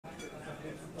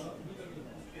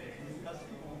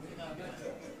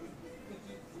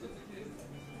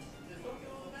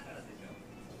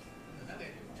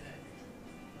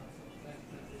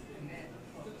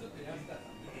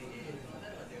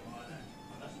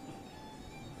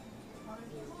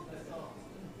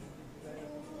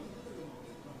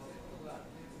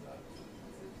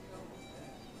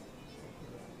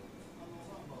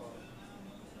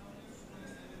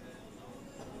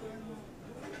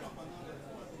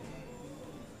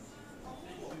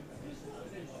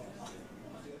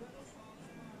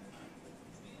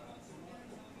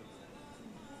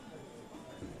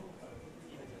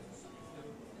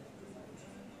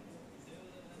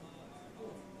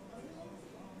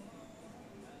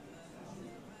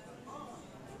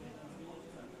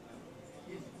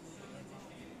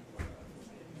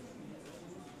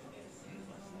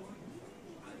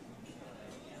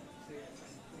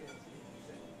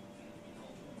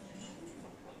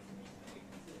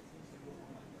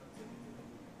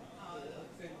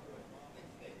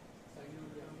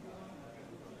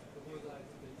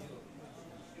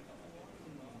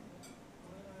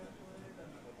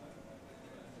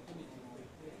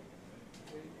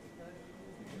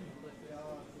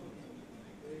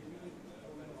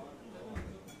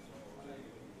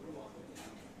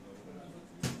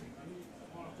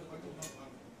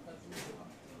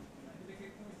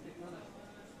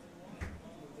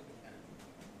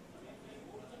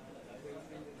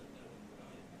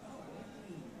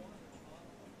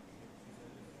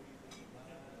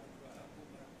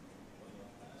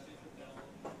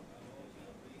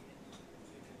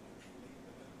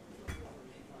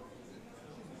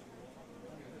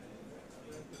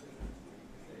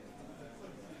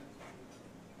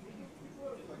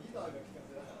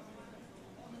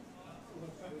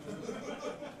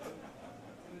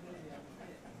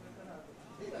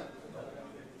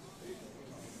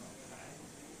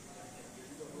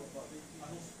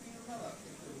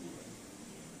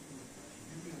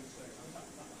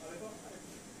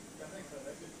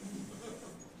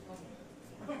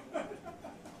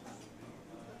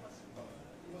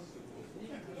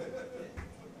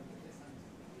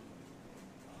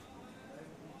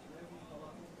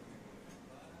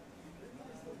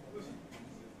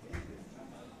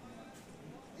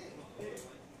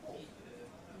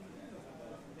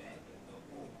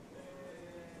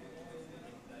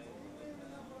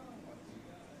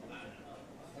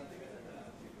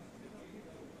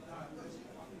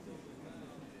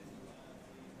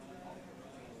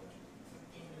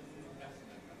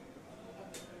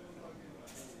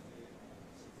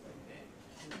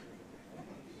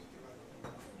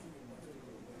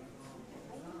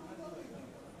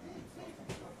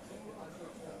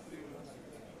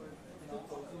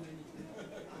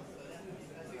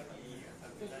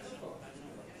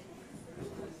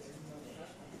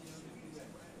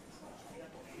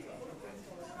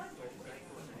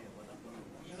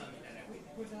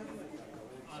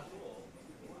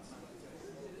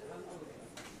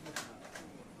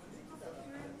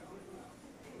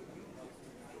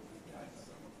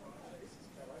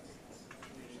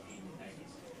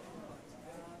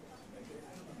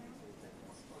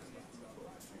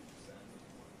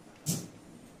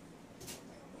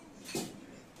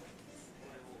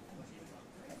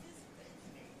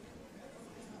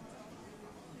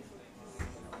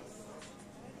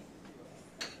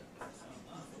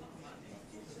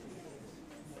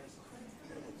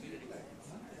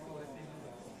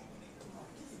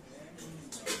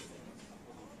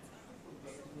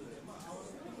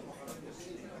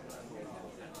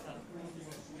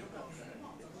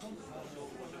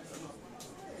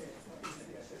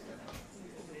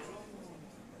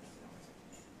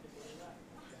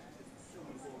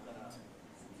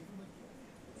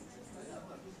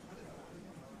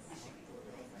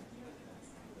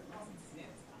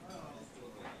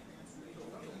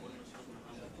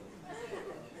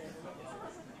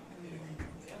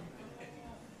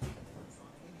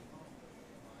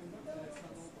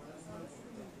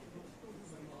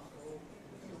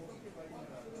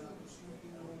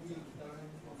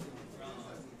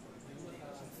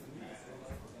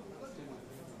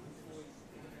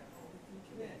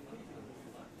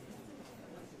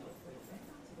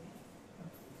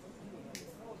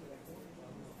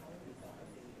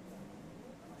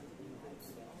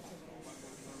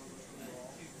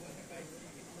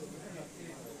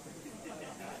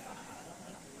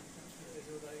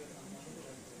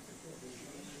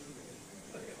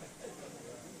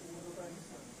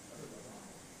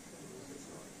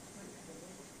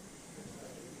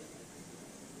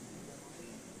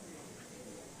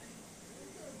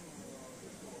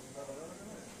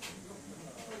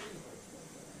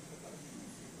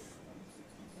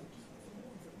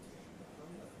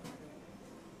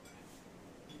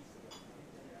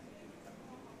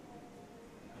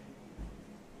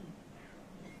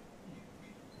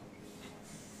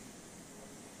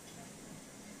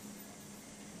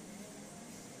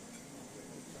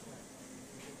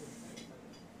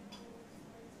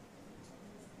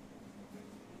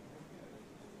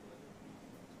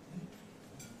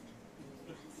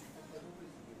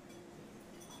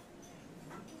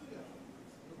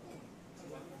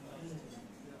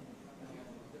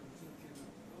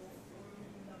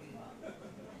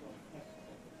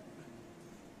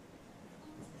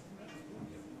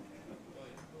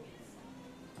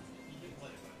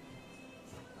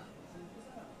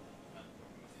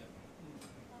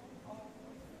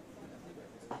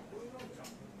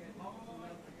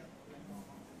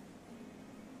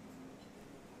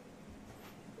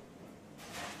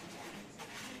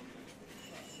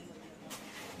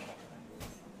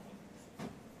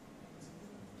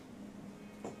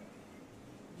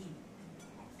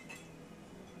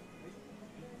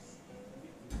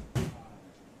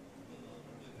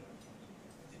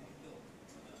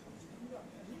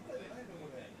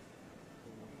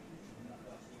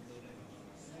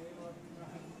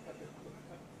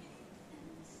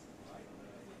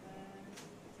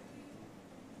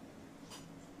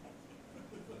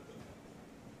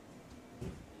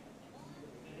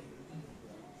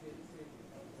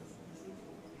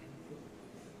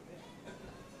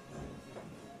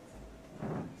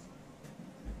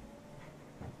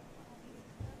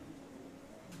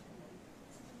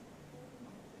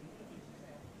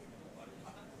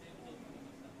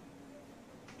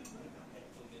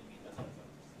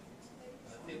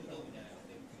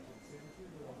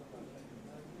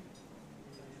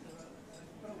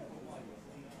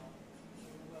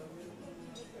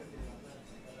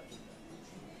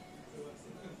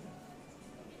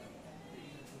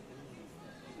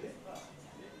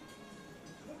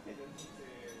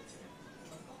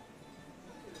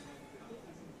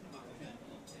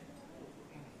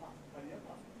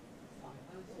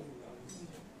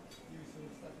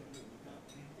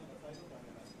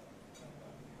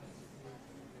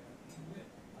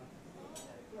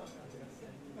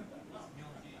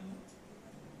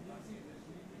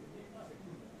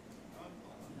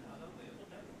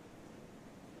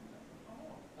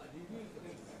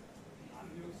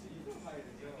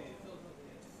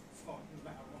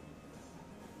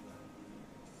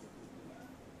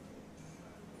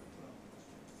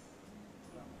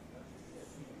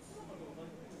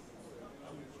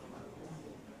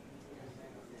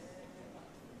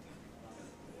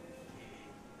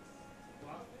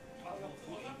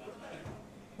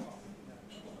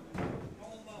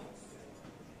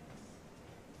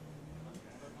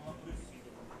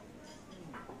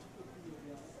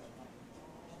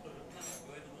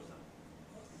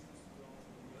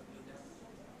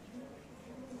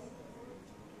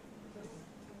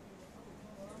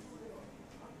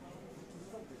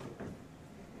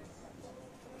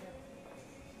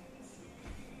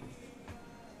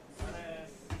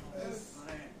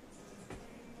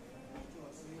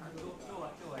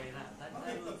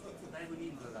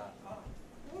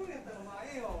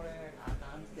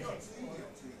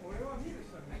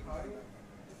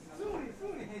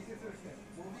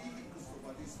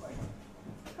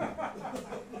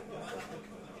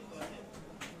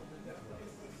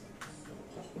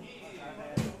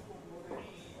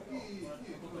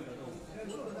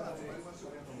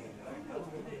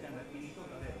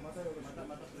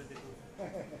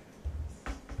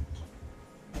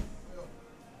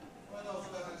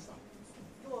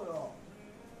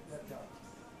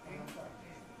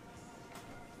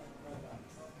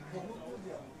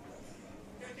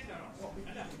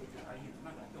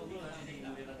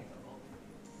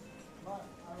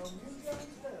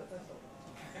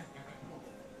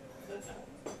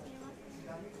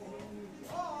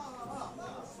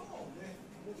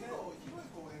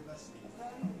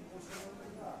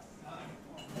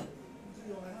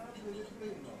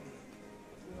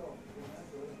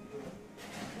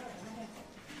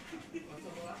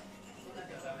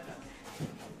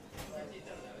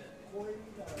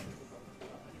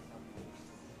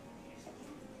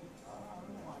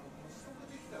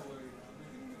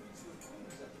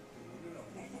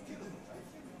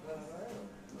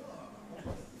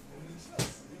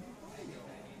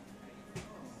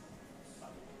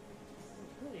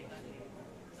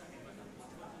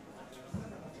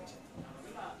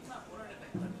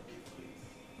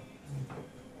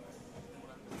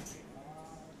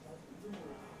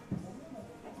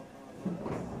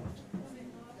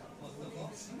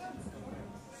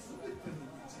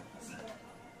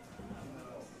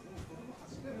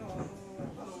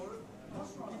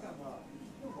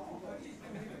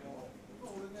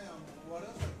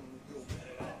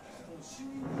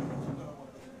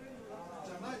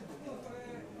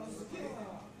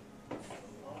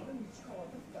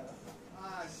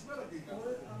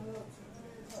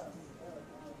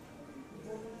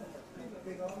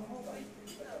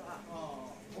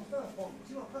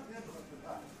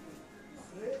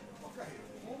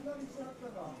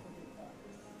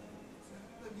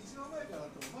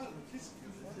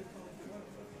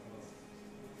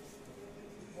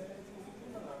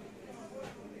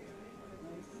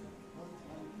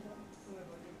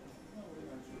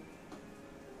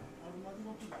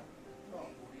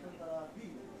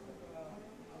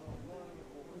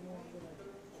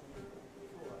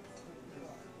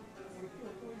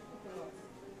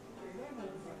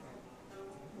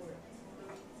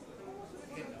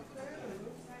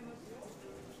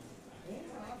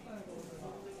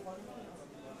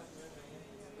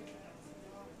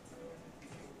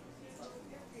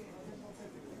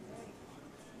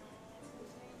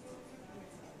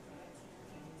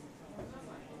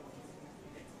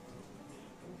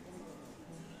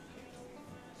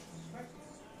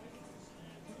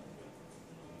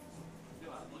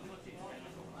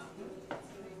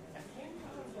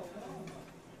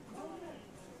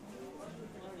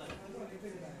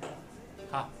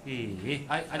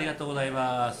はい、ありがとうござい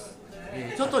ます。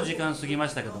ちょっと時間過ぎま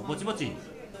したけど、ぼちぼち、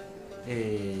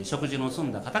食事の済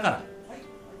んだ方から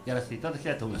やらせていただき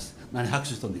たいと思います。何拍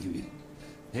手しとんで君。い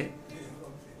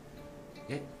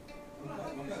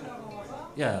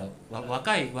や、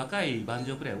若いバン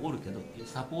ジョープレイヤーおるけど、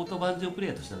サポートバンジョープレイ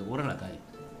ヤーとしてはおらなかい。い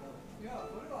や、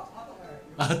それは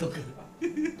後から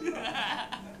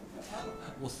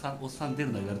おっさん出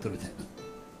るな言われとるみたいな。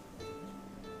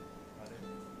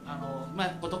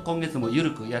今月もゆ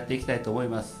るくやっていきたいと思い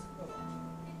ます。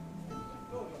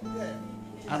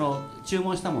注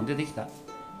文したもん出てきた？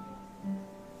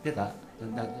出た？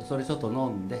それちょっと飲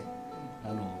んで、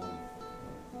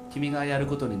君がやる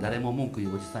ことに誰も文句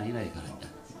言うおじさんいないから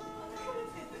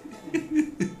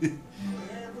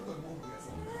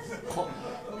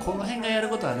この辺がやる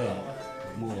ことはね、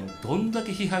もうどんだ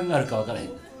け批判があるか分からへん。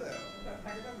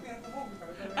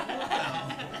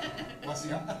わし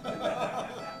が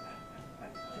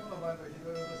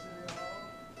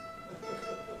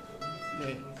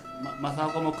で、正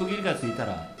岡も区切りがついた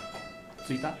ら、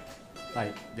ついた？は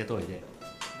い、出といで。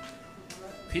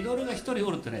フィドルが1人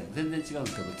おるってね、全然違うん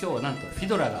ですけど、今日はなんとフィ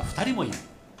ドラーが2人もいる。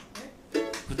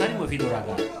2人もフィドラー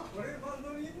が。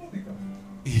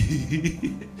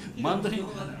マンドリン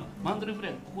プレ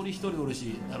イ、ここに1人おる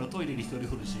し、トイレに1人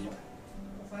おるし、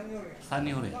3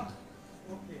人おるやん。は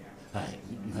い、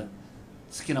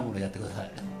好きなものやってください。は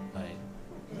い。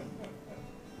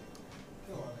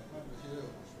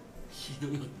ひど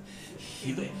いよって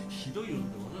わ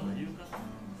ざわざ言うか。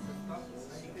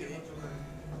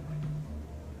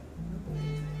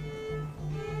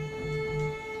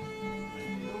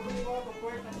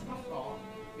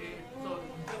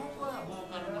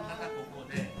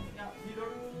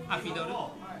フィドル。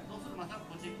どうする？またこ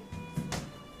っち。じ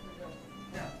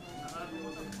ゃあ、並べよ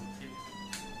うとこっち。ど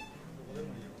こでも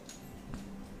いいよ。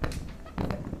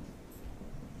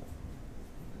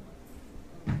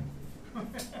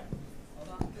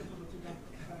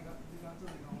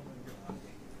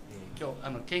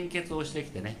献血をして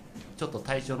きてね、ちょっと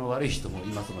体調の悪い人もい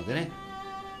ますのでね、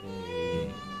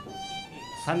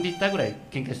3リッターぐらい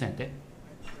献血したんやって。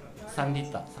3リ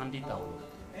ッターほど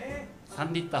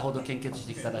3リッターほど献血し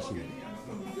てきたらしいね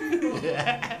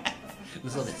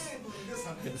嘘です。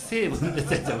成分で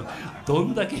ど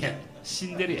んだけや死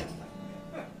んでるやん。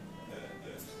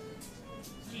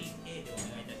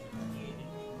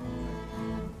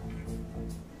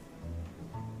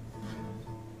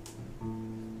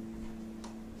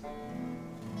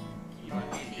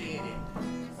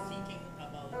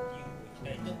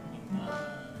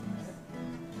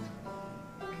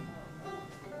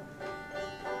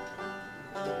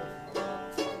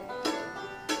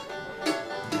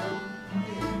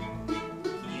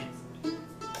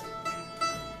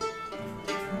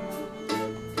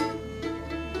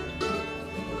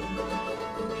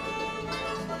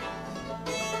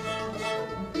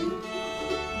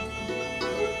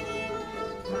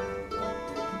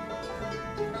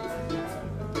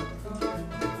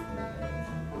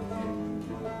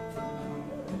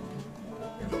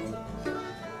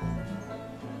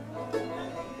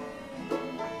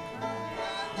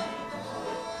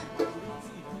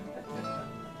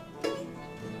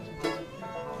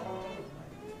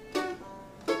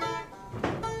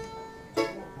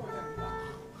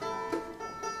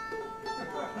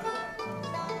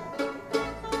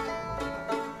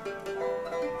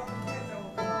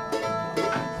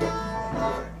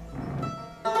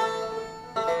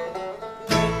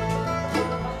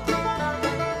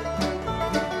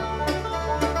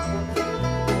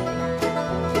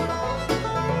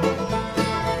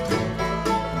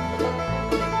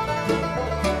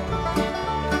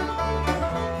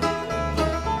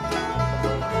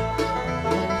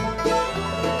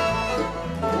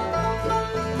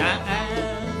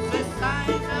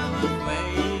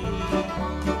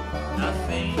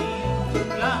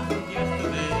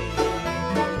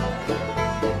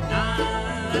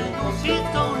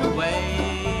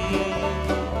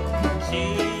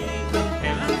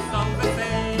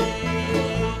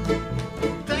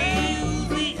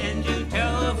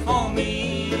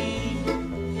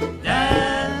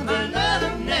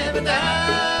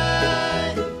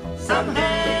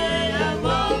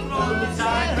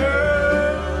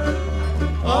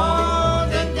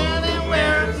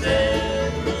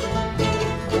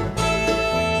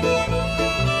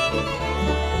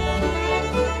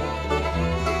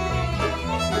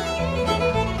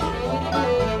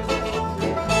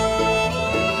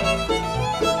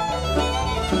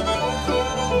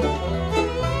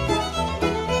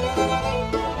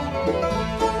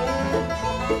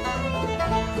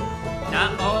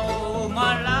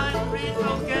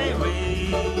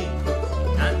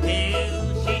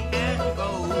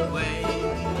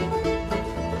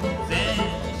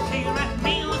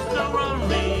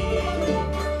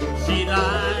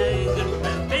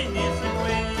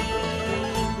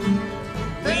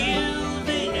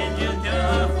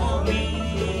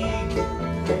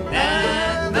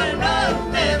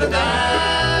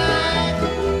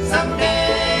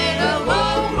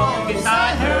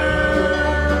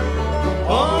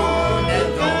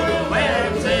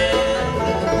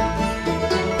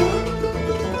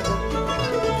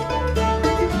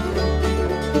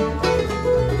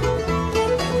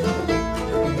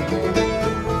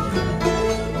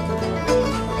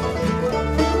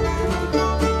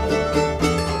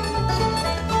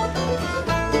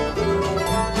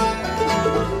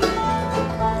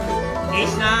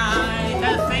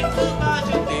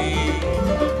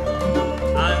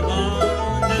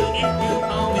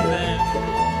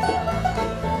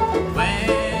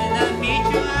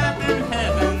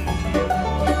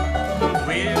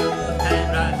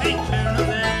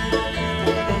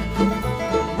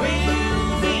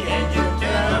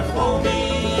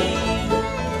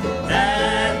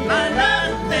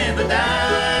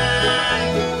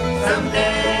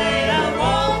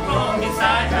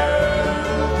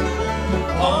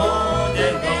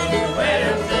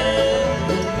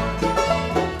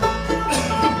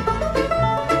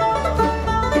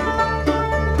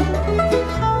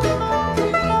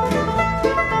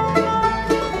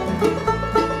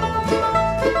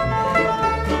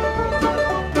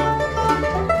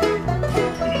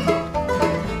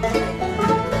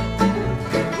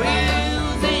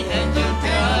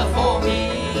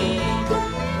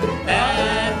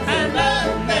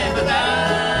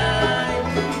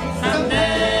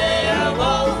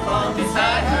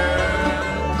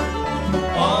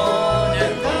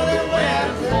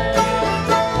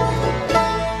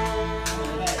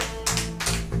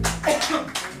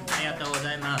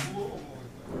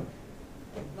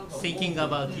Thinking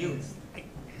about you.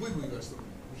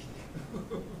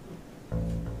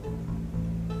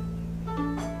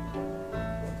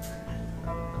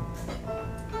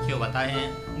 日は大変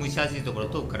蒸し暑いところ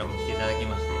遠くからも来ていただき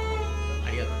まして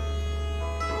ありがとう。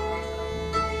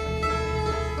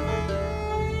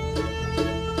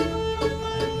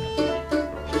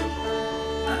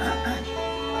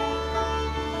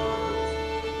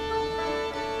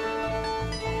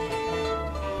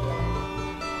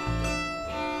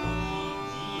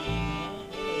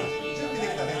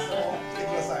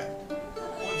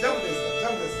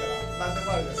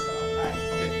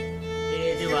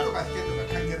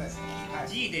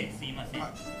G ですいません。リ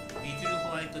トル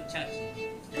ホワイトチャーチ。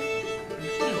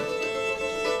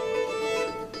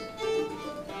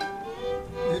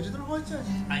リトルホワイトチャーチ。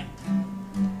はい。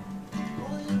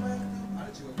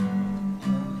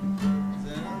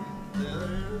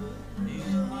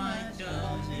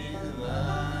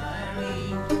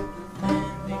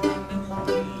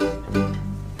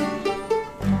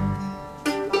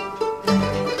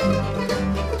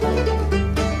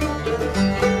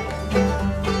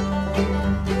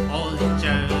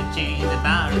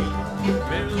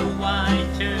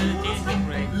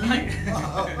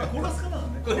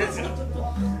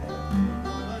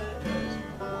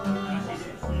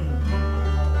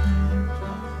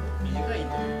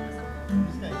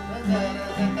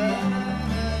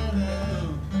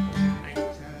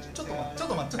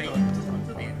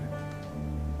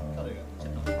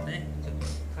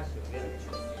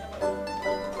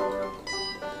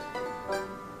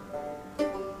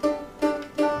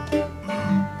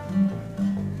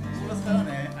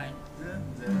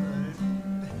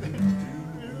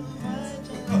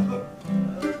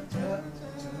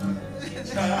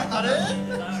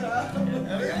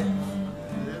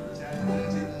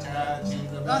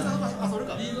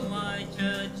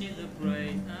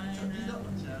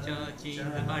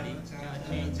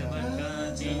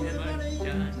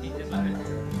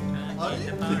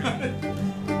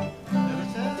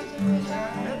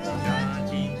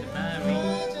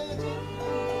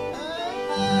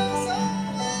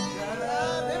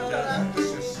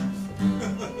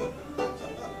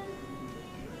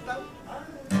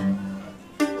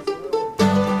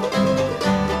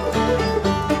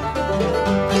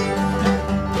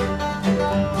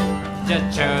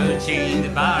Church in the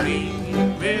valley,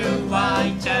 blue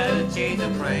white church in the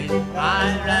place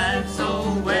I love so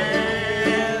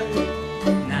well.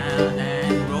 Now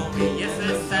and lonely, yes,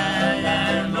 it's sad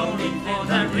and lonely for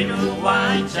the little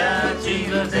white church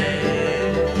in the day.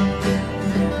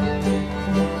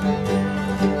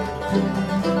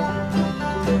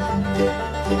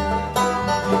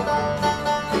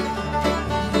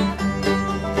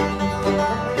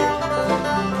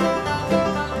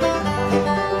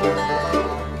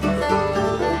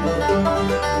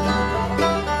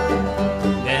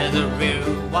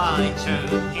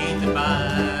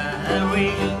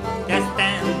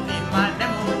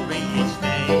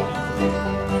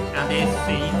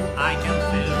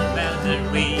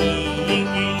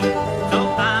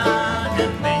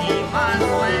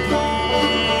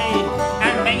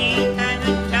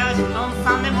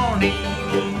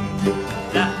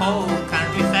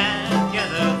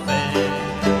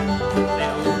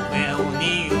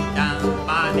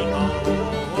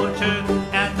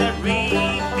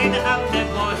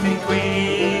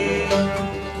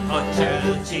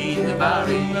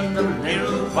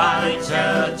 Little white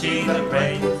church in the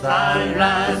place I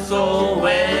love so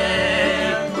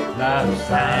well. Love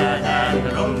sad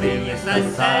and lonely, yes,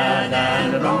 I'm sad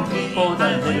and lonely for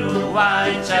the little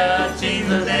white church in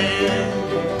the day.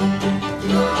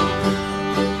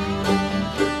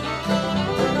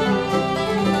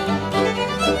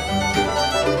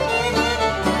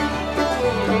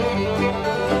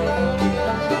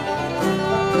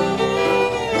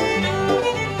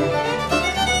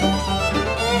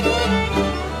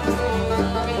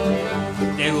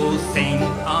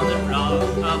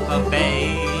 A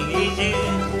page,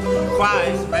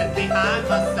 Christ right behind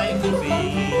my safety,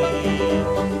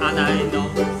 and I know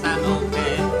some of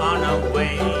them on the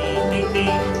way.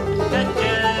 The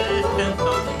just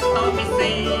don't me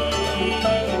see.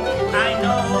 I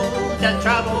know the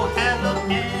trouble has no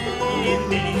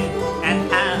ending, and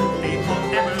happy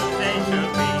forever they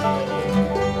should be.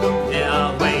 They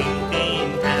are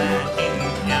waiting at in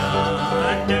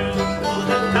yonder for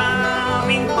the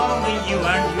coming home you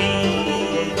and me.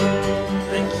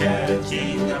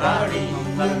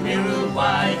 The little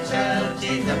white church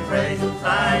is the place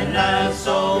I love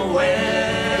so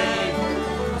well.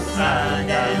 Sad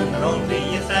and lonely,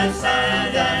 yes, I'm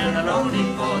sad and lonely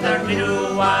for the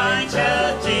little white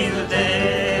church in the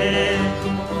day.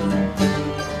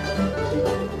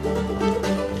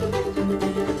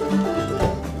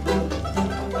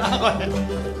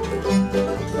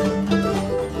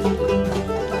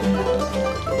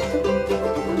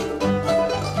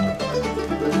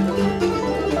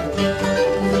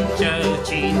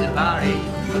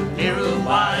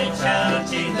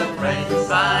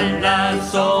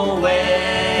 silence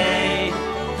away.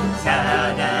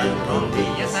 Sad and lonely,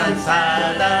 yes, I'm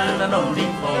sad and lonely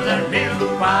for the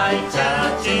little white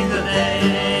church in the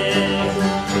day.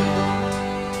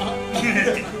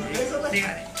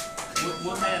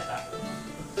 問題だった。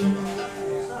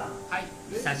はい、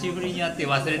久しぶりに会って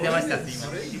忘れてましたって言いま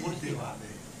す。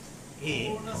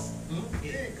A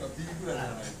か B ぐらいじゃ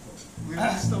ないと上も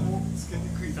下もつけに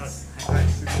くいです。はい、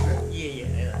すみません。いえい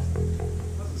え、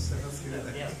まず下がつけられな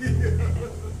い。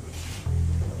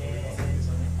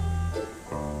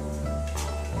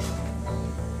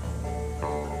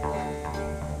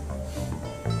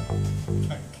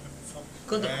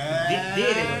今度、D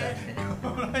でござ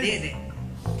いましてね。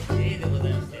D でござ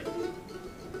いまして、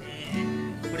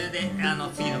これで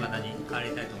次の方に変わり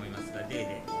たいと思いますが、D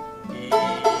で。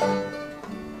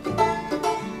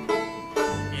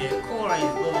コーライズ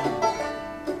ボー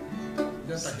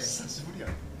ン。久しぶりや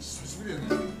ね。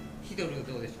ヒドル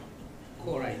どうでしょう。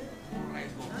コーライズ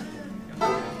ボー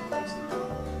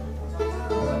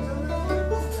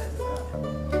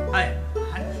ン。はい。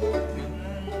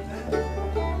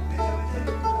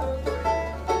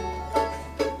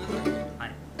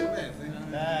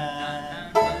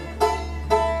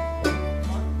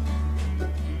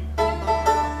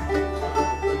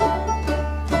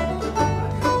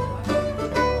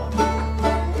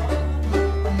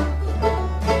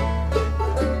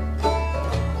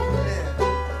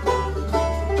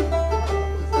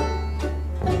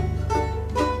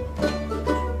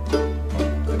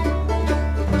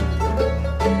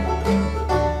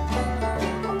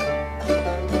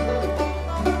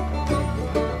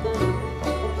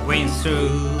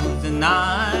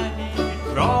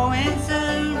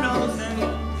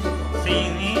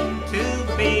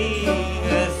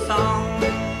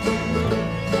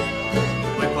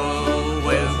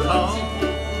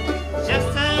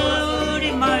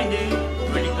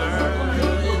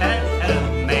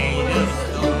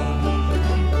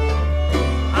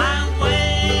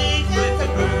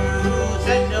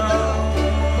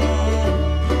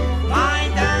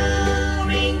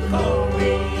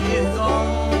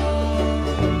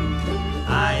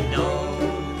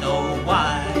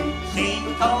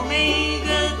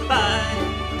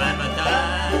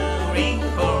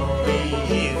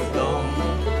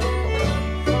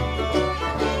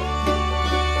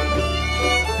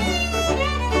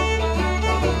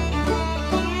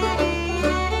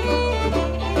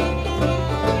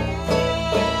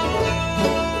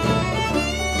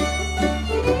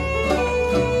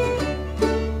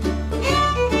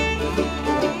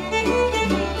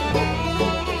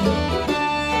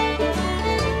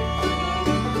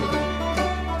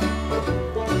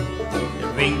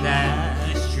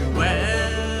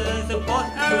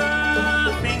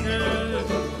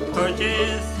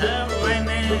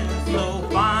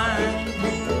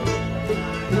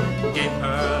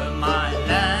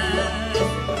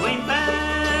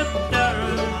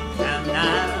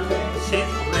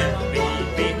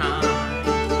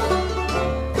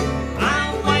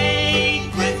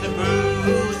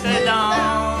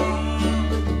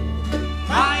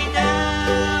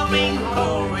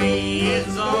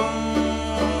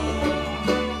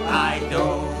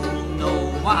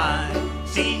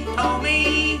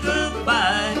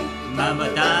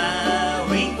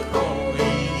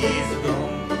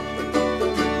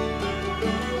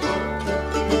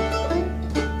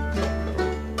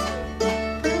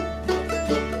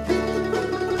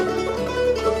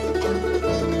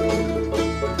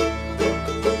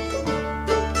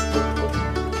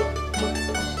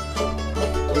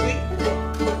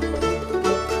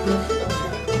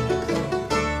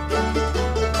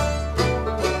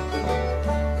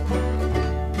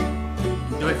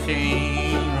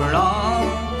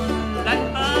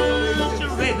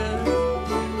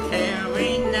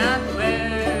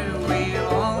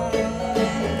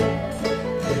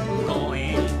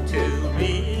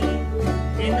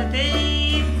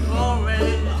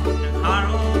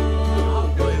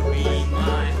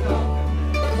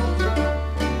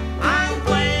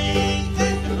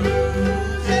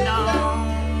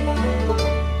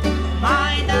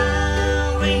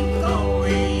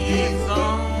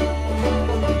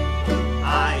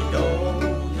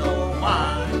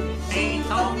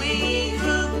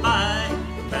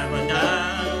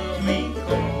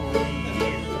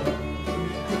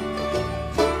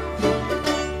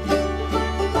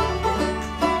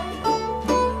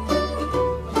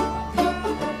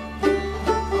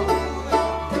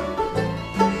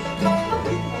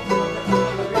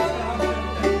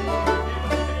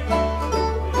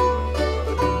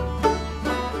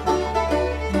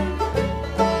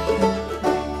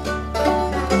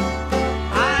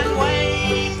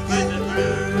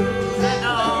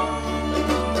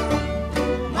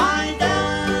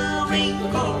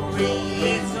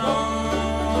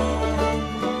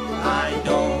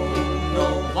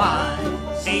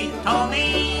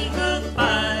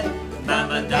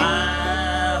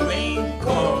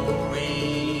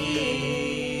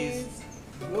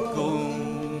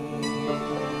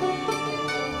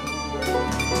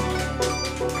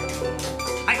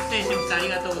り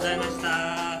がとうございまし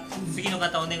た。次の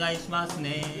方お願いします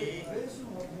ね。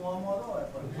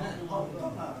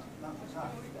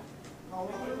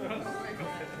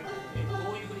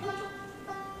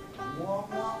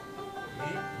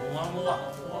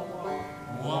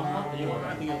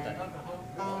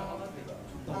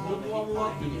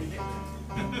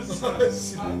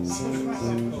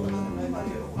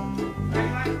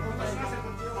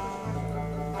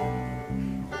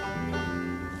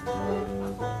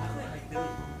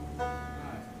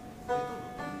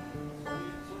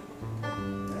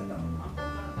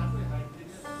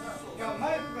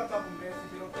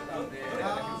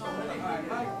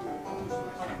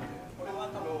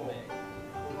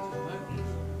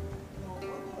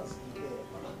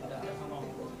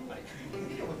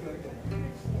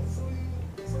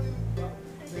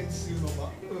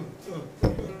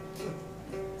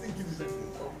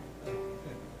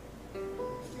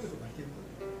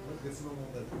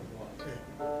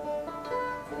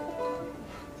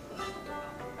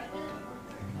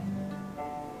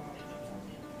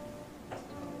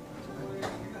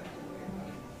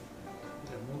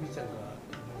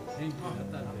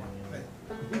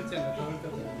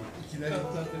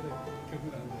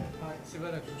しば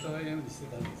らく歌わんようにして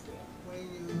たんですが、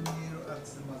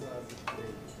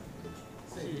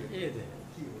A で。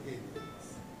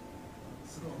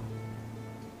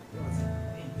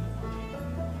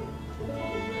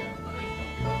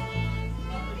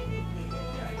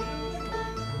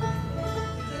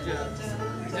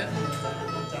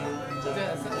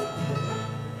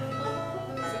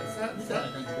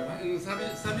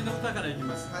サビの歌からいき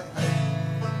ます。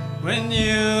When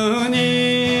you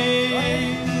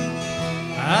need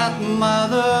at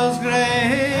mother's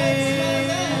grave,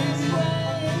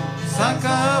 suck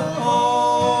up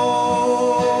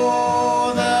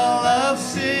all the love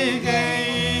she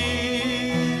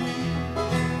gave,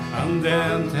 and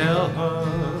then tell her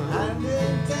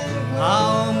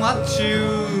how much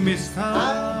you miss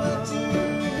her.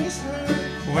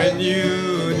 When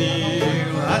you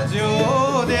kneel at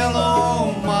your dear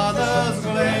old mother's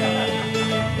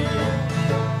grave,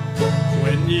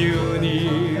 when you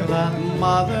kneel at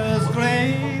mother's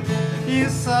grave in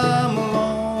some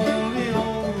lonely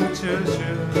old church,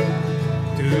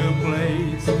 to a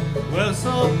place where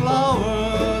so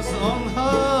flowers on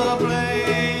her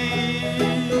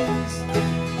place.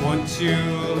 Won't you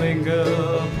linger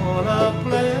for a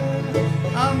prayer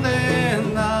and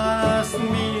then ask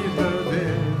me her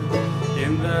there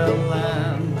in the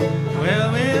land where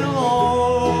we'll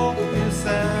all peace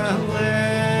and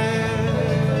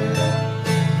live.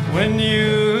 When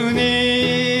you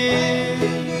need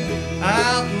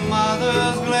at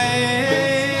mother's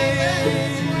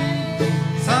grave,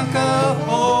 thank her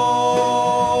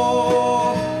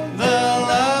for the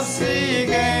love she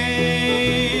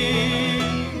gave,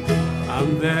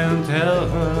 and then tell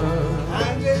her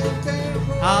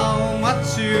how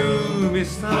much you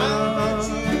miss her.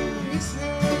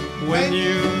 When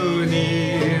you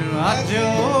kneel at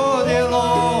your dear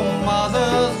old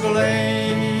mother's grave.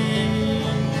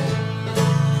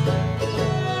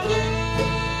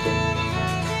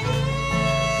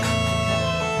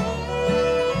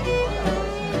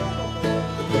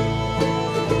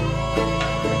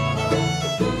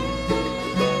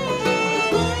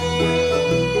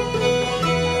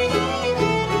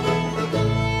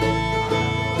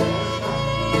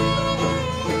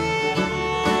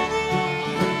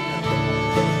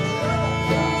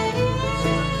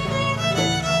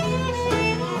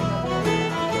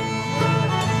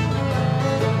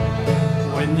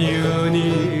 When you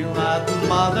kneel at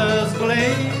mother's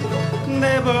grave,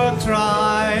 never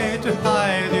try to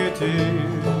hide your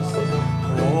tears,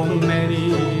 for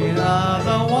many are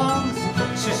the ones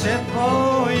she shed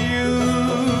for you.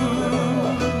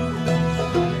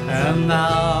 And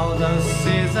now the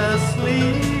seas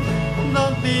asleep,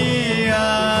 don't be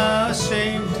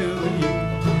ashamed to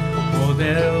weep, for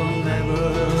there'll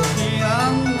never be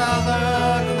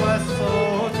another quest so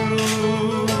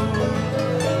true.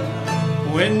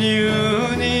 When you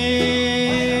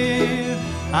kneel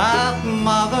at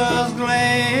mother's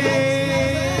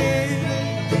grave,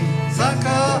 thank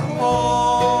her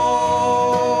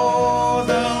for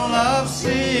the love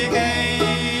she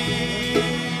gave,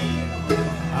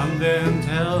 and then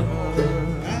tell her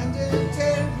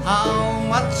how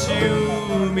much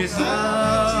you miss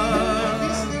her.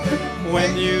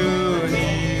 When you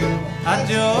kneel at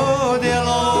your dear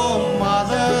old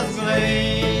mother's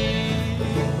grave.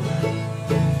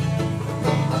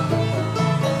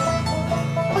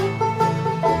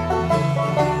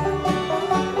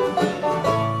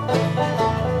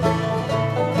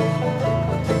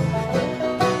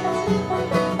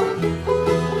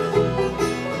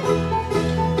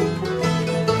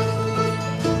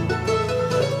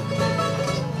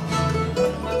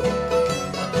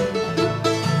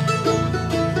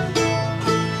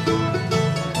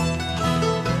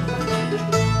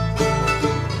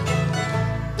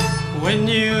 when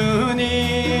you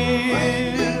kneel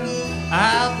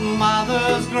at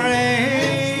mother's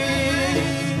grave,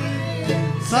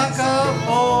 suck up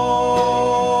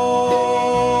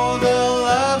all the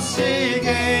love she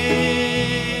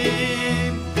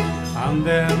gave, and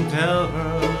then tell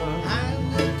her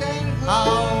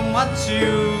how much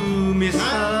you miss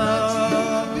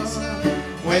her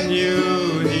when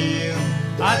you kneel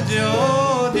at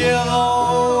your dear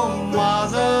old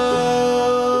mother's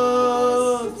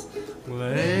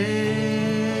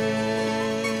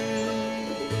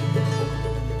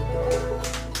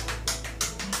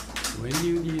grave。When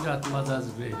you kneel at mother's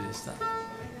grave でした。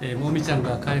もみちゃん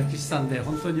が回復したんで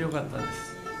本当に良かったで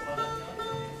す。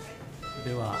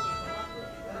では、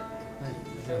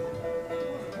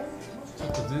ちょ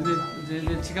っと全然違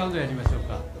うのやりましょう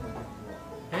か。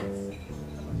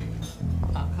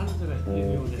あ、彼女が言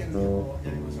うようでやり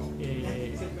ましょう。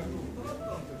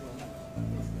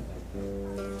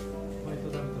ホワイト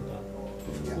ダムとか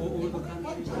オールドカント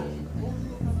リー。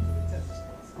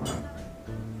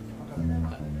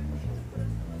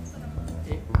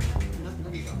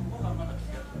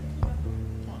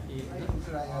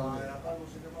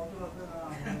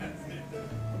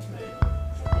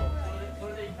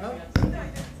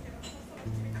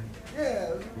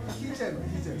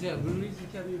じゃあブルーイズ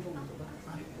キャビンフォームとか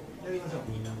やりましょう。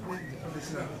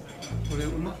これう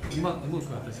まく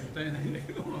私歌えないんだ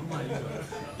けど、まあいいわ。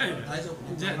大丈夫。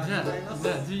じゃあ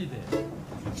G で。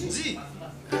G。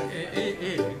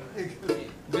A。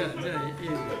じゃあ A で。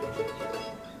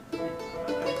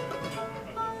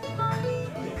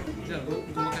じゃあご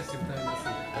まかして歌います。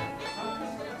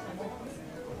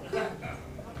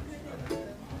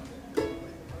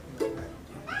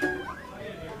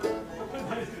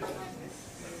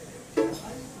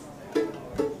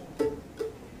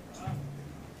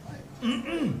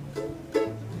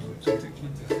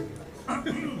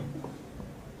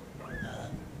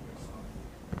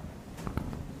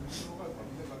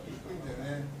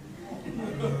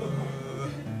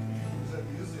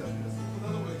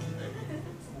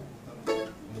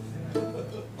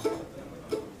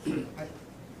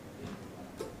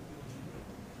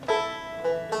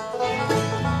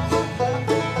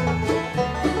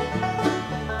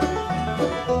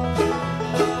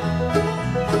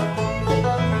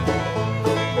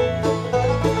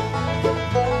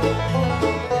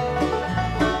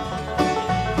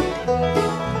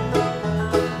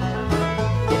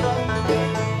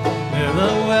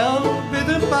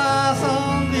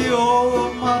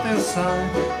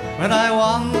When I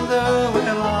wonder when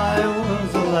I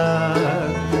was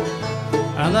alive,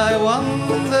 and I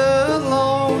wander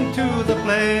alone to the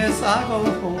place I go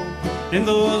home, in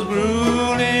those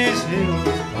bluish hills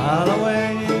far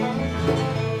away.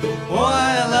 Oh,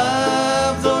 I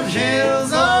love those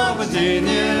hills of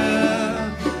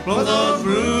Virginia, for those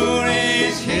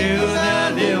bluish hills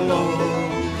that they alone.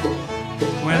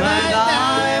 When I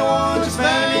die, won't you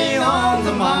spare me on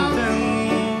the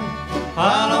mountain,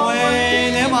 far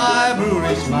away near my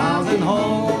bluish mountain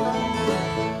home.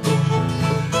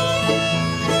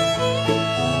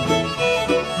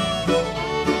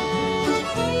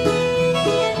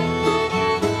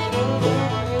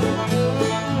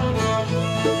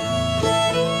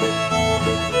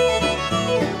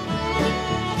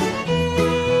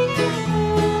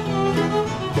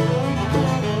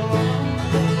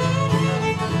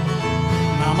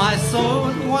 My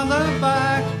soul wandered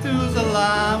back to the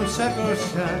lamb shepherd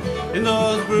shack in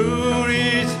those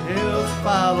bluish hills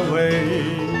far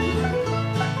away.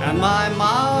 And my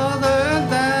mother and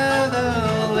dad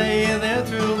lay there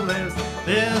to rest,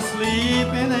 they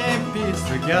sleep in a peace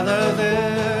together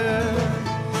there.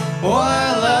 Oh,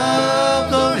 I love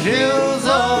those hills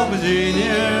of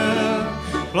Virginia,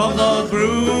 from those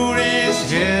bluish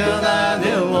hills that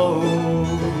they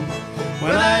alone.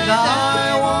 When I die,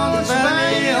 I want to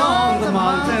spend on the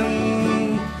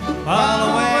mountain, far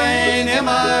away near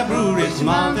my bluish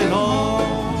mountain home.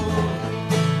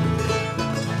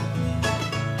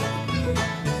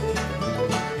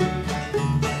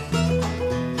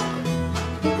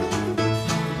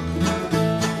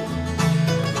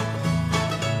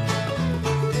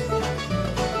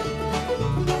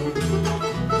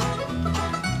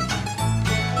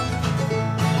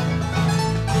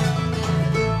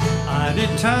 I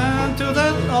returned to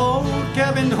that old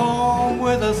cabin home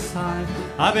with a sigh.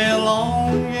 I've been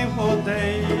longing for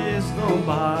days gone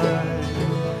by.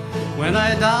 When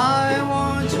I die,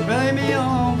 won't you bury me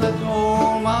on that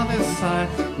old mountainside?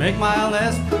 Make my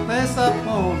last place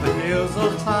upon the hills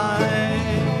of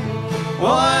time. Oh,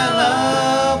 I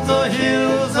love the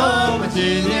hills of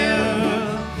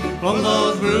Virginia, from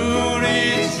those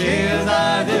bluish hills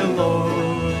I belong.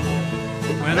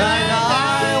 When I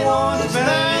die, I want to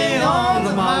stay on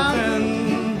the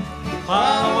mountain,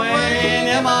 far away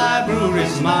near my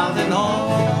Bluegrass mountain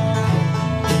home.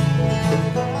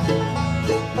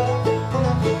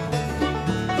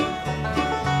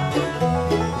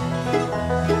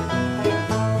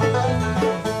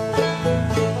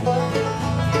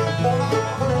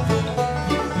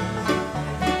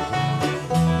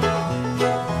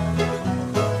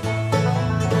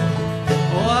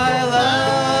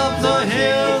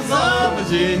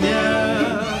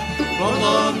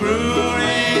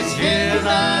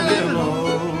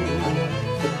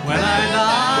 When I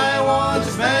die, I want to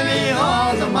spend me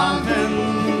on the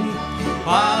mountain,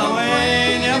 far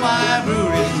away near my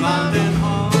Bluegrass mountain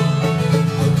home.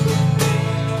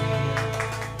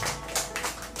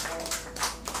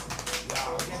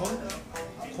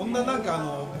 こんななん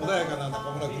か穏やかな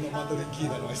中村君のマンドリン聞い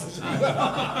たのは久しぶり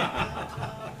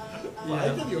だ。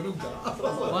相手によるんかな。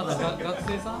まだ学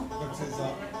生さん？学生さ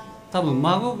ん。多分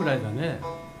孫ぐらいだね。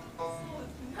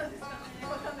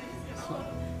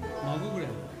孫ぐらい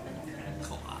だ。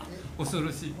恐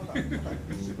ろしい。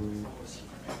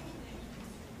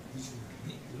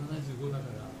75だか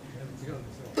らだいぶ違うん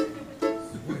でしょう。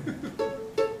すごいね。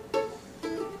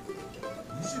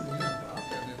25なんかあっ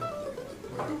たよ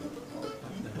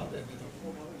ね。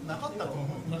なかったと思う。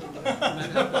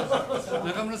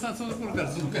中村さんその頃から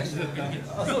その会社だった。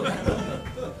あ、そうか。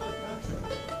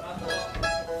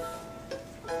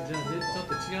じゃあちょっ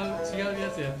と違うや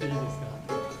つやっていいですか。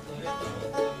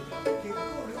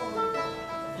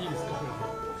いいですかこれで。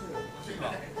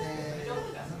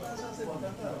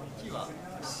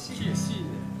C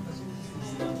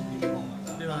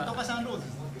で。ではトカシャンローズ。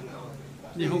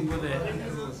日本語で。フ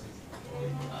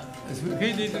ェ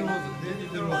イディーズローズ。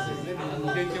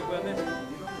原曲はね。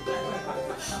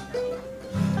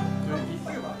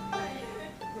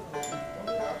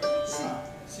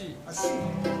C。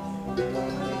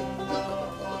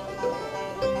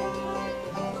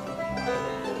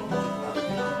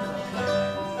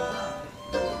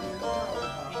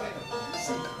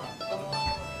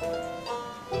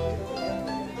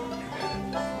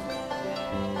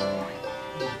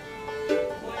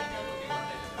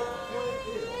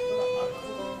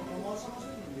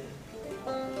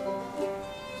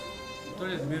と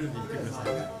りあえずメロディー言ってください。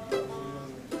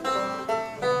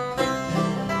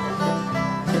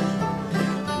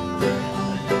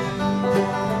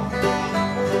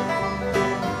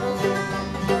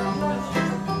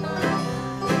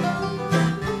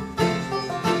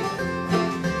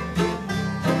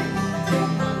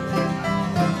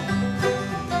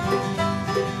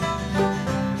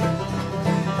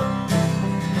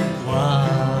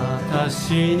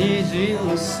私に人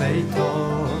生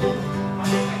と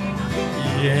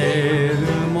言える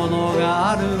もの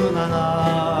があるな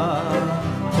ら、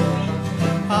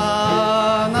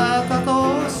あなたと過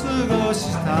ご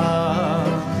した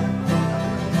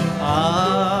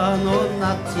あの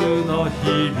夏の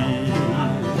日々、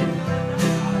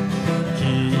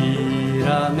き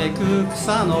らめく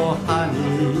草の葉に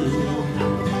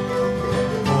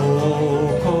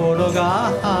心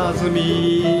が弾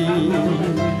み、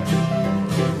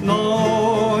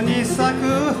野に咲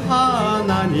く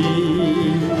花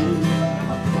に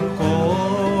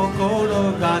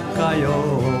心がか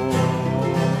よ、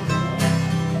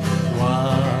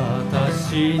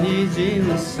私に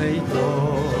人生と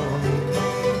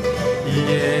言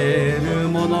える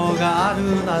ものがあ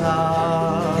るな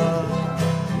ら、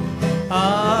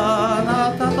あ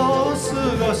なたと過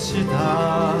ごした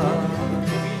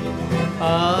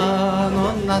あ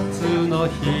の夏の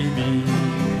日々、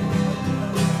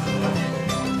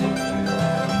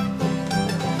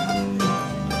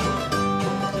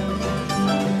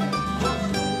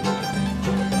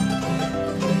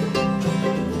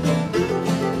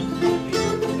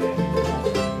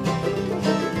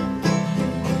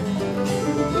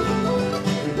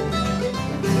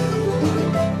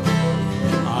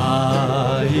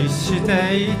愛し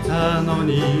ていたの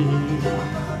に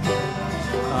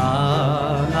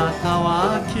あなた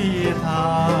は消えた、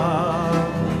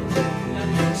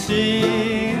信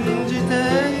じて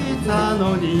いた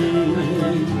のに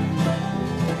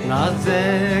な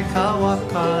ぜかわ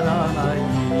からない、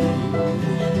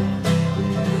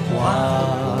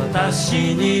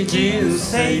私に人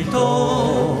生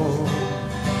と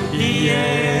言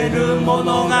えるも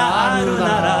のがある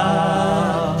な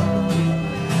ら、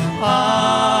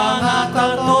あな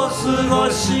たと過ご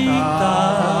した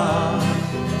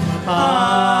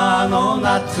あの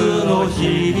夏の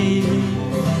日々、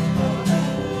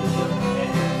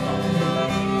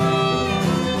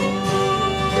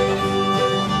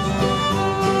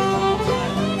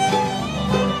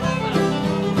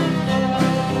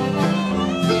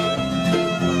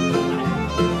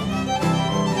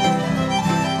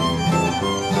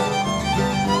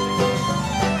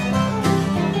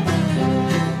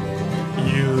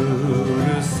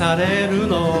される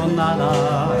のな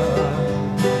ら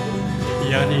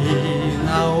やり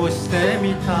直して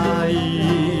みたい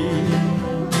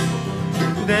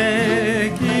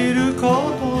できる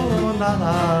ことなら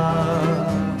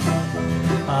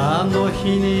あの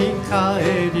日に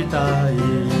帰りたい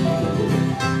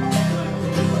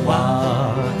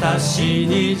私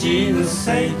に人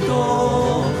生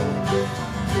と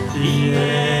言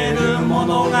えるも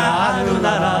のがある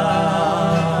な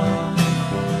ら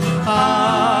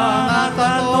あな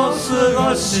たと過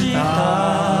ごした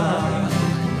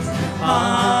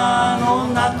あの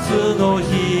夏の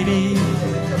日々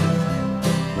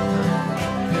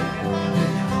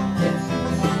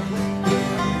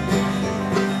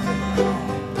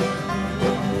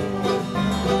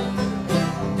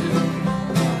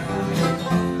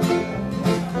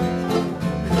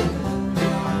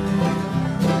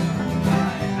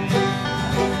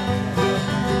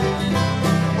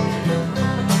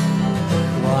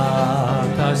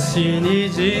私に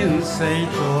人生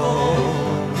と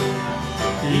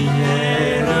言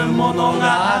えるもの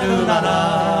があるなら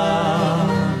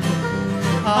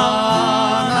あ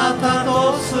なたと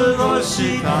過ご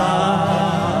した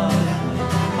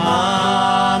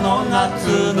あの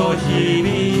夏の日々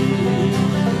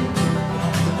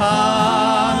あ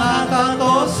なたと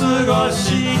過ご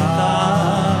した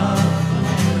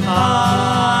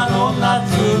あの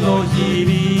夏の日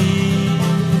々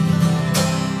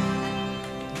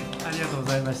ありがとうご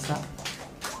ざいました。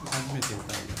初めて歌い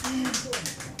ます。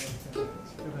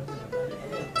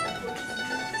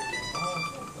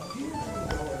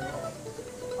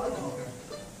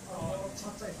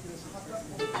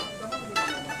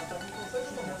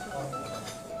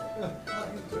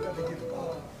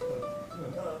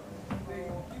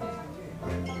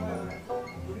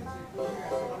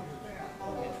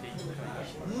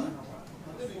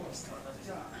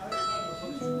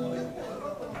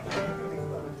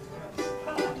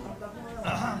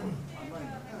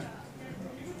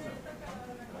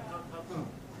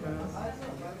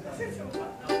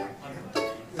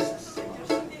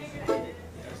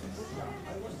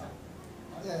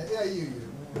いやいいよいいよ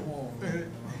もうね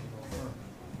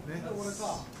俺さ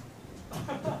なん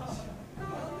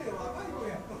で若い子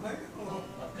やったないの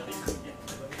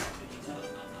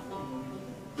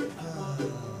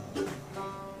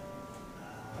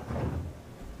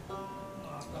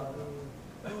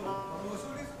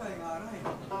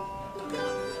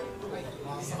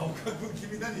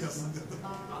君何休んでた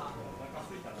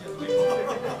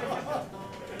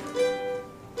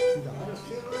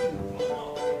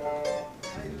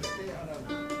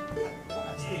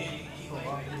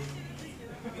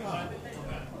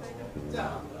じゃ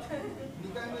あ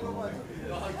2回目の前に適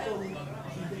当に聞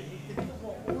いて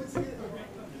もう思いつきでいいか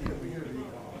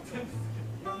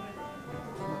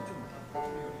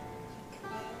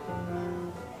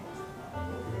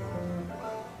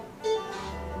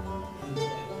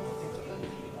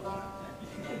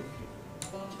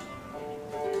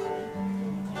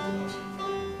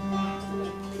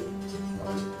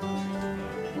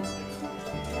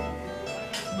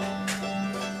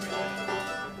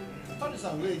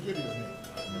さん上行けるよね。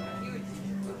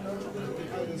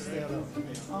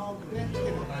あーね。いい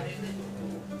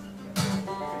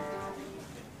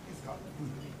ですか。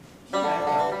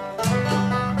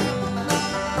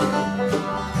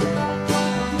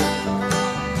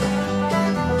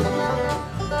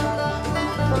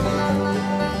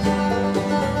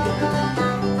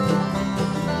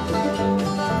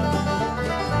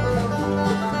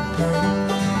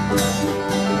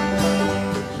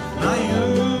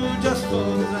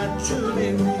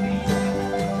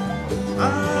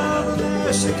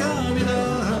She coming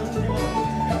up,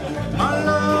 my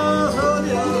love.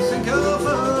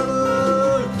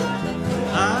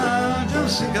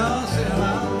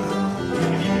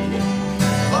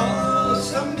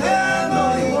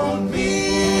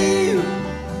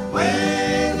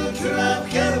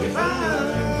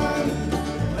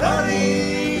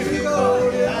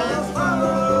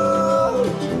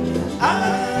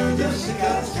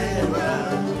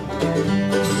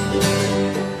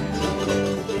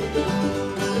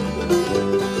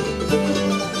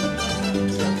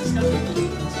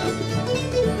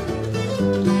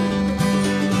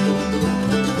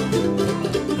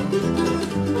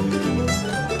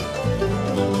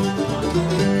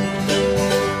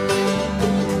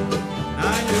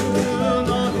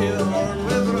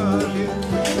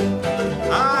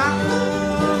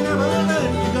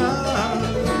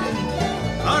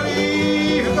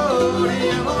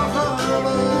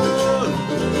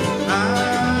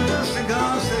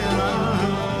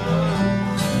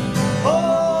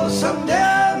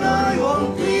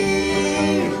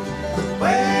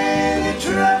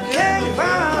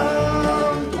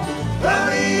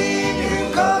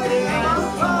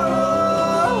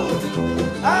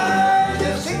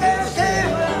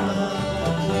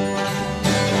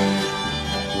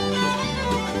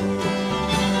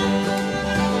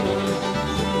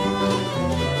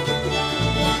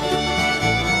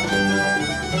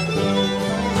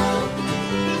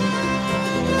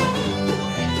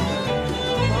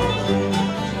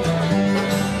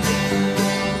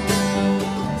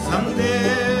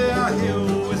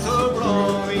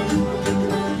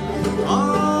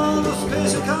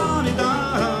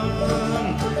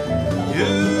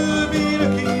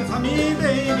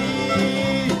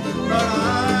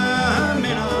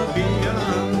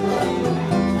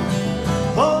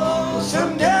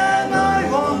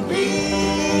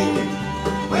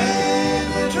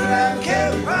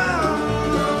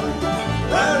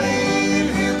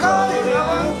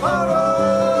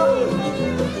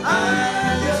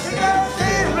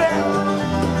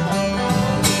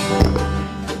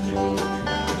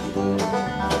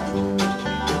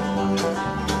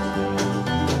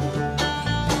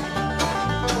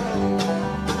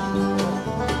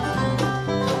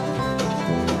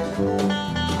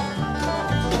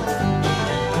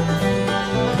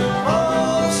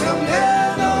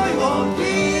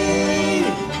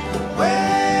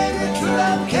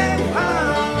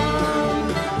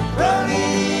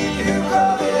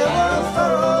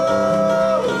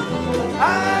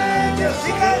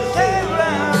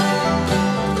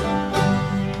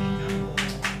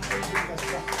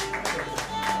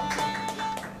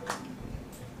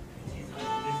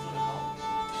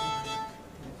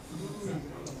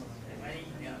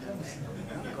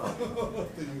 リバードレ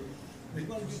ッド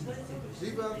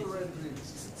リーです。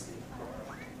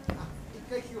一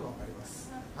回聞けばわかりま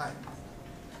す。はい。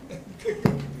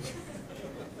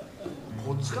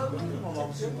こっちから見てもわ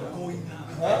かる。強引な。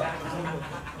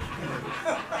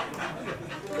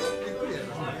ゆっくりやな。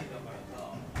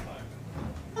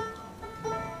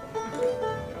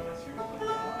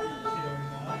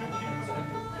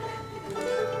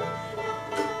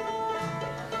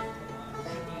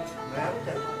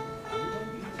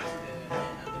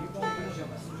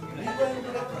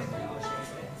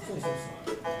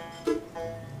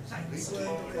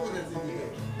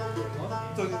本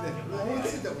当にね、思いつ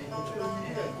いたもん、こっちから見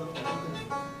たいと思って。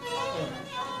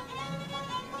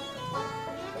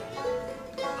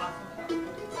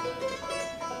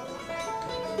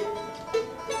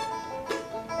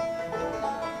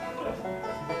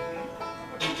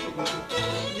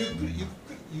ゆっくりゆっく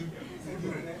りゆっくりゆっ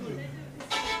くり。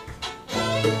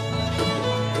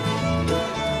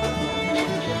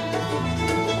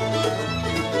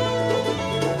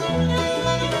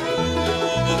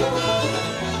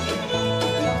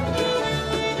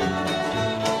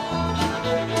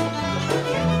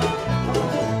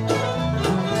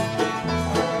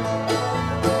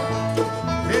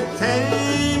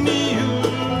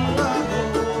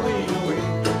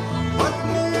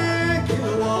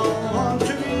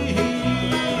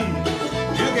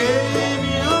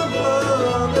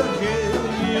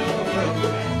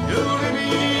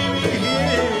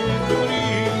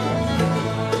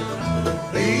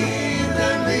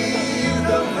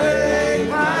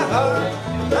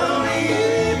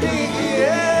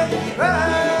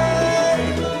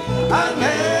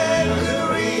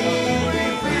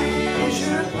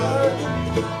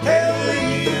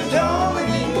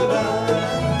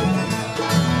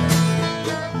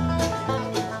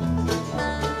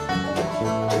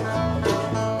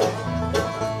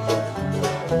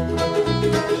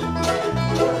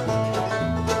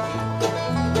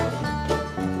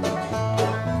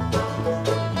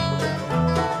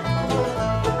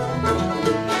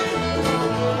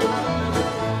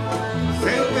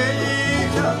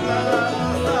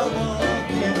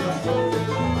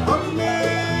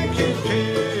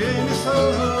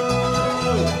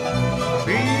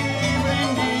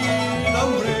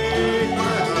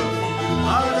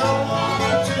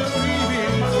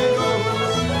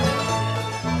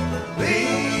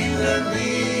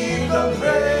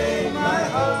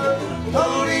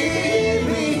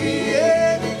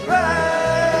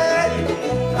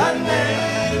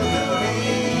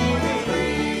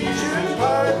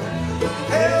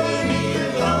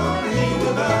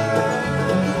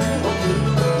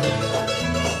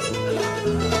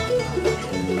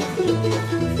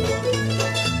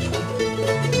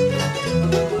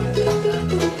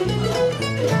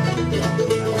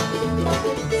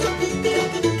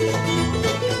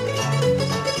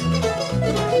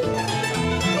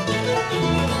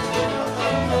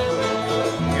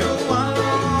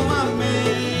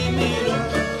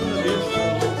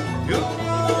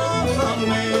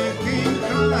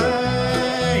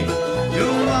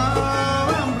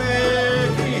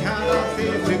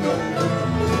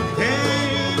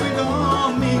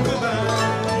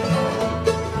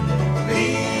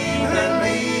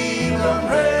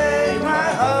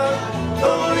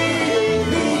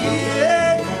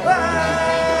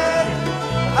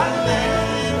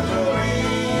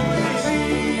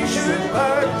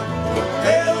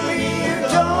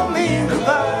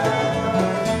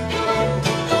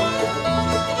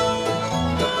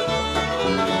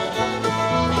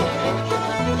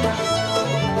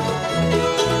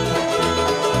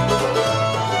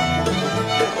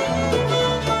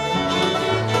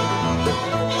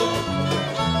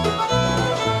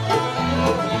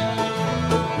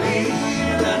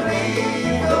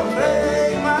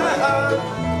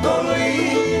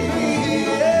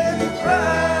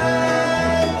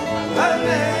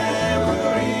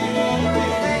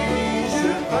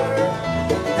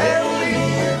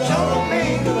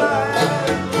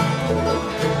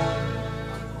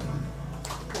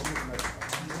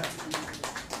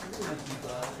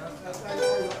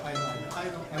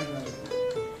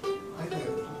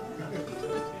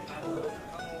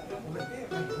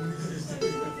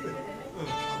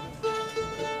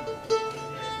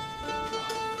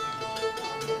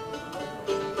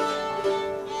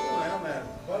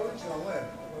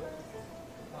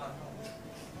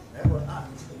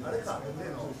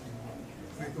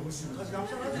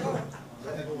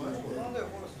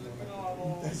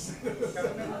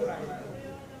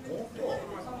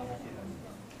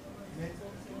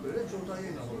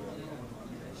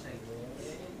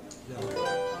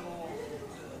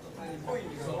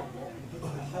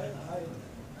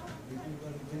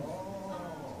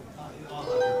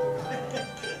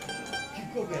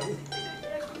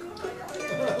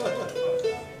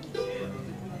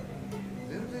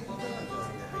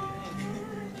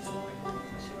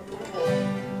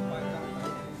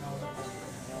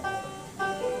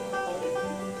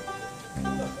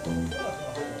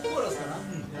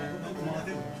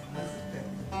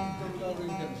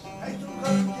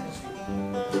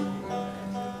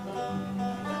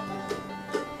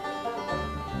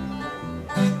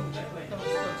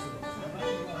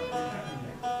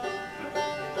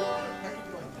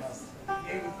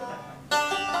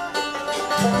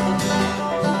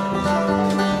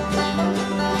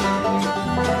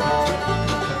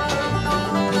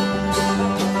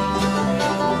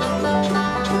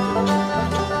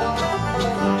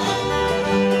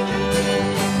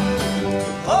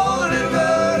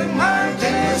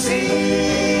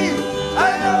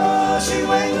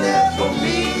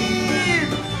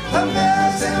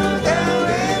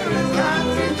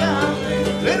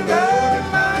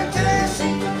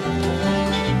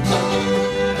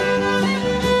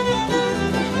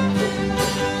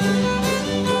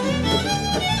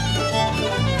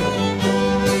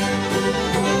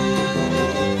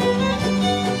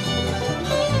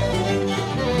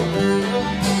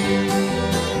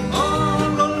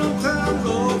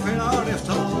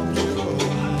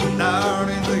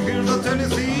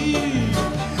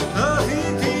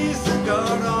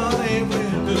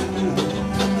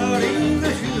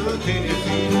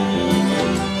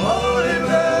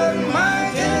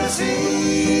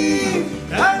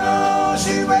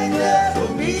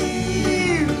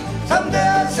me. Someday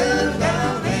I'll settle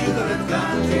down in a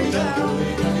country town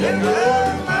in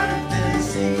Bluegrass,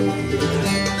 Tennessee.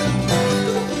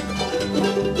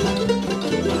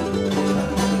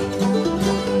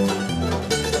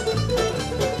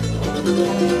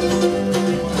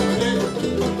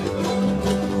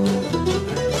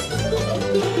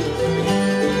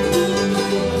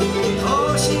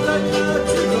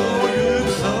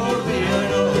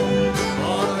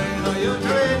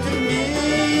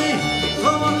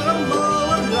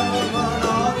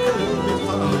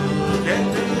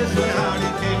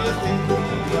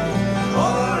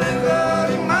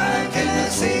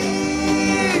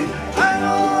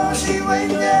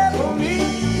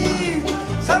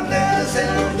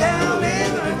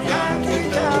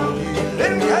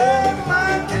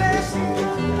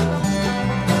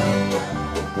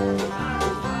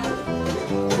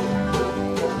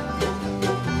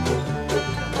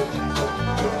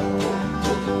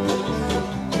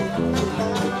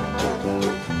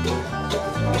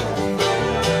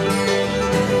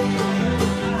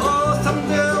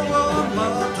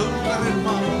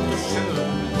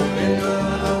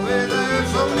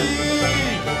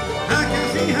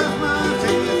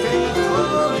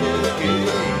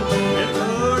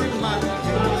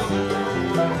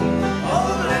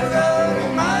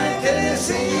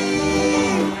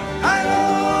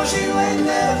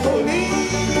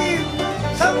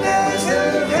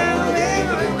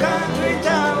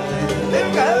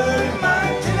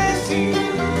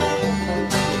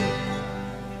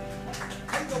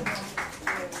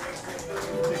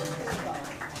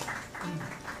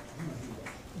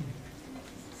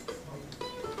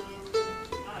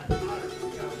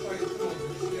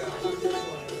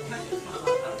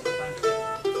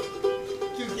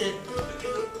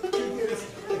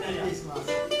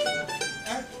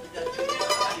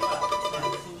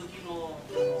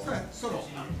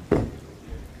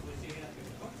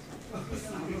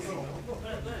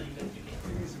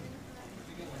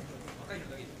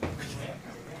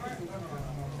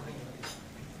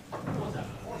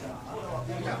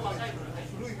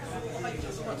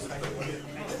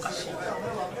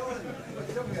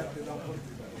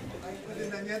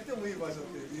何やってもいい場所っ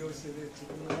て利用してね、自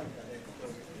分のなんかね、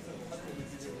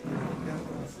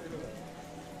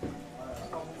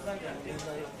僕なんか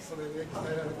それで鍛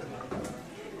えられてる。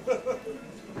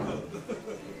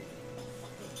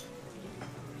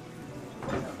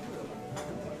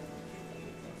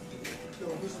で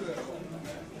も面白いやろ。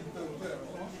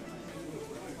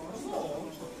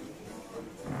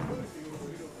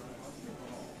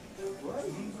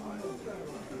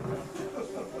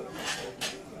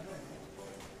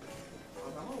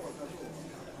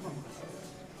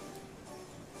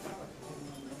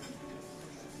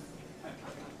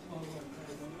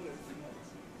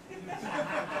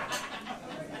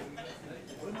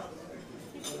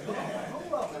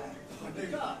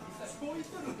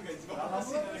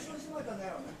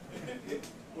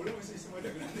俺も一緒にしてもらい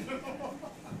たくない。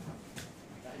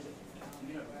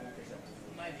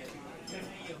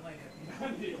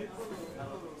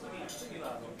次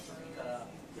は次から。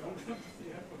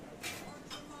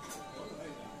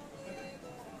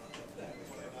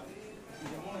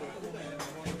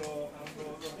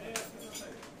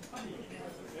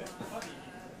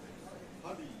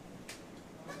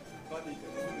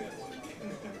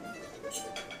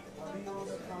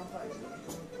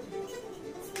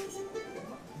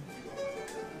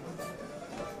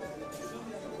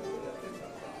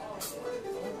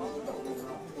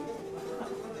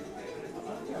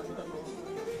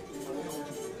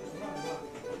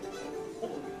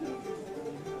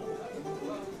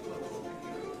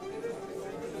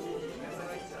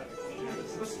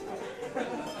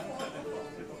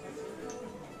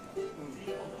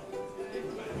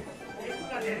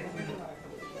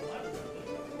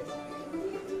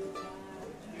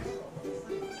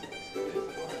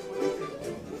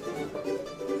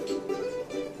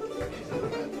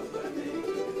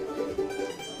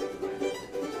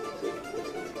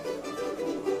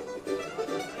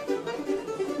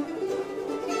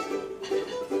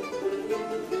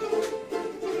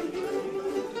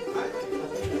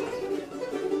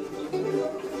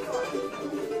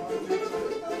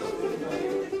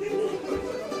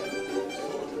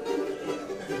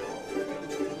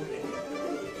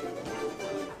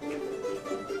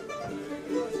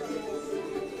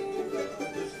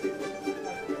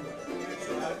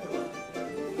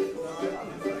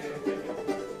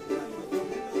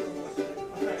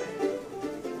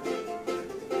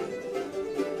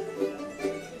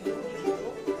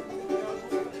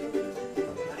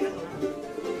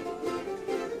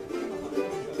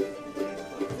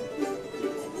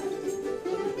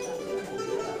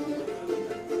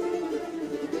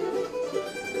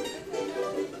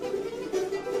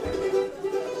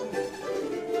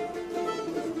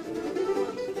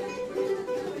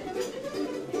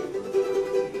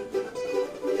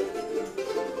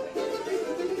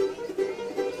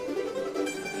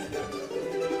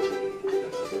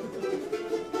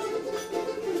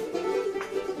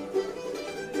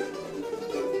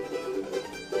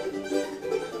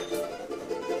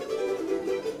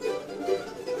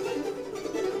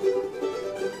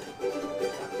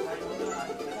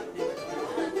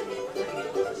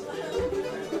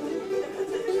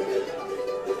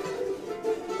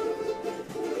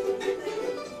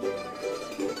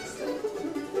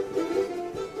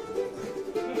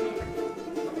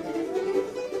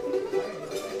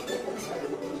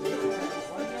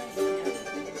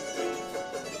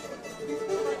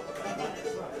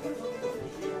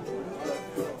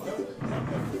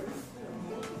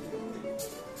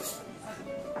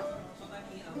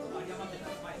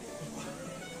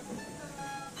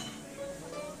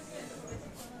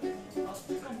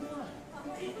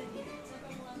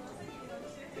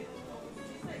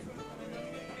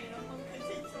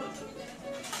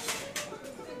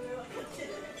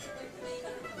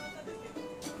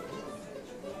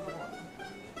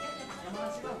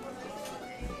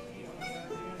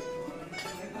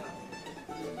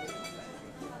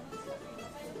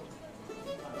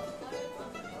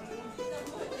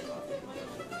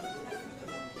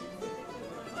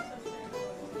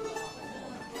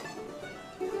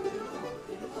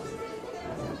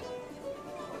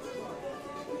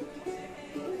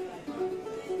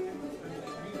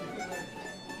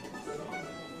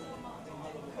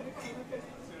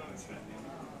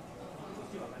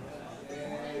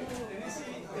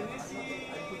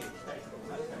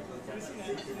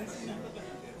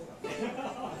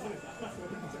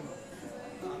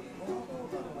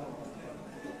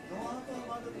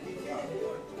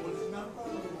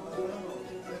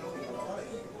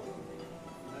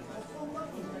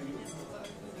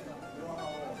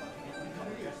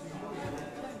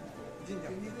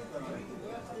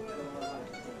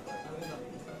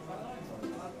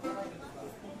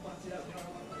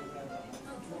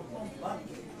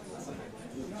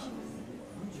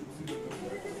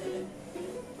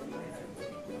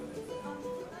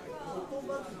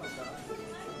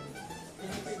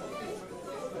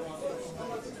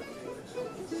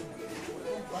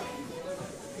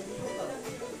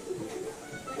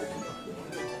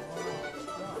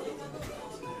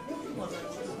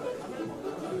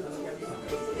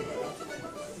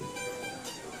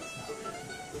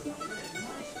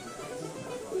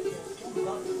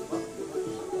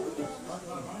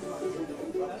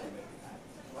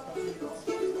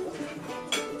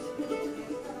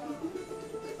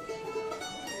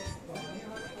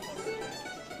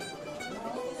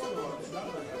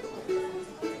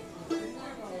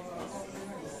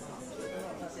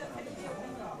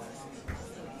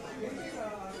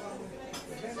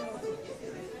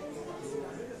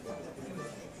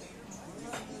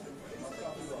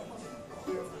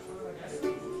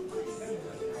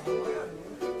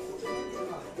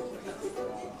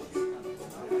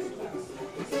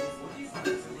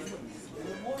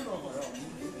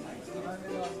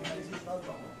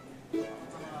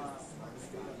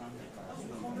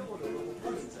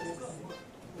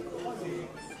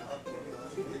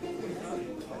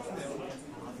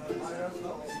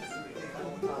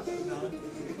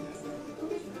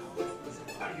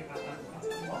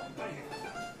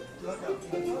はい、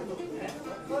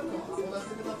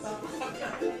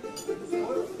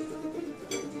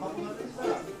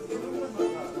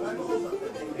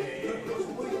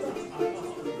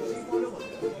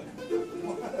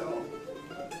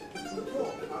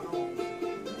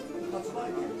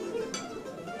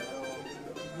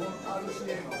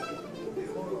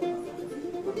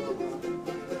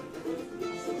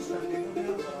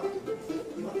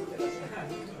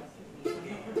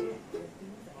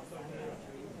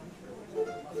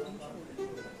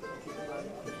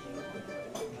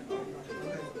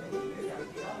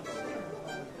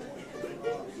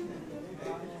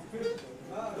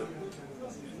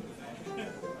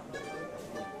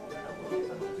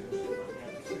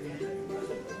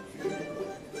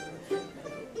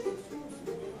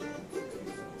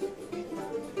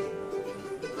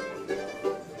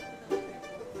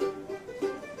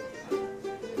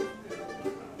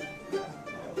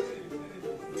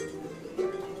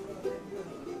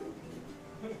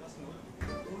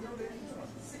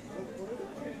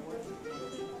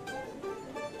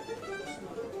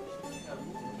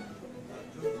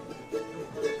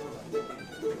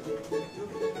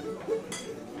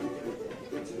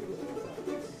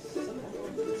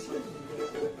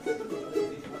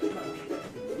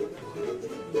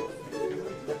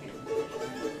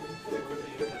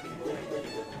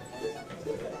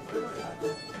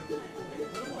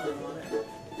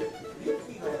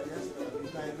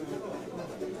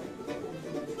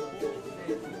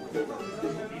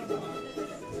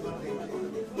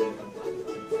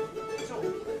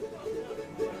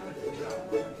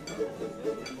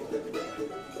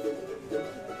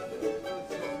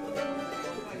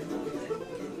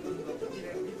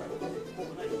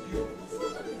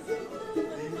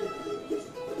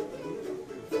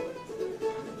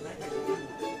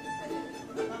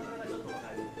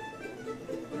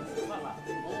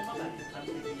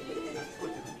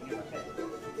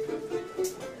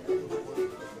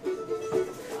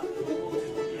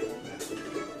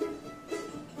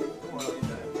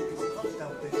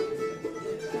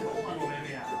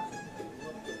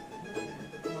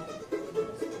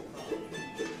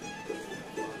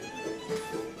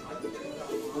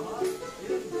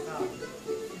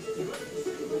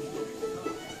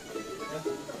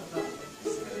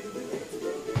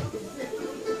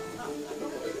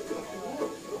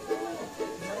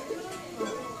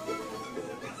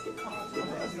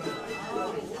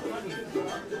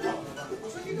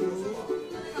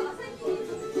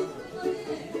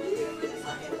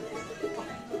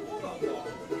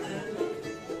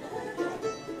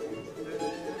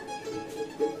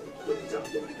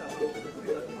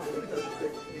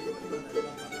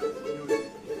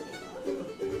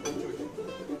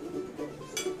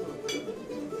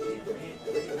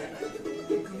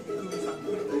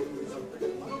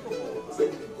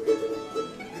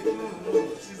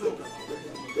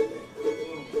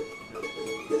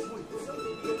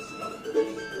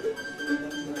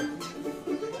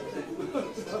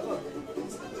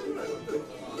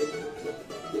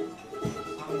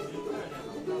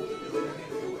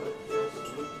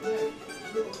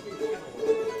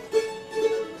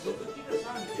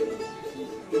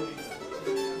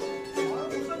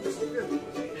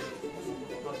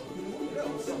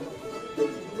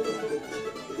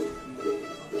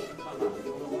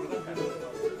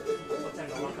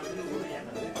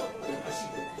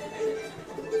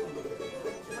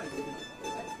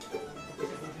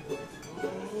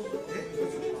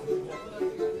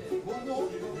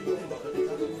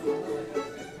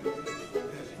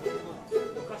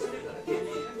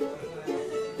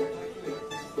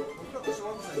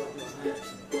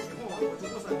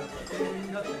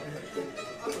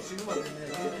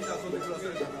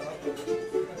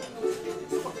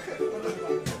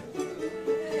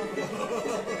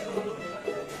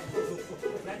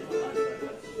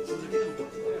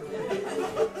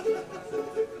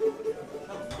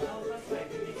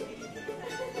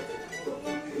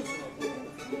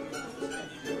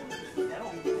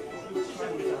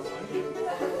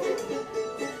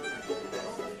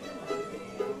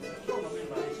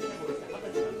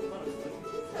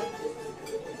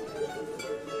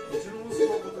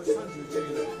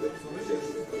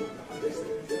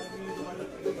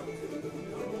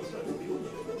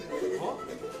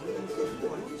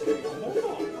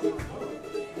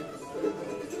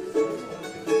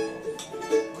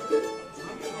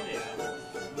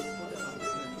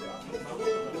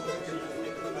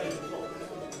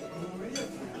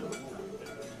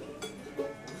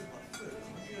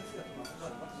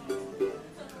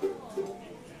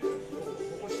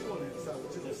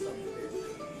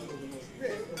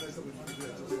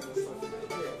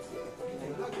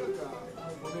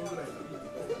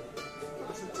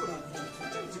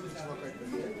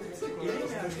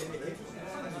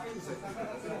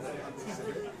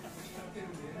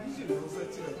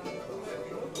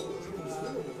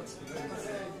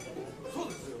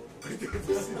てこ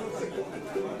とですよ。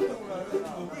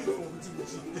僕いつもブチブ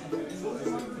チ言って。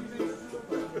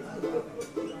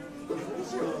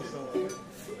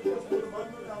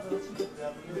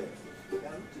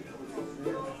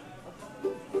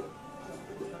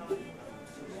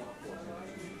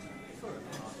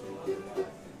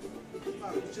ま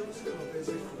あ、一応すぐのベー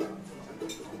シックが。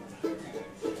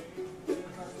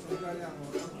それから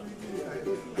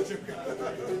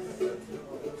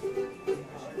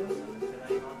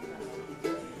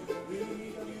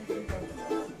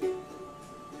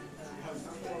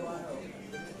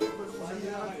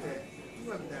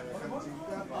今みたいな感じが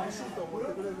美味しいと思って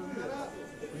くれるんなら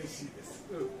嬉しいです。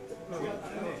で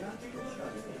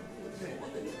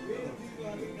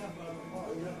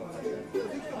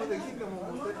きたもできんかも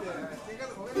持ってて、いかん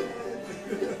のごめんねって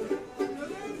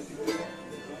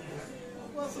こ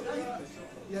こはそれ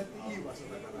やっていい場所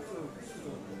だから。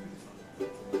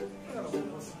だからも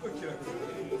うすっごい気楽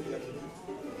にやってる。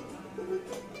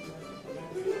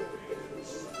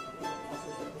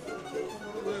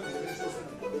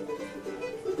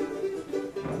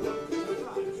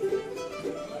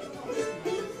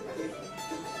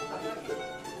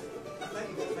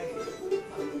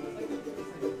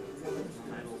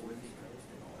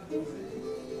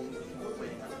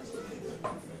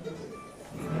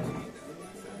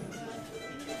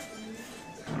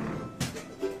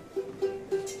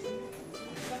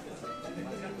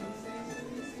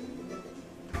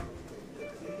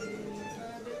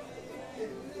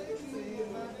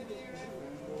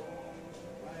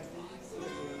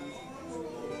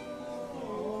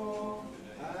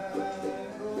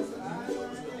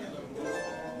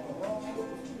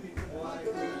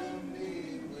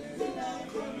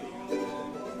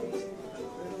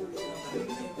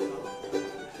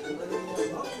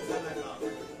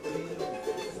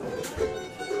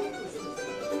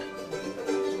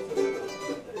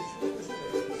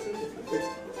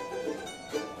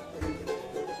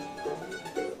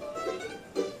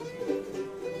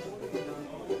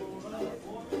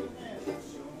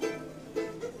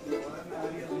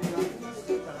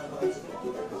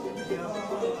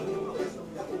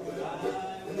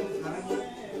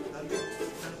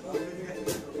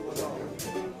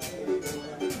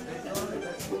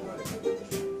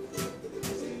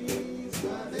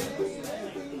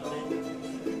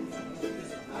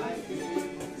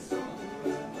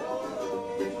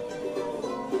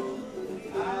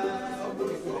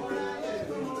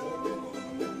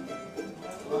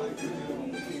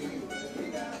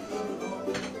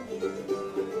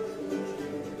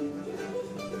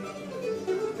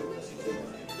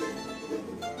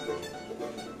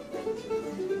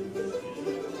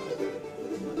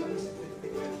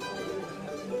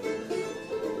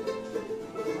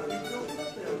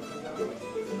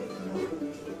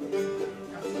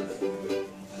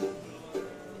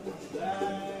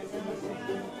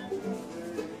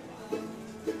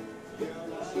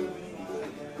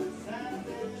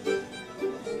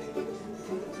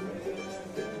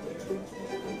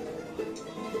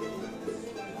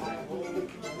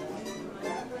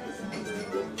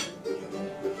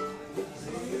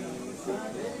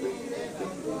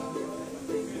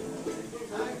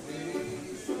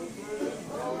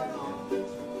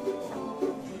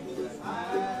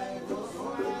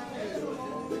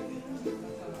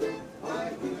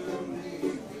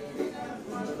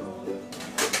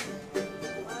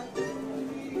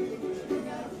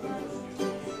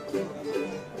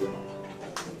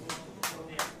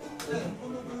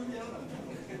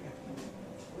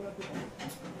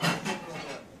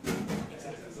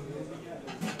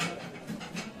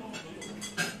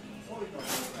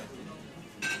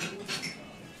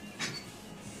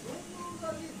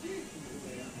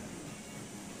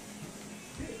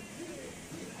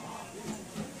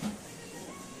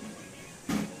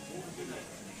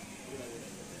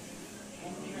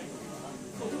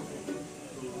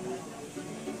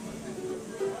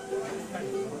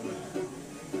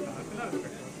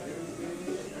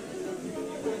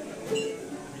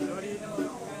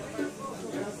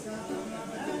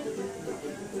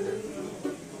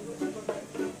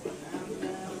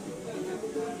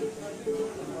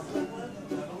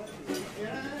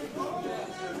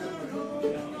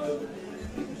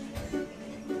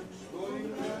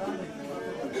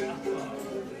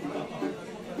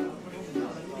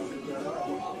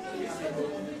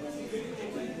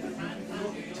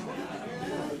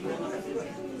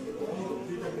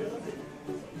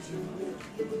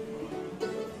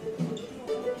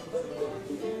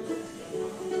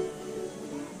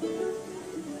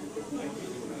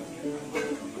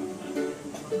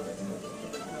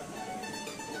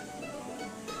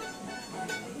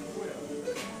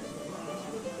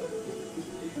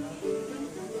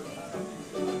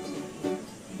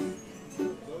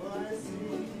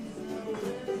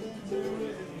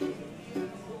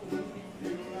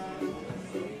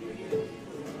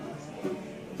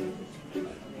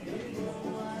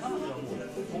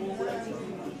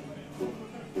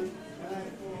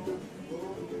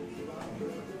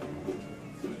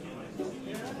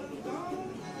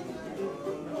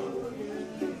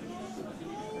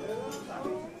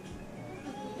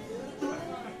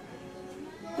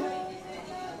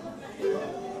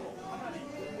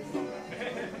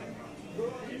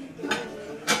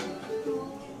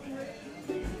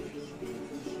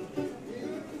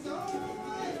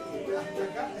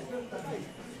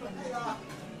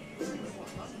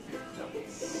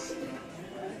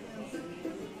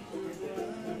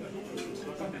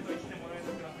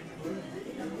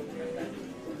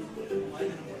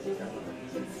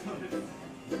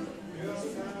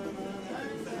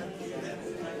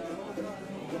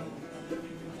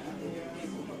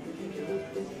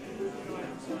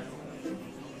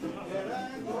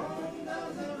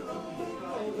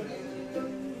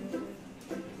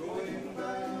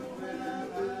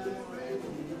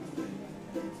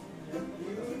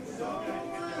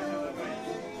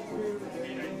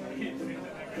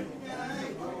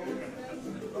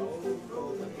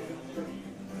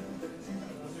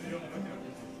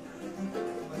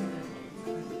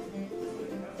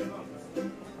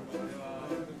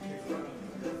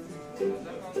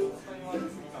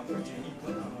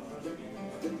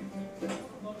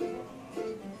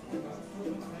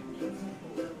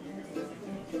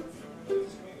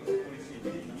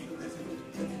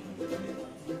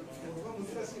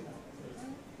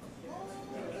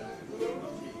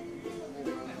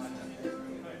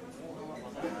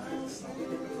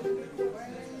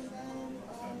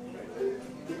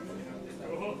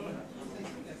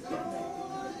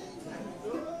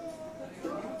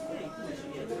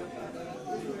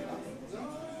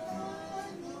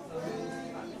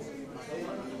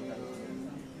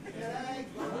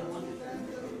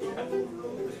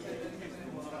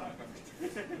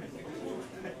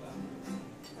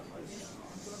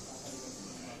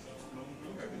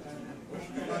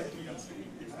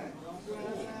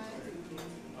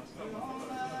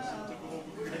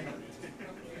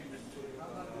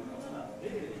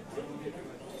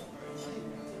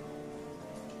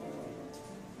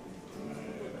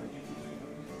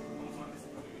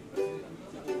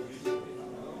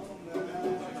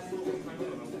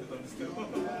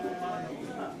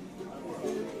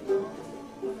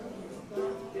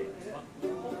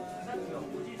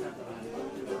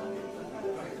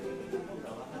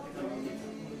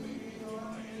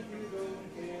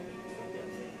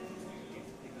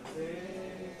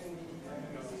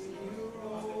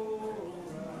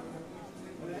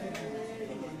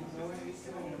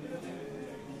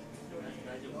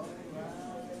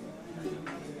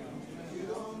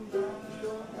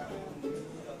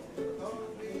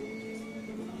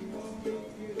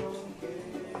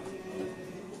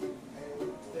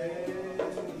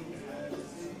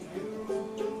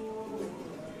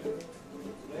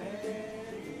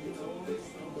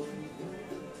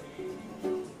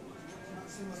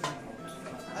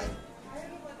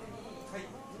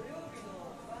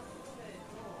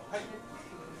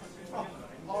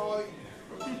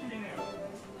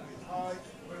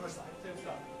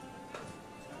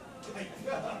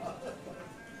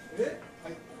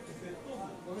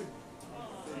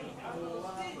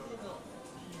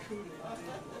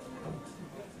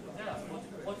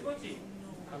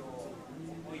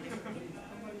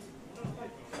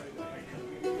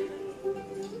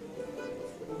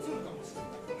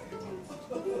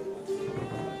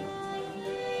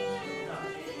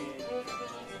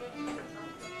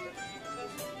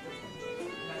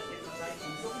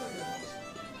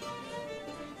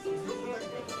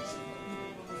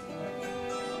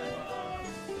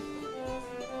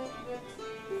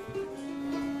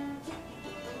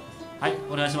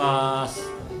お願いします。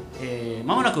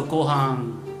まもなく後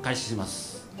半開始しま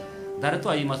す。誰と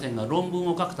は言いませんが、論文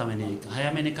を書くために早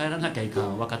めに帰らなきゃいか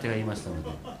ん若手がいましたので、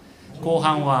後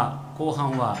半は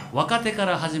若手か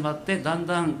ら始まってだん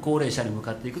だん高齢者に向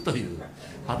かっていくという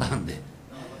パターンで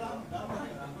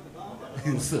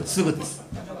すぐです。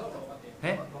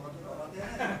は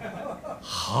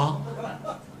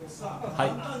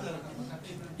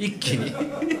い一気に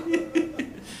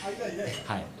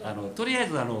はい、とりあえ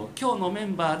ず今日のメ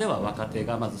ンバーでは若手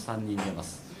がまず3人出ま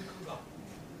す。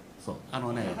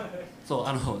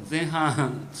前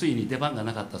半ついに出番が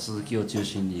なかった鈴木を中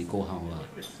心に後半は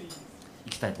行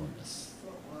きたいと思います。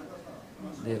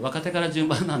で若手から順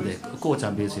番なんで、こうちゃ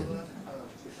んベースやで。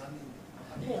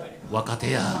若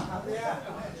手や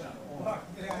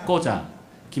こうちゃん、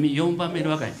君4番目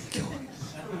の若いね今日は。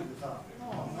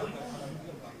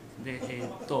で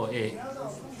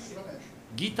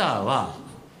ギターは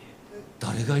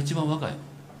誰が一番若いの？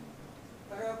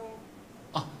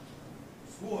あ、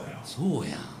そう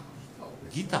やん。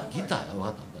ギター分かったんだ。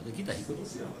ギター弾く？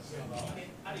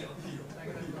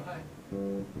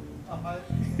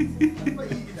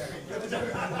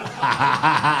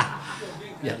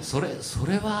いや、それ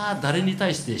は誰に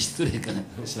対して失礼かな、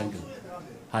知らんけど。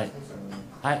はい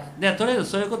はい。ではとりあえず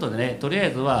そういうことでね、とりあ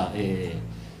えずは、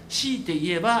強いて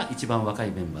言えば一番若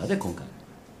いメンバーで今回、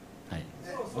はい、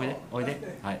おい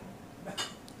ではい。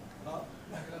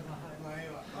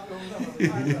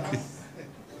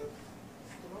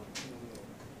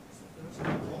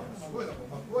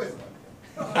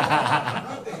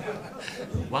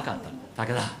分かった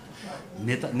武田、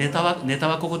ネタ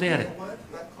はここでやれ。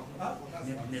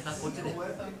ネタこっちで。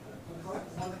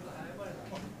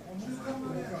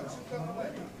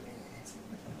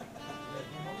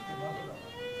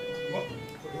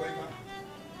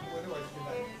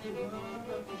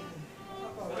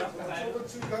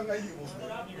中間がいいもんね。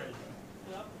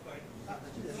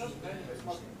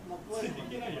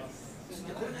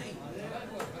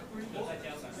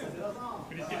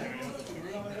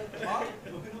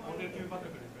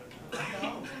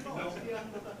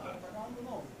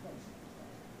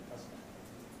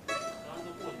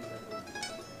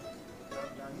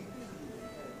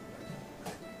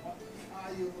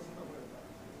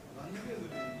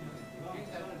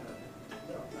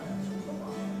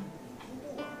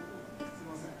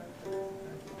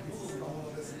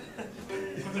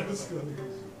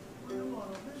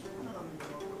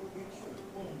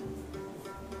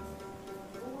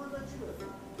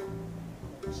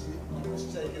し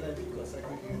ちゃいけないピックは先に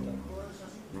入れた。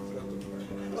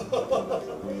ここ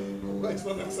が一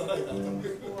番なくさないなと思って。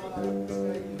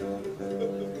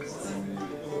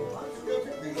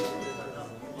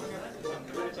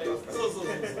そうそう。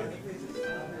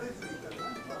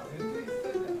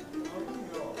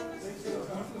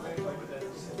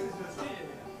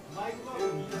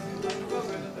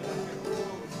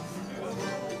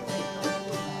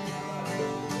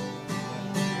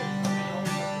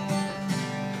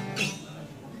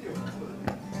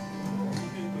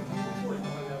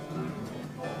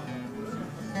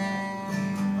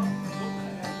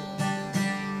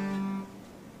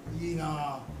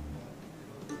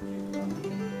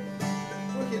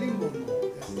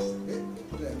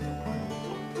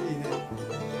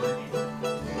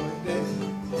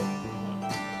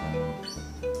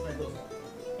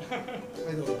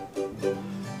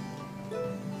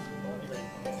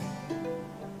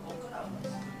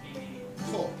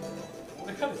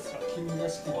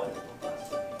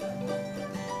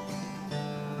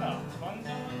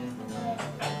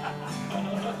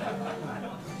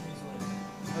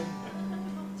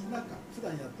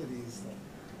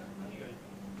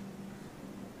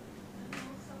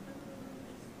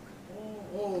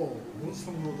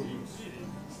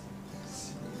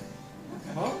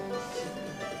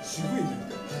渋いね。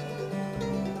「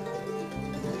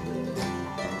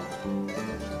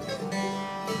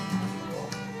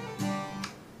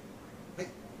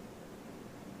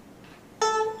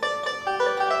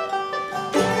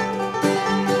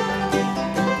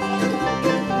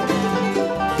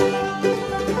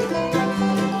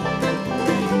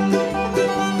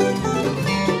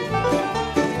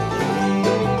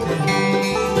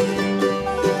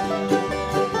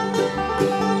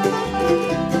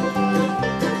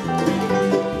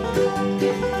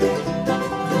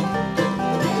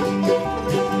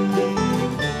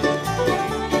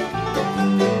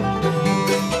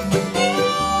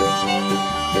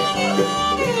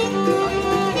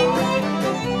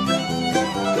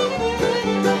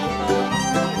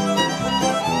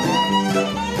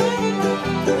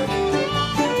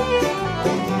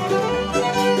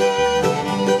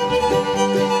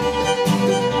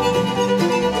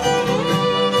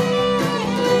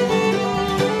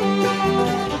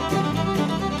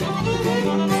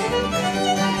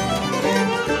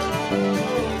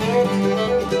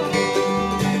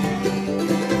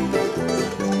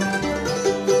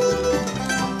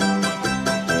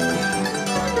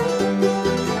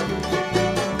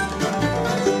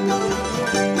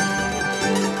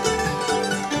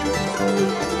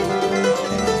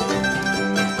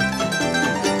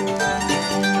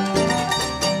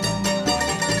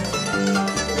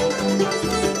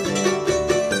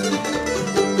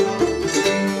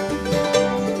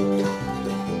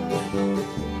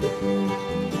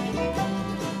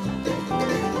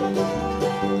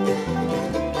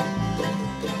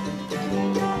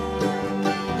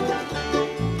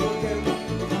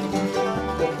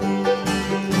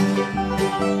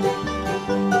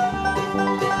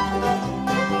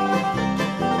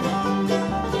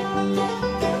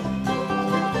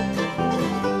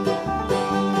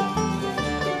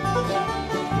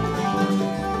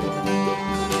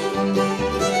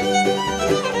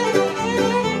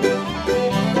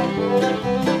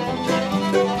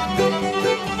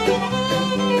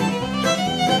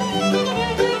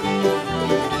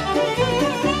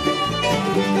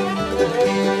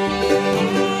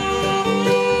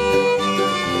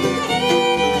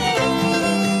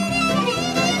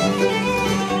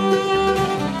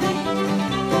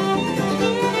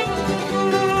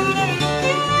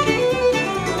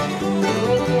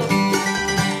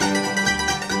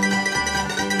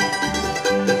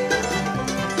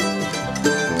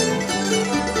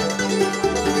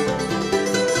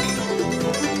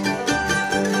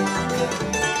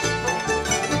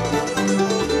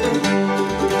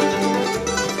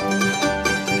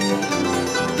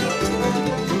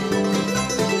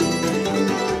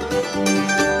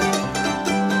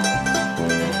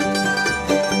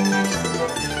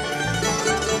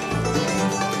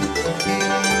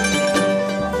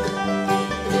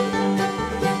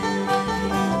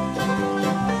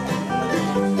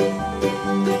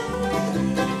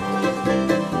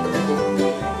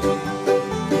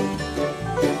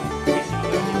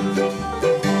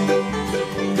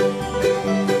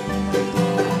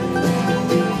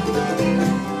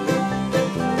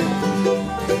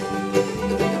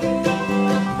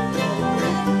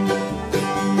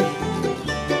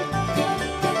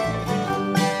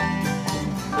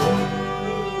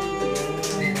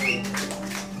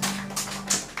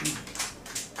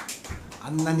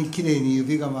んなに綺麗に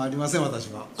指が回りません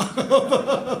私は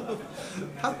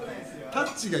タ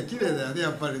ッチが綺麗だよね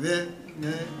やっぱりね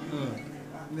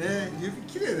指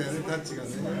綺麗だよねタッチがね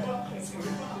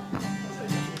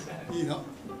いいの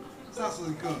さあ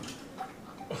鈴木くんさ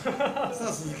あ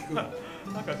鈴木くんなん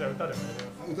かじゃあ歌でもやり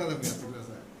ます。歌でもやってくださ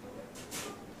い。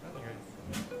何がいいです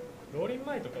かね。ローリン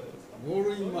前とかどうですか。ゴー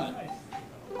ルインマイ。ゴ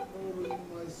ールインマ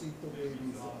イスイートベイビ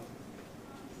ーズ。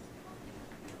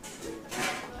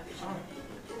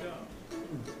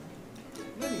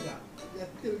何かやっ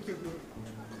てる曲。い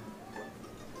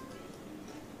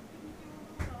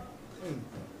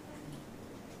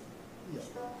いよ。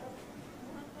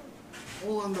オ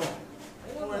ー&ド。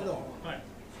はい。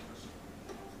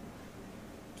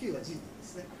キーは G で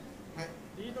すね。はい。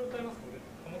リード歌いますか。俺、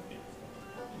持っていいですか。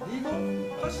リード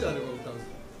歌詞あれば歌うんです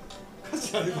か。歌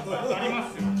詞あれば。ありま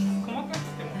すよ。細かく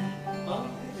ても。あ、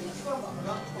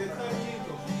絶対にいいと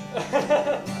思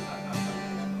う。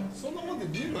そんなもんで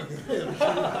見えるわけないやろ。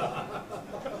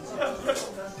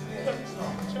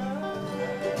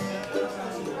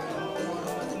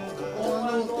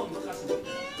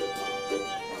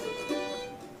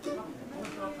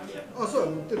あ、そうや、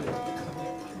乗ってるよ。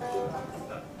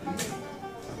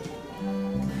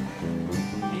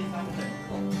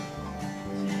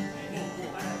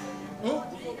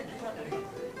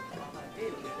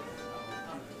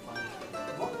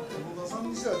野田さん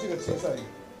にしては字が小さい。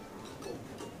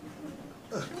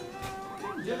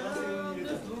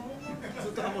ず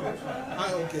っとハモる。は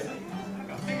い、オッケー。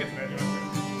先月もやりましたよ。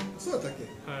そうだったっけ？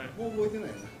はい。もう覚えてない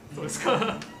な。そうですか。だ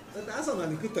って朝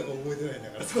何食ったか覚えてないんだ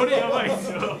から。それやばいで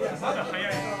すよ。まだ早い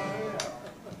な。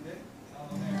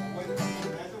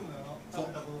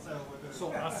そ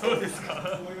う。あ、そうです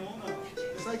か。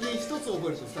最近一つ覚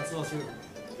えると二つ忘れる。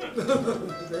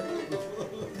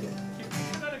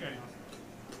誰がやりますか。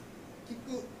キッ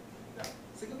ク。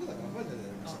せっかくだからファイナルでや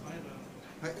りましょ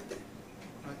う。はい。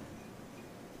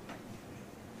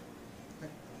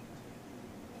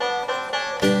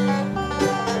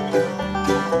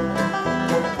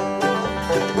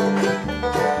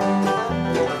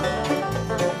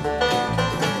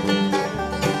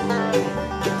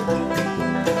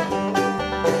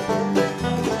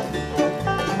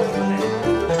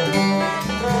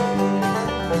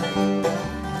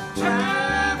Try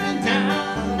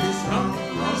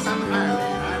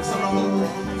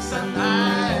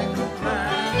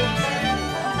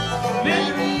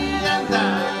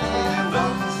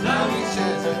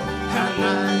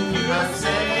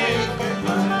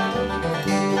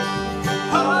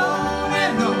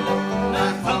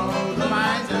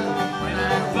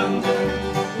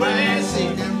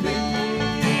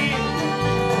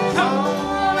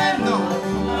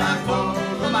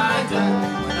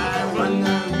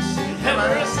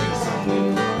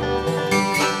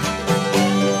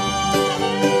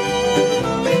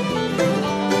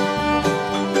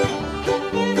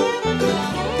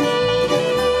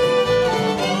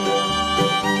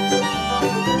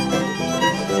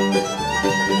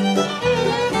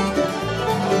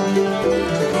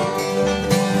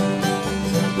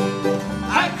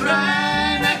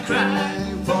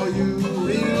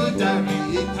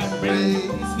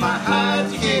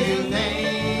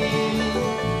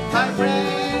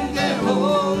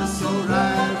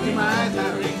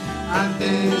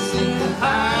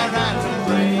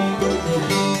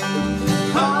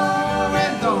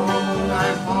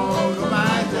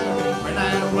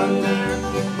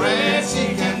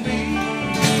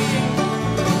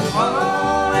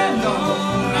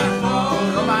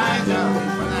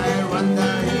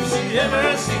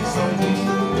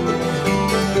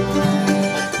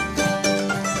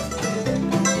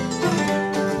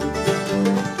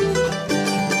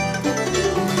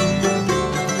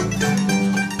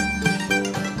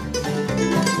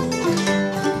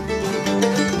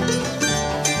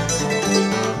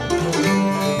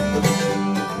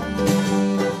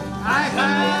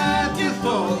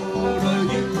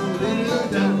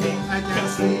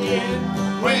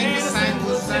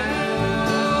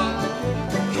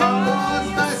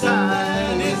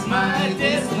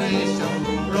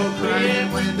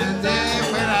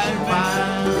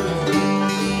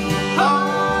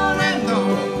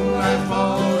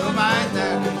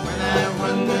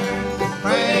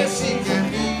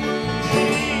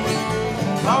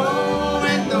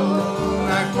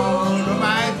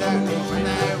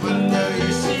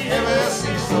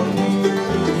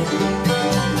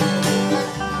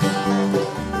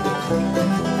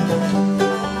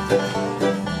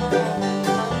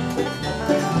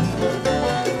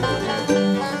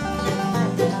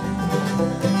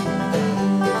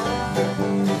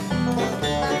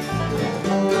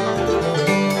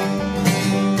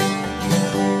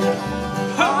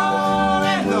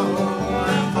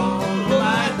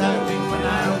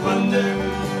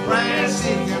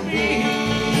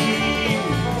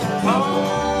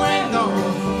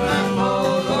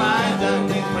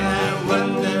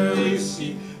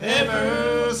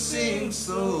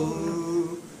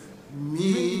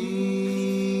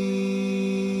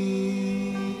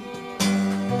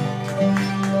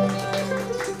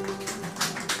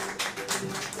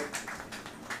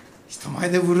人前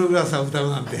でブルーグラスを歌う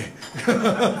なんて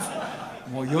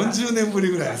もう40年ぶ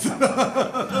りぐらいです恐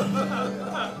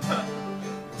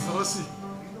ろしい。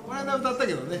この間歌った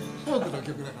けどね、フォークの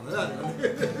曲だからね、あれはね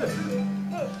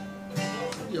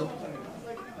いいよ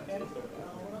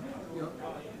いいよ。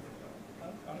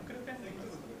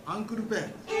アンクルペン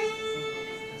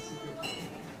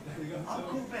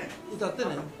歌ってね。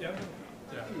じゃあ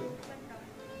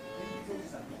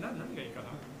何がいいかな。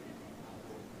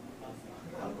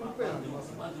アンクルペンありま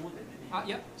す。あ、い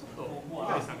や、ちょっと向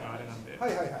井さんがあれなんで。は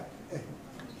いはいは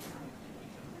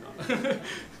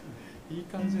い。いい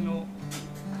感じの。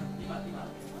今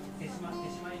手島入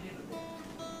れるんで。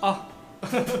あ、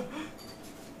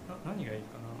何がいい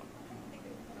かな。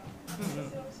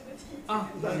あ、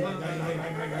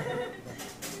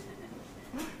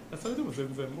それでも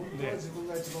全然ね。僕は自分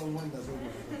が一番うまいんだぞと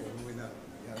思いながら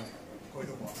やらない。こういう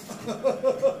とこ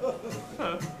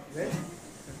は。ね。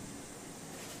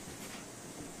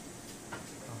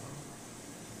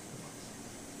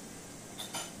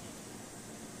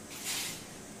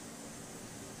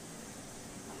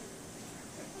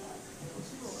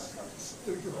知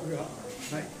ってる曲が。は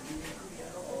い。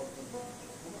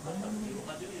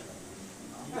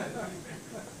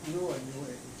色は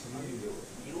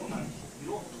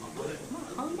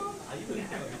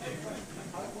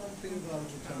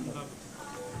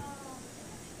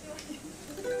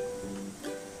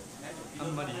あん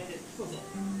まり。そうそう。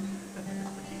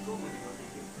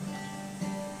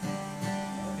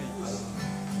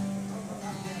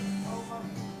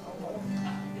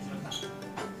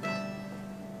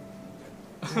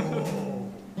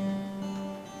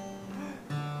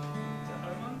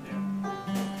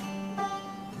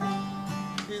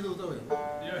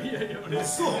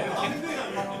そう。い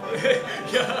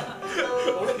や、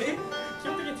俺ね、基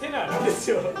本的にテナーなんで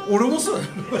すよ。俺もそうよ。い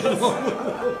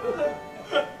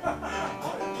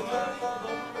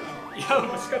や、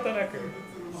もう仕方なく。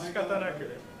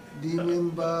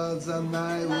Remember the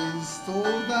night we stole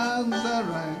down the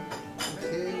line.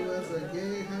 Okay, was a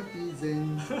gay happy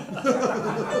then.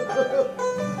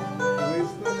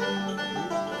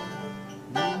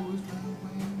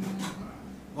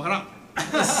 わからん。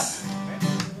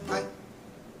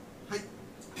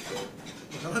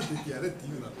なんて言ってやれって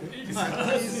言うなって。いいですか。は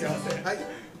い、いいですよ。はい。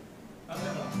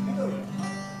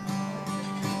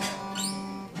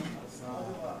さ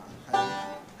あ、はい、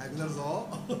早くなるぞ。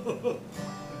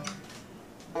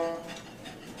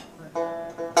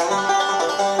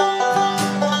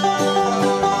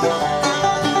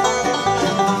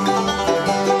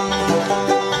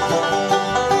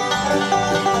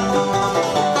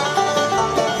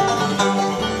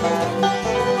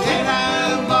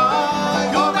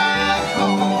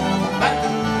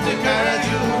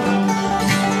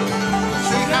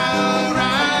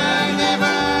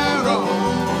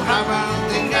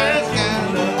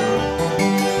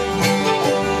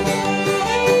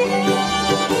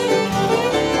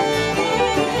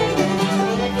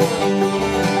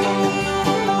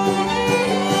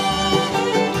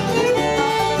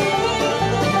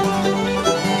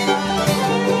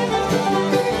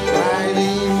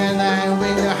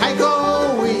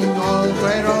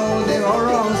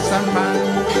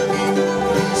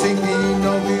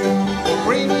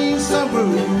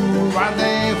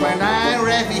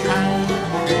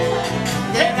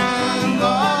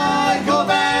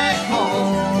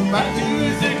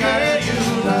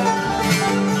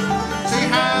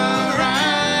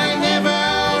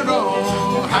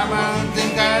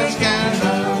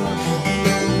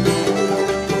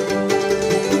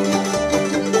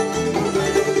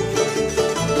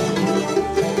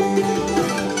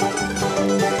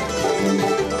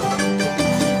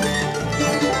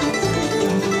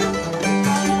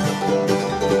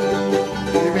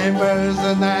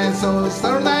So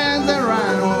slow down the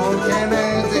run, oh, can I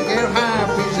get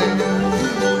happy then?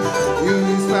 You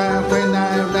smile when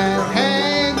I'm there,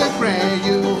 hang the prayer,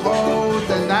 you hold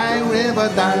the night river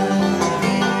down.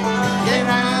 Get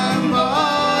on,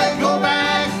 boy, go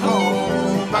back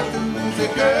home, back to the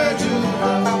girl you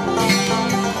love.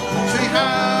 See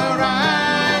how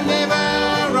I never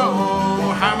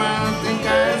roam, how mountain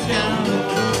girls can love.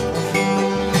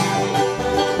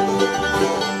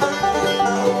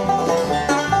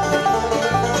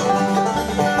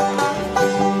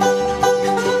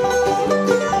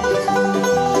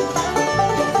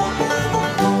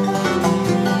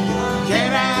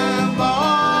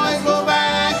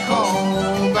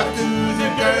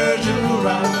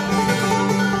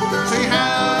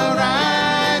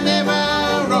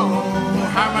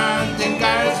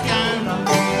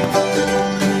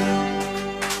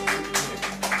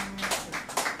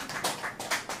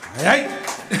早い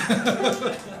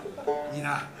いい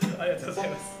な。ありがとうござい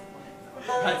ます。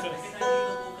はい、そうです。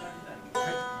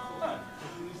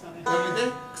やめて、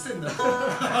癖になる。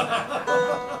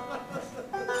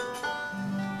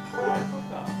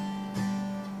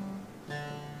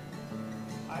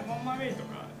I'm on my way とか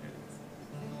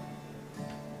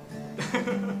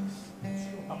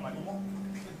あんまりよ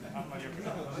くな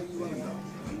い。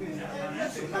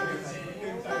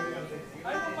I'm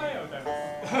on my way は歌い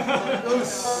ま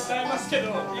す。歌いますけど、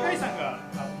猪狩さんが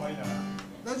あんまりだな。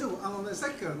大丈夫、さっ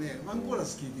きからね、ワンコーラ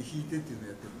ス聞いて弾いてっていうの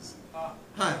やってるんですよ。あ、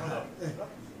はい、は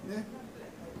い、ね。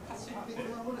歌詞って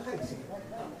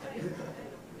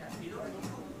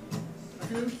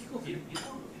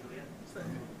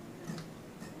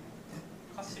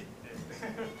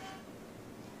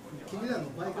君らの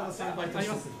倍から3倍あり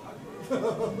ます。こ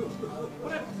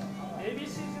れ ABC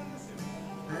順ですよね。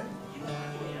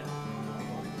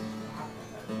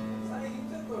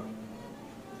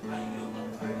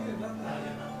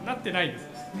なってないです。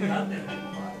なってない。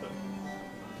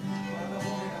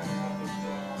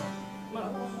ま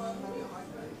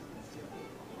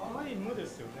あ、愛無で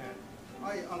すよね。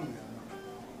愛あるんだよな。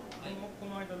こ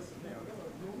の間ですよね。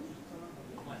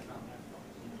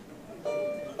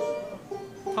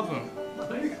多分。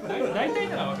大体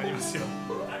ならわかりますよ。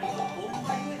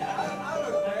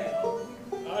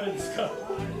あるんですか。あ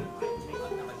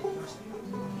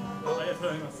りがとうご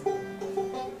ざいます。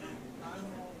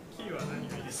キーは何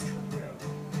がいいですか。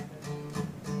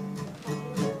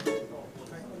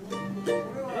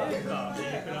A か A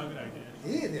フラぐらいで。A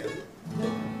でやる。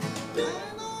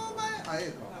あ、A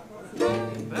か。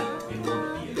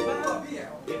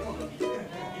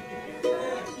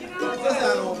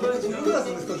ブルーグラス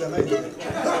の人じゃないんで。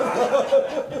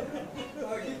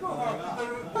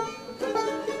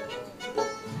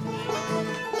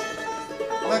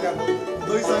なんか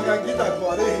土井さんがギター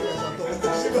壊れへんかちゃんと思ってし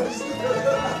てました。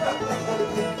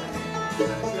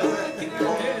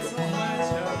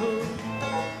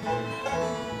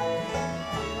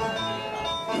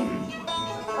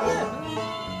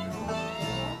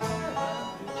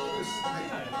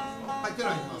はい、テラ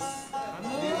に行きます。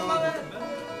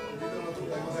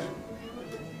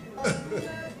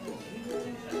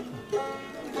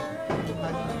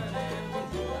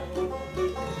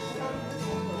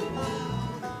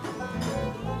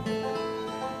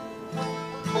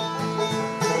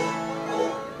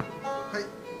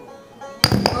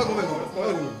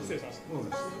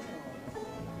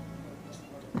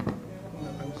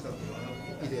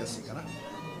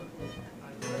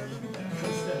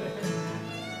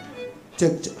ちょ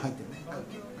入ってるね。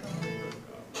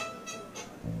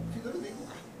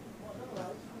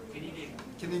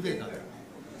ケニーベーカー。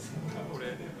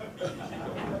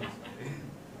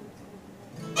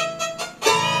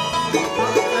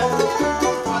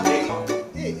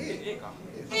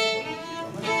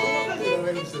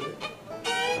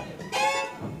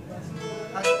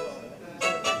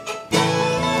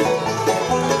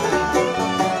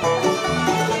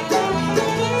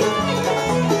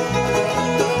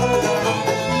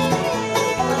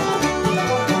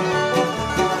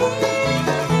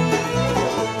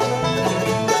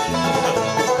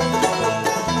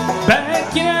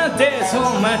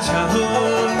my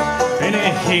childhood, and a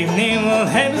evening will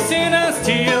have seen us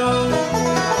still.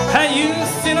 I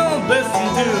used to know listen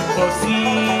to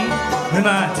Boston with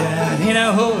my dad in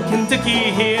our old Kentucky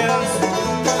hills.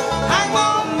 I'm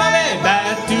on my way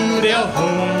back to the old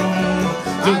home,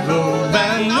 the road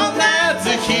I know that's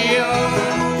a hill.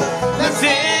 The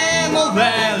same old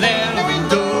island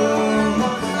window,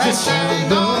 the sun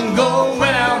don't go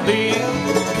when I'll be.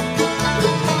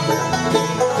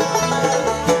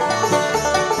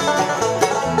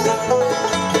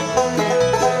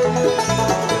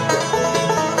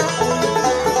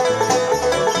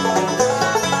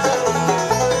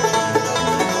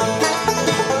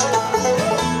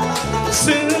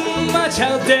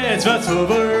 That's what's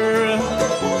over.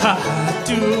 I had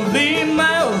to leave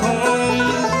my old home.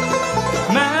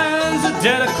 Man's a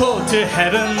dead call to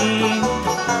heaven,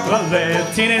 while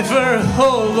left in it for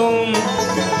all alone.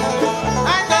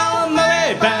 I'm on my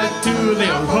way back to the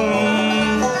old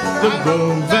home. The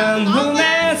road van will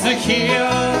as a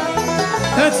hill.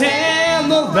 A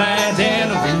table light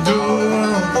and a window.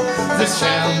 The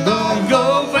sun don't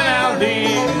go when I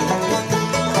leave.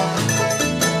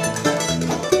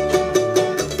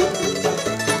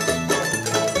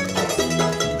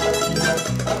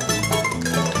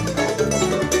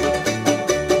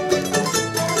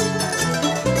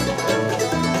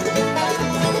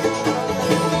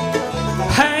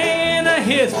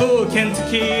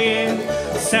 Kentucky,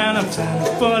 sound of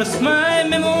time, but it's my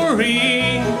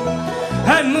memory.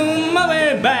 I move my way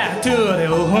way back to the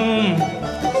old home,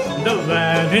 the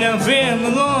world in a film I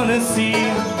wanna see.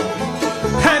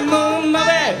 I'm on my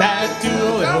way back to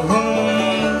the old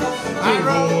home, the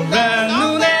road I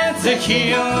know that's a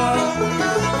hill.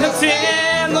 That's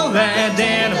in the light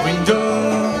in the window,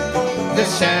 the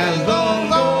shadow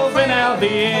over now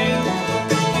there.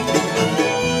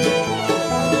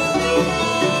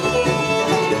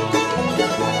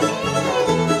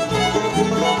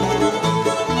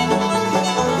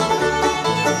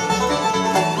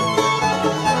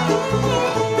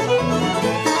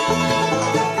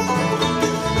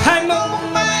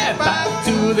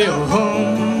 The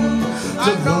home,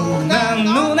 the road I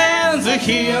know there's a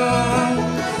hill.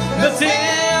 That's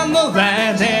in the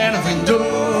light and the window,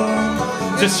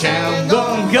 the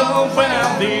shadow go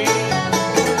round there.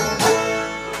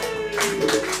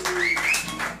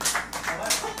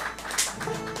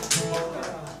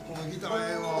 このギター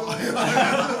ええわ。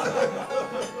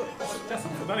じゃあそ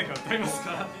の誰か歌います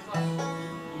か？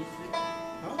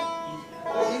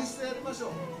インスタやりましょう。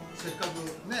せっかく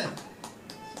ね。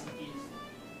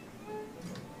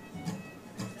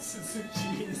鈴木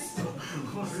インスト。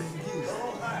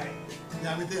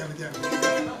やめてやめてやめて。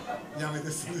やめて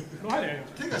すぐ。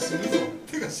手が死ぬぞ。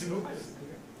手が死ぬ。そうか、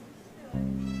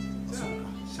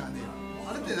しゃあねえ。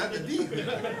あれってなんか D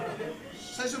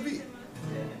最初 B。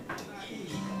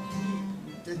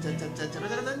ちゃちゃちゃちゃちゃちゃち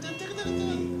ゃちゃちゃちゃ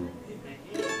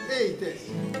えいて。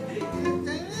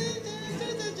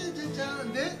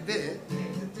で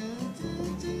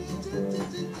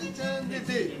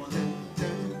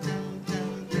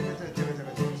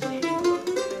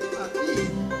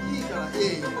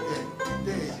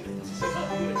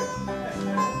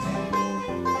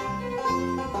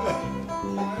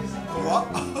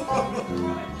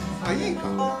あ、いいか。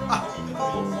あ、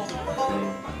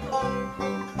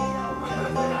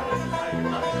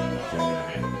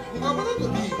他もだと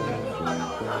B。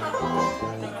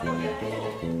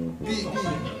B。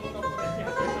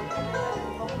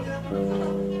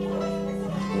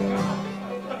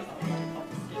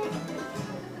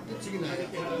次ので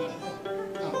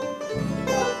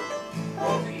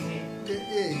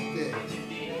A 行って。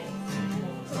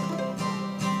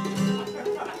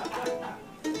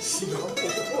違う。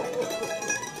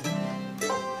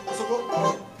あそこ。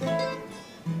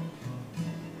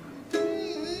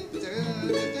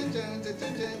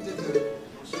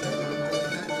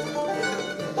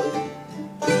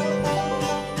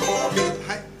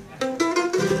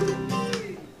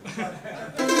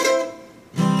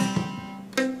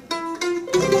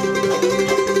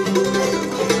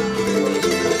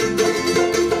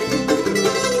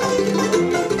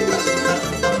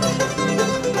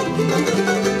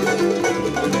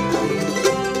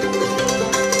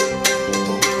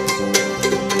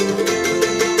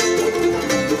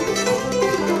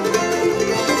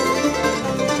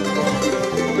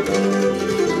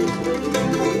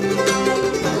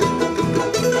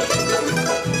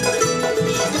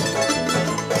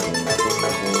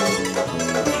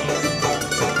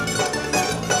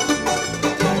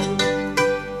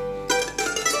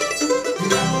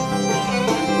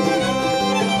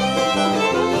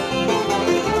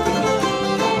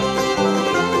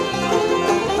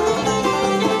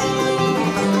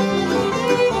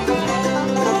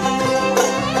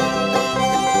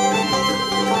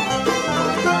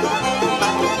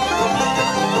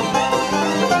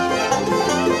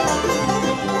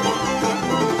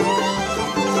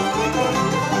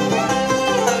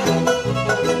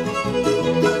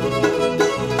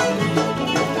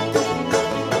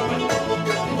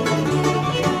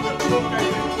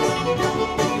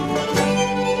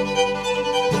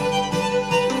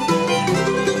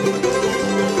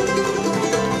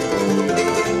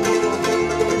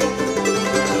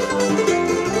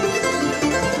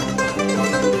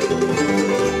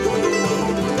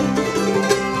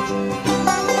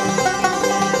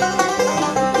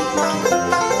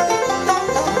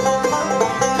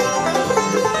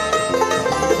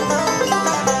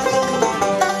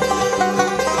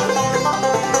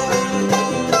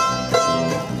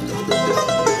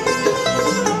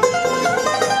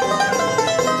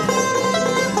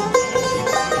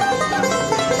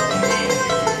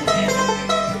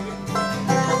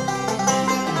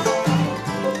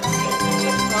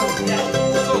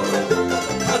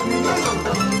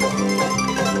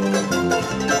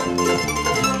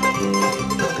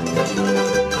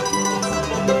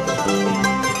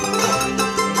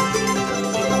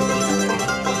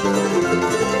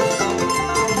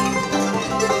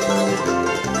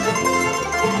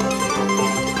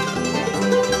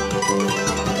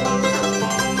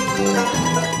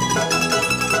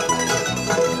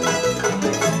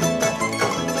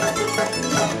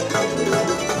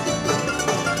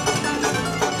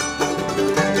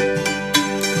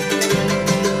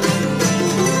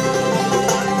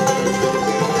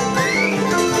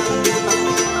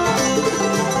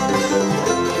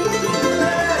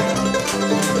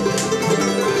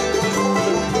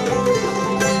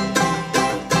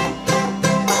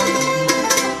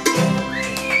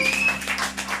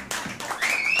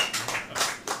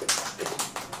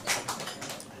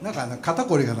なんか肩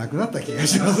こりがなくなった気が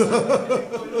します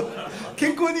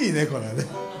健康にいいねこれね。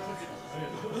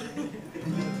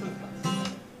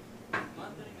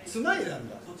つないだん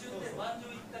だ。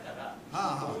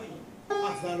ああ、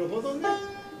なるほどね。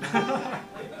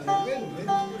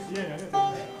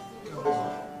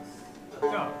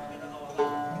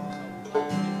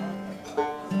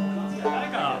誰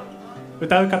か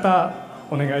歌う方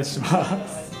お願いしま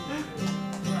す。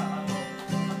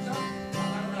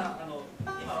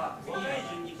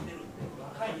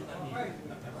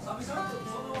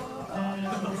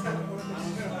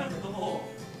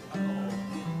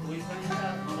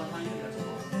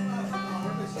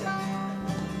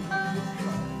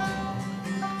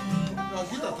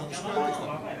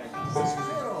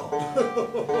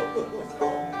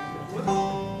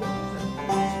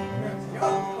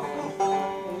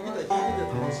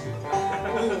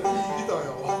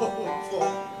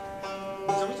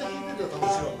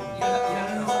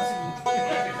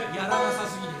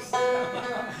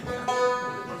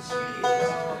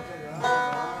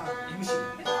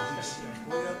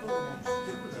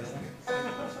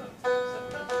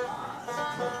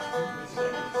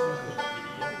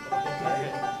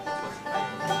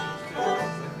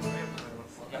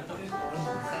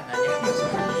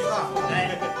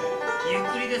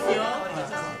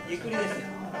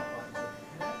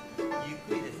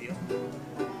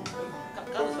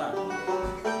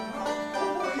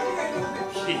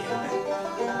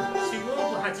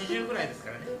80ぐらいです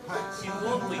からね。4、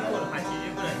5億イコール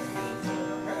80ぐらいですけど、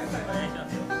お願いしま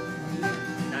すよ。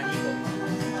何を？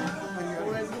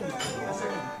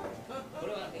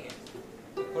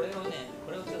これはね、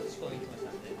これをちょっと仕込みに来まし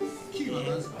たんで。キーは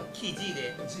何ですか？キー G で。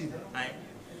はい。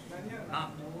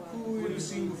あ、Who will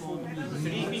sing for me? ス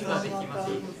リーフィンガーで弾きます。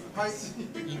はい。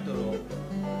イントロ。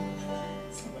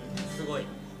すごい。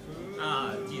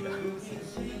ああ、G だ。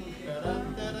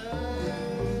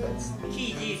キ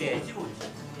ー G で。キー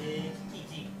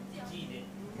G で。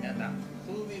なんだ。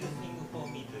Who will sing for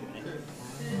me というね。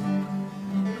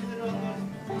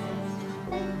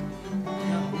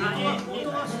音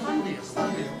はスタンデーよ。スタ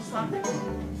ン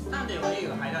デーは A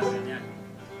が入らないよね。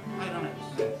入らない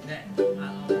ですね。ス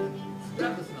クラ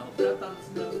ックスのフラットス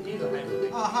クラック A が入るのね。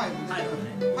入る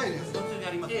ね。入るやつ。途中で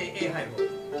あります。A 入る方。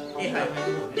A 入る方。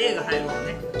A が入る方ね。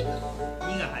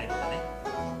2が入る方ね。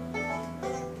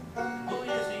どうい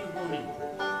うスイングフォーミー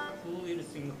？Who will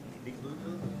sing for me？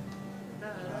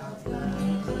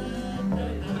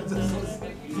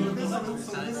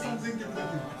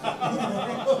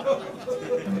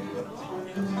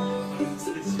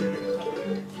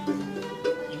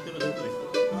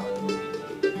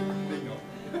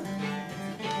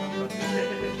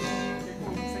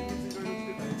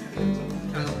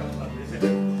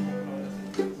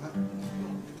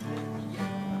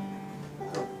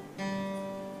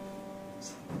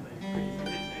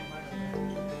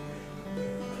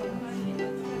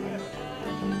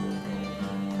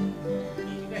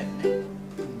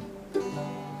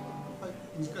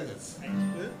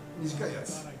短いや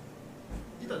つ。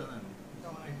板じゃないの？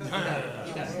早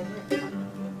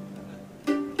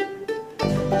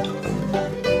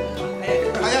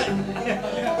い。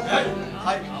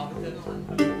はい。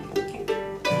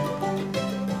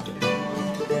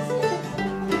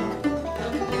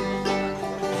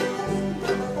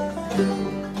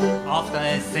After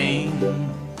I sing,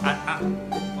 after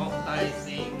I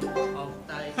sing,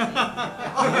 after I sing.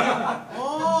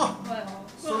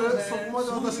 そこまで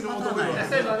私の求めるわ。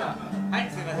はい、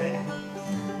すいません。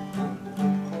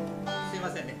すいま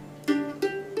せんね。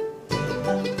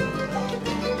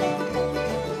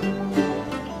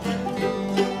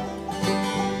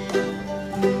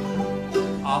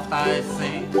After I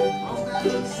sing,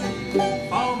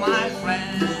 for my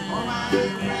friends,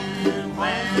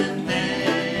 when they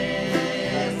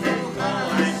say no,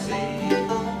 I sing.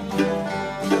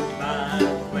 But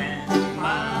when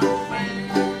my friend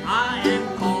I am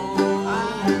cold,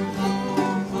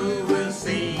 who will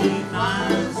sing a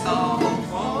song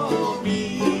for me?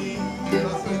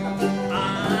 I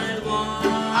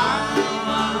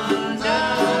wonder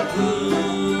who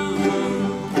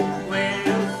will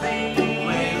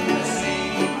sing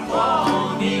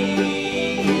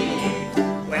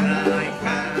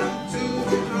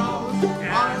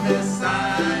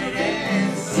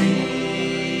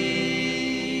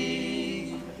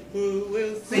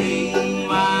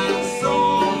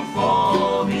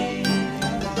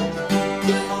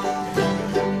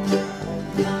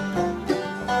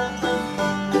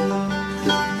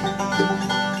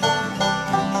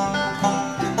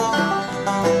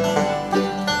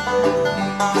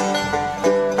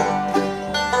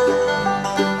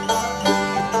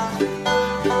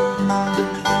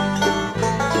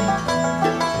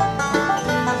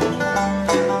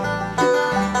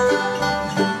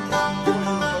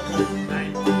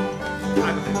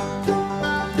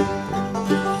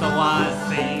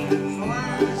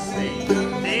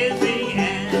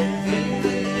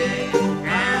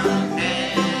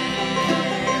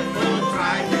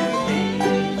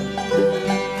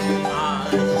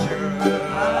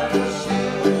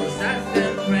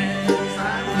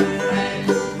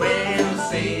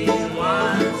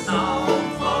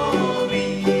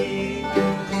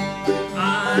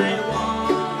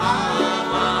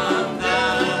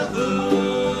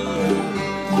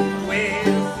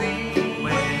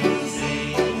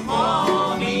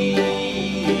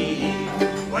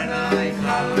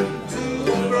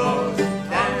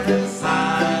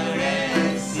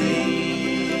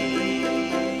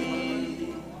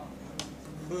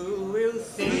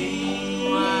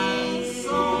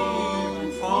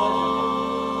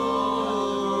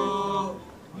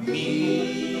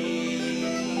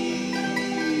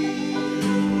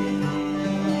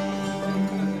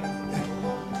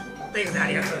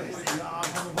りがとうございま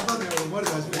す。こ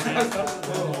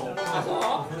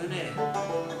れね、ジ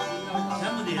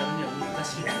ャムでやるには難し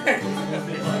い。すみ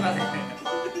ません。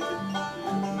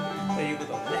ということ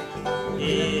でね、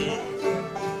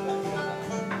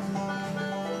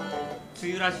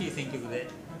梅雨らしい選曲で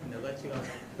長違う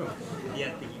や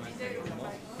ってきましたけれども、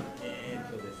で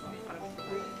すね、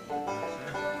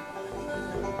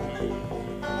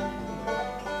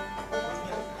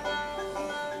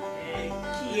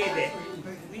キエで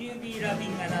Will you be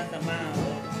loving another man を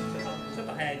ちょっ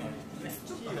と早いのですね。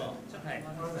ちょっと早い。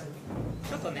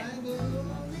ちょっとね。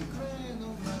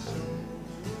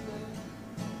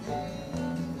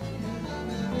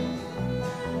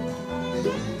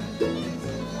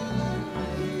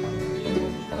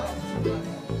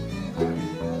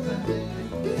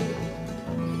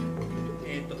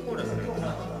コーラスからかな。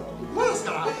コーラス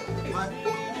から。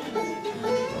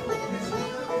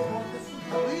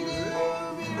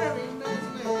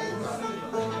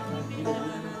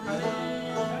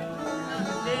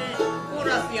コーラ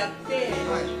スやって、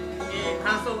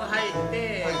感想が入って、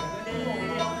で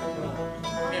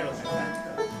メロンが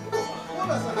コー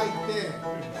ラス入って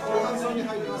感想に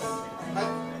入ります。はい。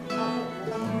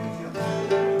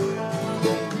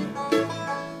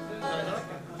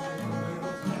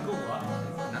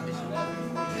なんでしょう。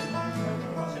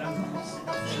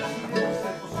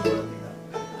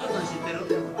あと知ってる？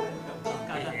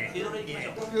いろいろ行きましょ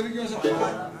う。行きましょう。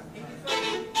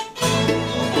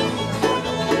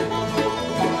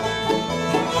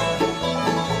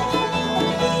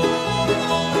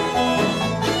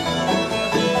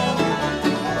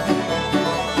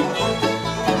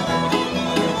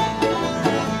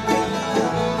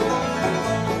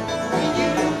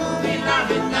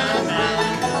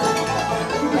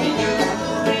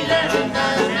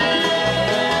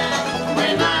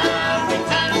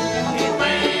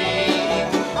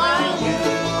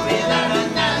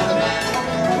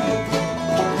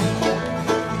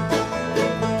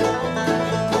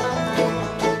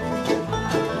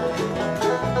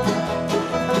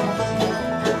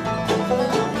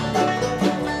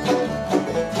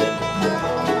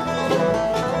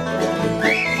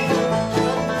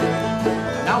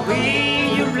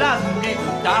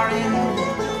Darling,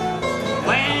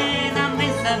 when I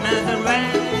miss another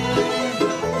man,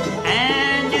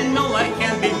 and you know I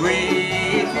can't be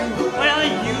with you, will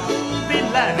you be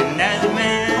loving another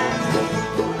man?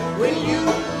 Will you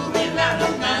be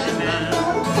loving another man?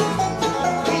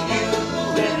 Will you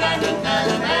be loving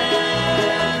another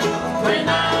man? When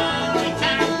I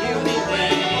return, you'll be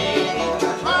waiting.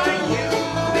 Will you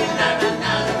be loving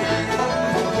another man?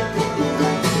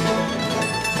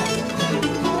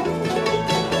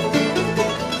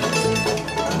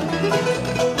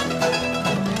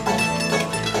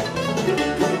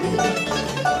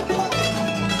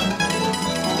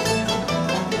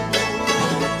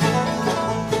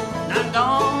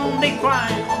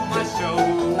 Crying on my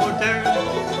shoulder,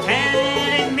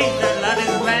 telling me that love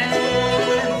is grand.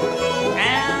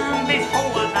 And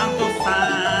before I'm so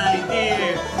sad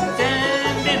here,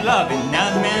 tell me loving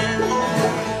another man.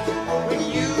 Will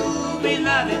you be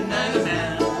loving another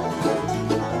man?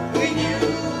 Will you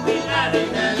be loving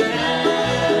another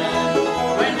man?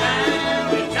 When I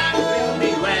return, we'll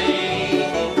be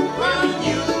waiting. Will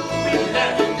you be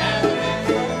loving another man?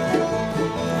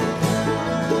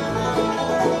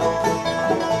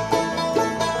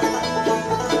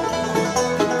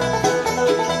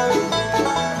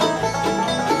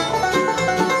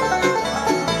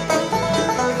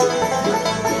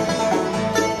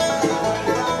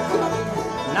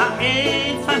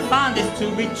 If I find this to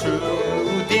be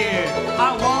true, dear,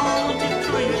 I want you to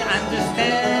really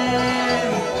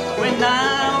understand. When I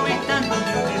return to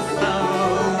you this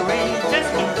story, just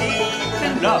keep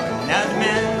in love another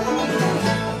man.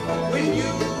 Will you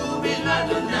be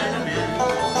loving another man?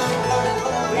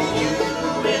 Will you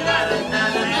be loving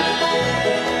another man?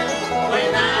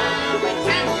 When I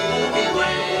return, you'll be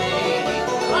waiting.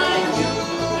 Will you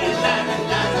be loving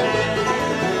another man?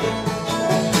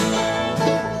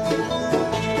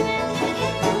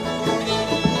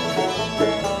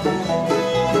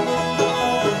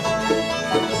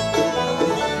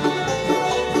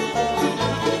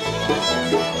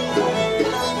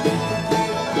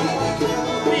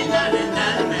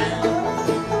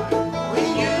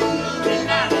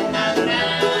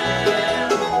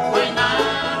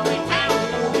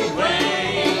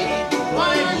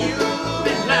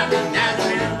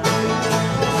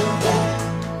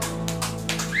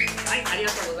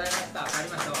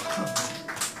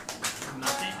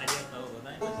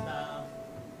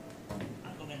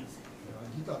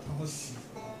 ギター楽しい。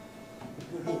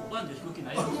ワンで弾く気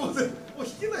ない。もう弾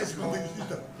けないし、この時弾い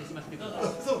たら。消しますけど。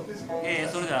そう、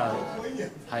それでは、もういいや。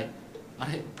はい。あ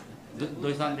れ、土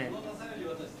井さんで。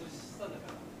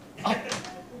あ、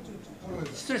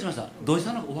失礼しました。土井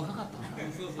さんの方がお若かったな。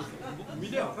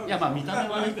いや、まあ、見た目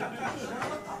はね。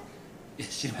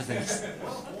知りませんでした。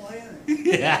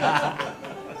いや。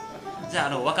じ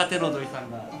ゃあ、若手の土井さ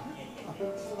んが。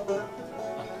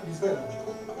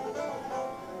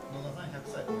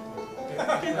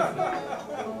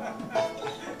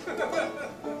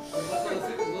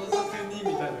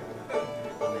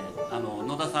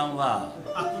野田さんは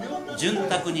潤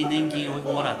沢に年金を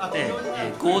もらって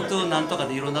GoTo なんとか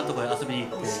でいろんなところへ遊びに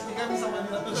行って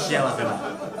幸せな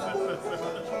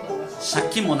借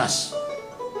金もなし。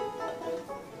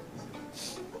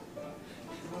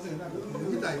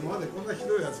今までこんなひ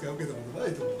どい扱いを受けたことな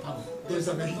いと思う。土井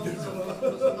さんが弾いてるから。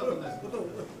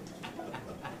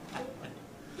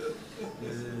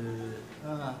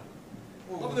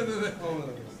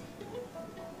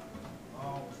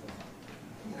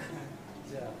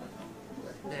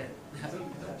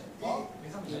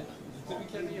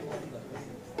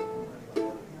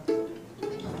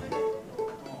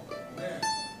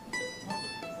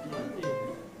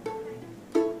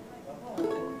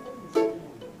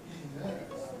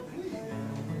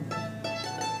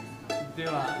で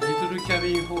は、リトルキャ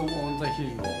ビンホームオンザヒル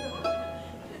を。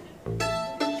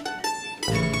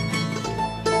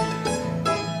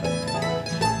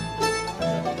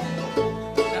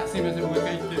すみません、もう一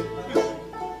回言って。ど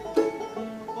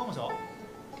うもしょ。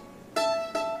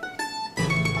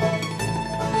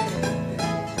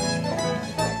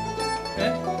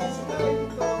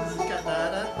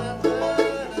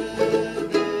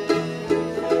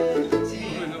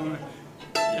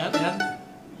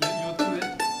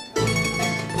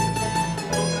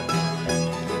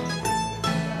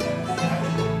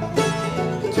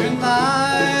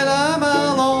Tonight I'm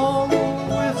alone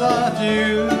without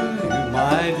you,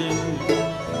 my dear.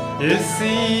 It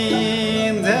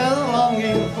seems that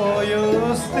longing for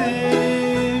your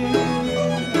stay.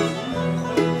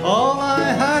 All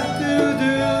I have to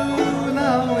do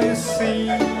now is sit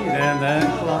and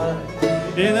cry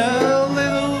in a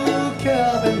little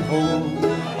cabin home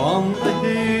on the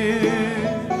hill.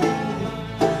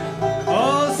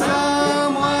 Oh,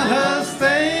 someone has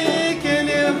taken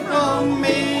you from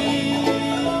me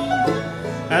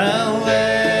and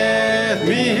left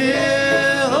me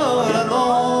here all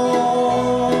alone.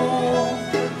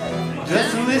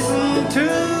 Just listen to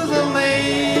the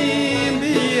rain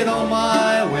beat on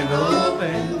my window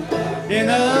pane in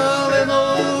a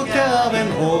little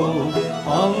cabin home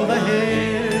on the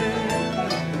hill.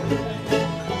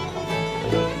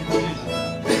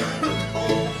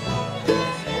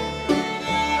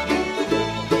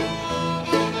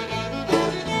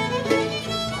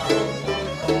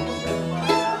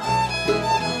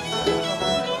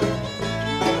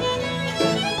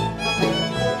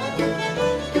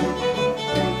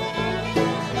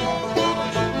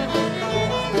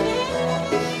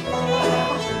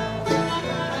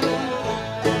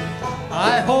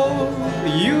 I hope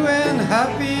you and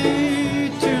happy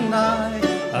tonight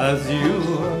as you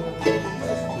were,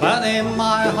 but in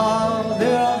my heart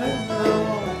there is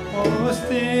no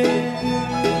still.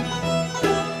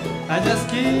 I just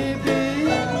keep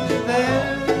it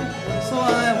there so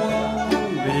I won't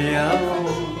be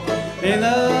alone in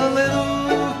a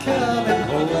little cabin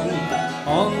home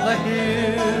on the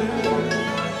hill.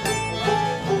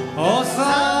 Oh,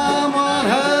 someone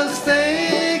has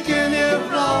taken you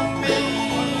from me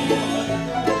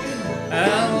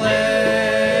and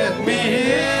left me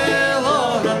here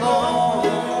all alone.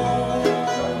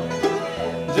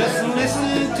 Just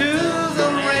listen to the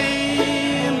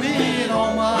rain beat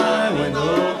on my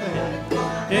window pane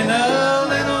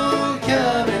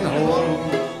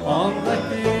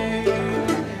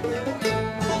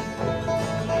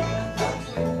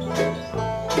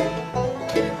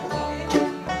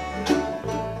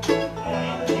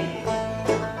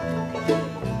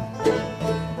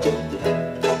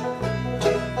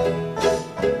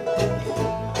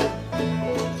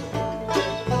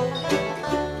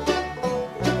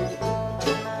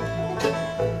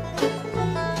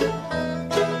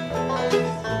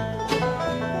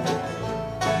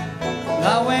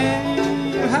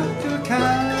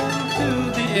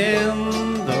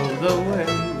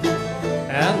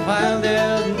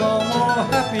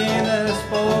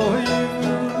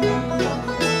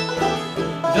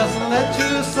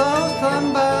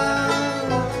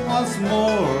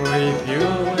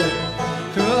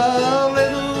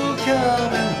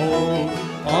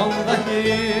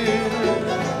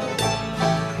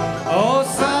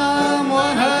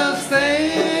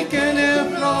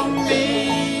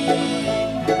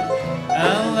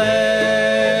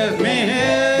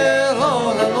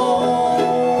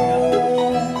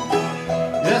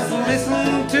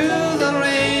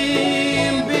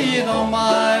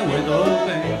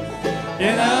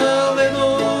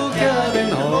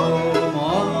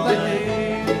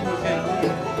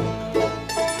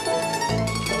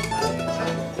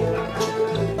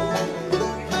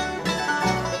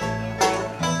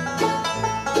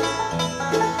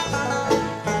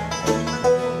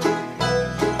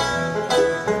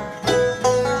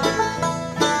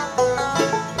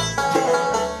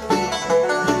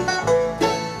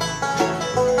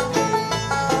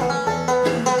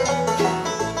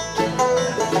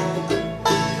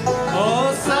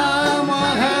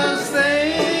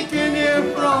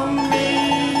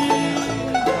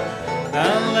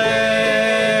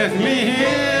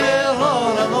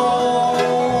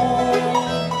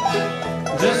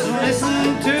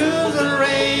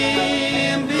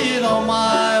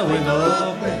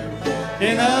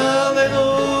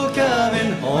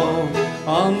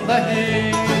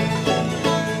い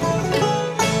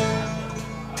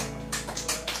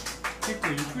結構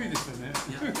ゆっくりですよね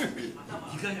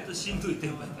意外としんどいテ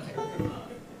ンポ。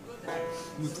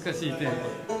難しいテン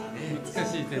ポ難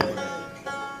しいテンポで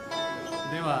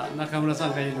は中村さ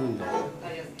んがいるんで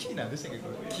キーなんでしたっけこ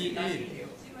れ。キー A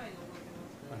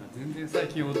全然最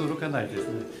近驚かないです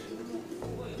ね。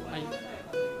はい、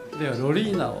ではロリ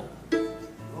ーナを。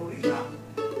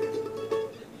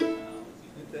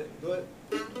どうや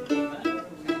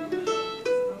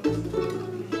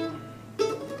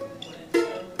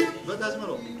って始ま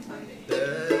ろう。チ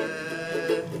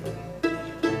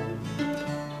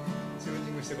ュー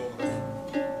ニングしてこう。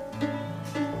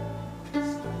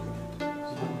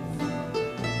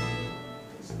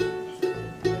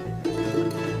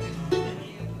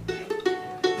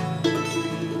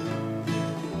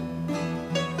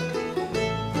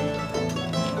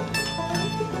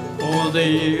All the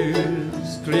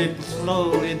years creep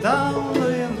slowly down the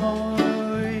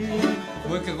memory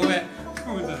もう一回ごめん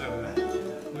ごめんなさいも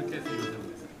う一回すいませ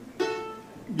ん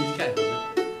短い方ね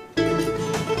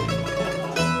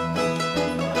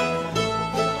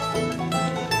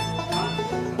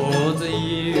All the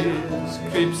years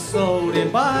creep slowly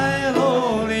by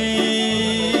Lorena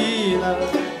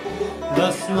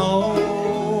The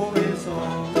snow is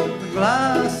on the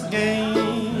glass again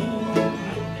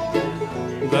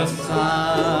The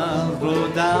sun blew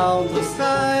down the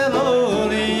sky,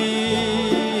 Lorena.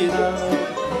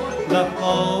 The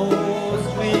flowers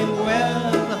green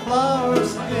where the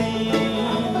flowers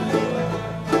green.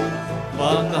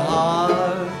 But the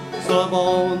hearts of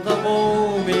all the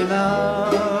movie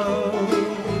now.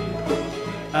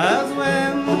 As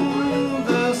when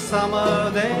the summer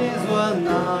days were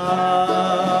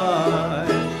nigh.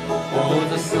 Oh,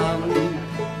 the sun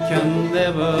can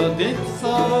never dip so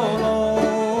low.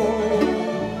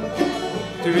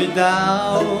 To be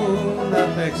down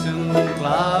affection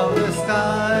cloudless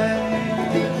sky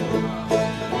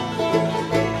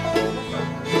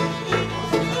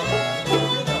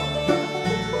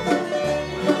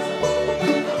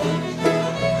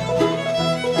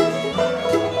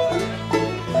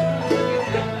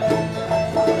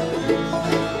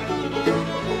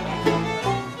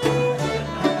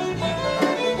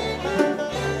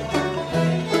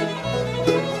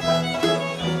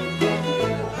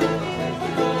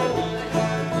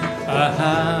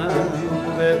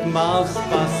that must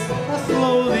pass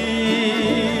slowly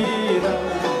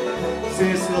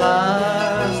since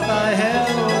last I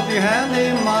held your hand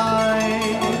in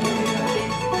mine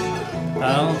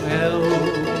and felt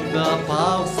the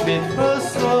pulse beat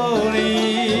first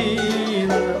slowly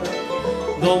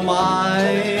though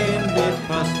mine beat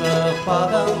faster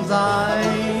father's eye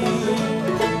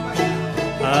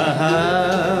a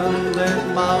hand that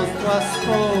mouth was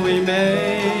fully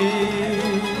made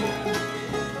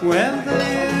when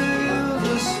the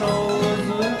souls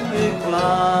will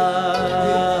fly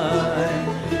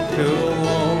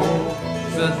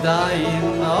towards the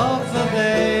dying of the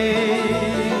day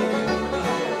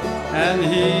and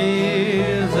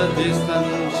hear the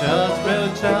distant church bell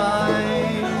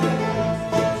chime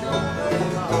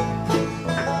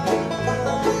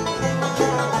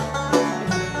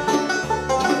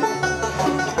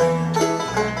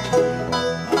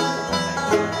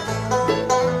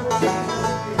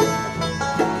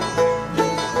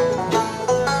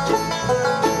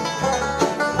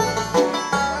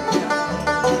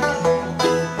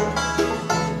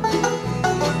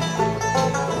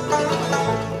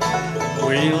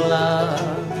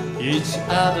each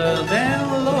other than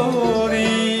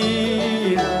Lorena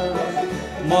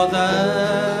more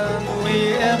than we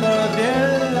ever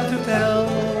dare to tell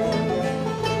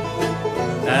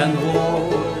and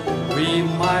what we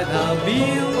might have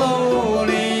been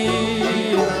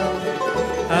Lorena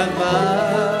and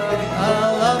by our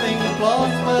loving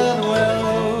prospered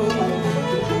well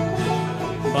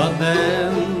but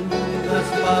then as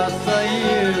past the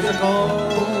years ago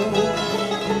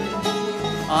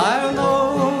I know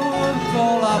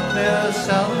up there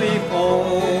shall we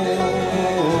fall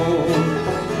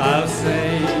I'll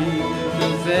say to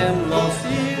them lost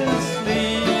years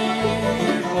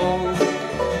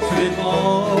sleep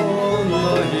on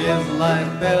the hills like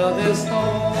velvet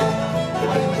stone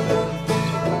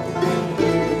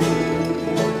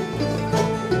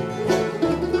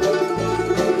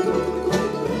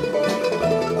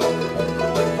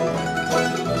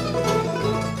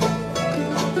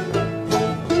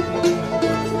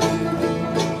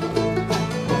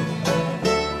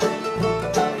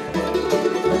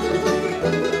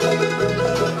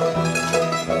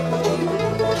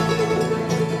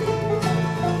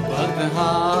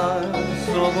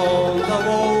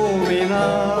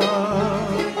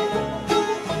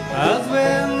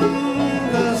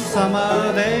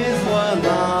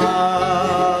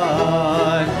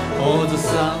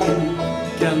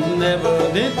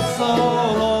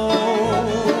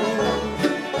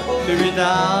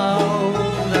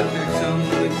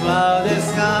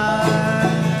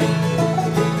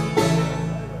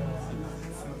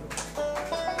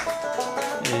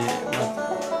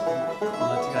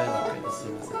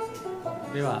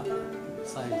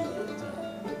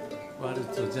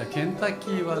キ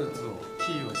ーワルツを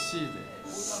キーを C で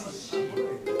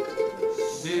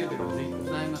D ではご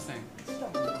ざいません。い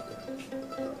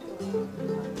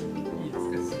いです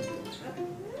か？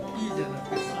いいじゃなく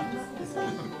て C です。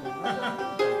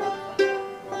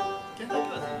ケンタッキ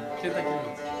ーワルツ。ケンタッキーワル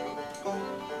ツ。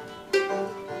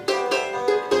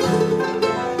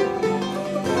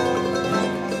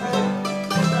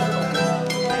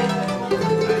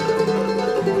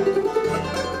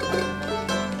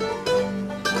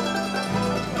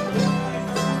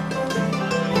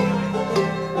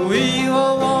We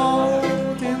were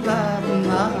walking that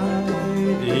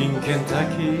night in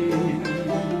Kentucky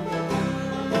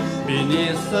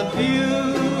beneath the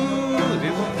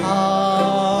beautiful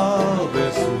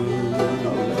harvest moon,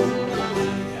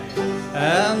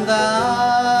 and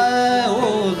I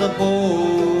was a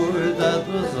boy that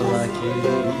was lucky,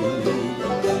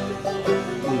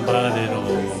 but it all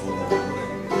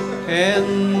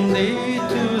ended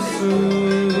too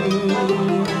soon.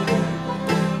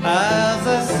 As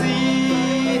I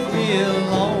sit here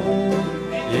alone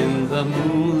in the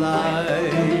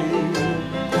moonlight,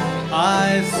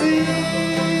 I see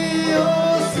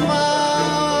your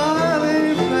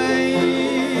smiling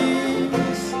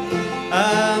face,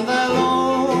 and I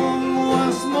long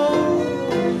once more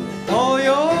for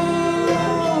your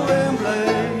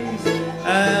embrace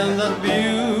and that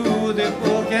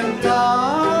beautiful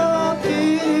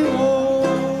Kentucky road.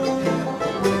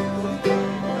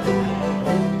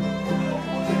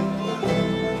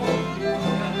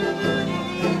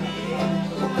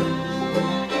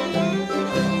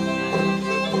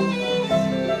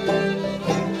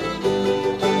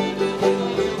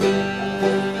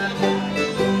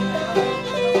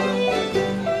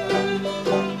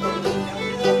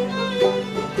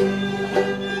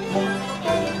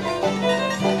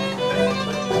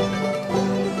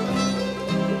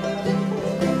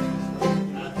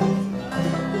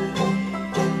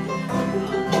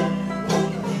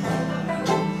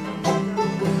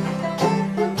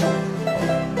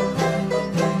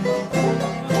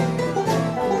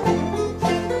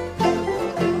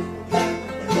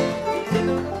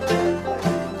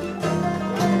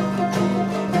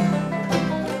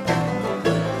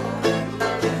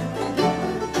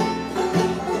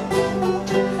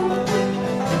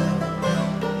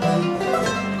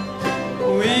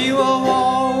 We were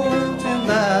walking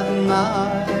that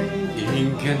night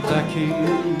in Kentucky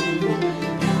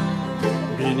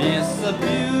beneath the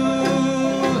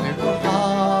beautiful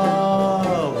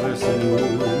harvest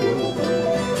moon,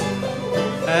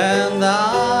 and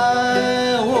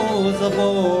I was a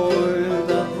boy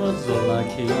that was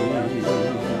lucky,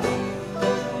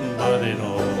 but it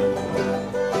all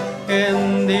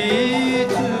ended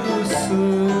too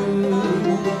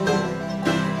soon.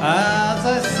 As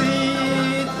I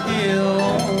sit here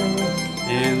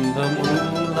in the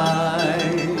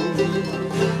moonlight,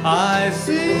 I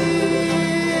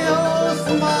see your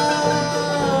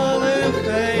smiling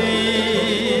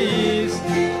face,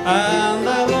 and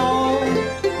I long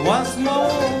once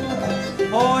more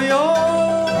for your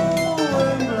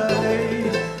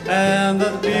embrace and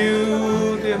that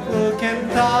beautiful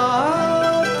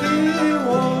Kentucky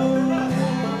road.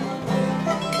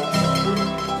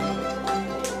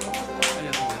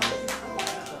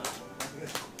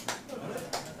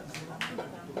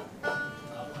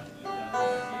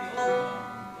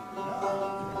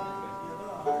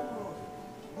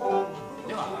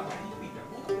 では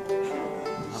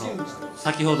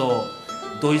先ほど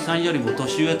土井さんよりも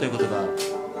年上ということが「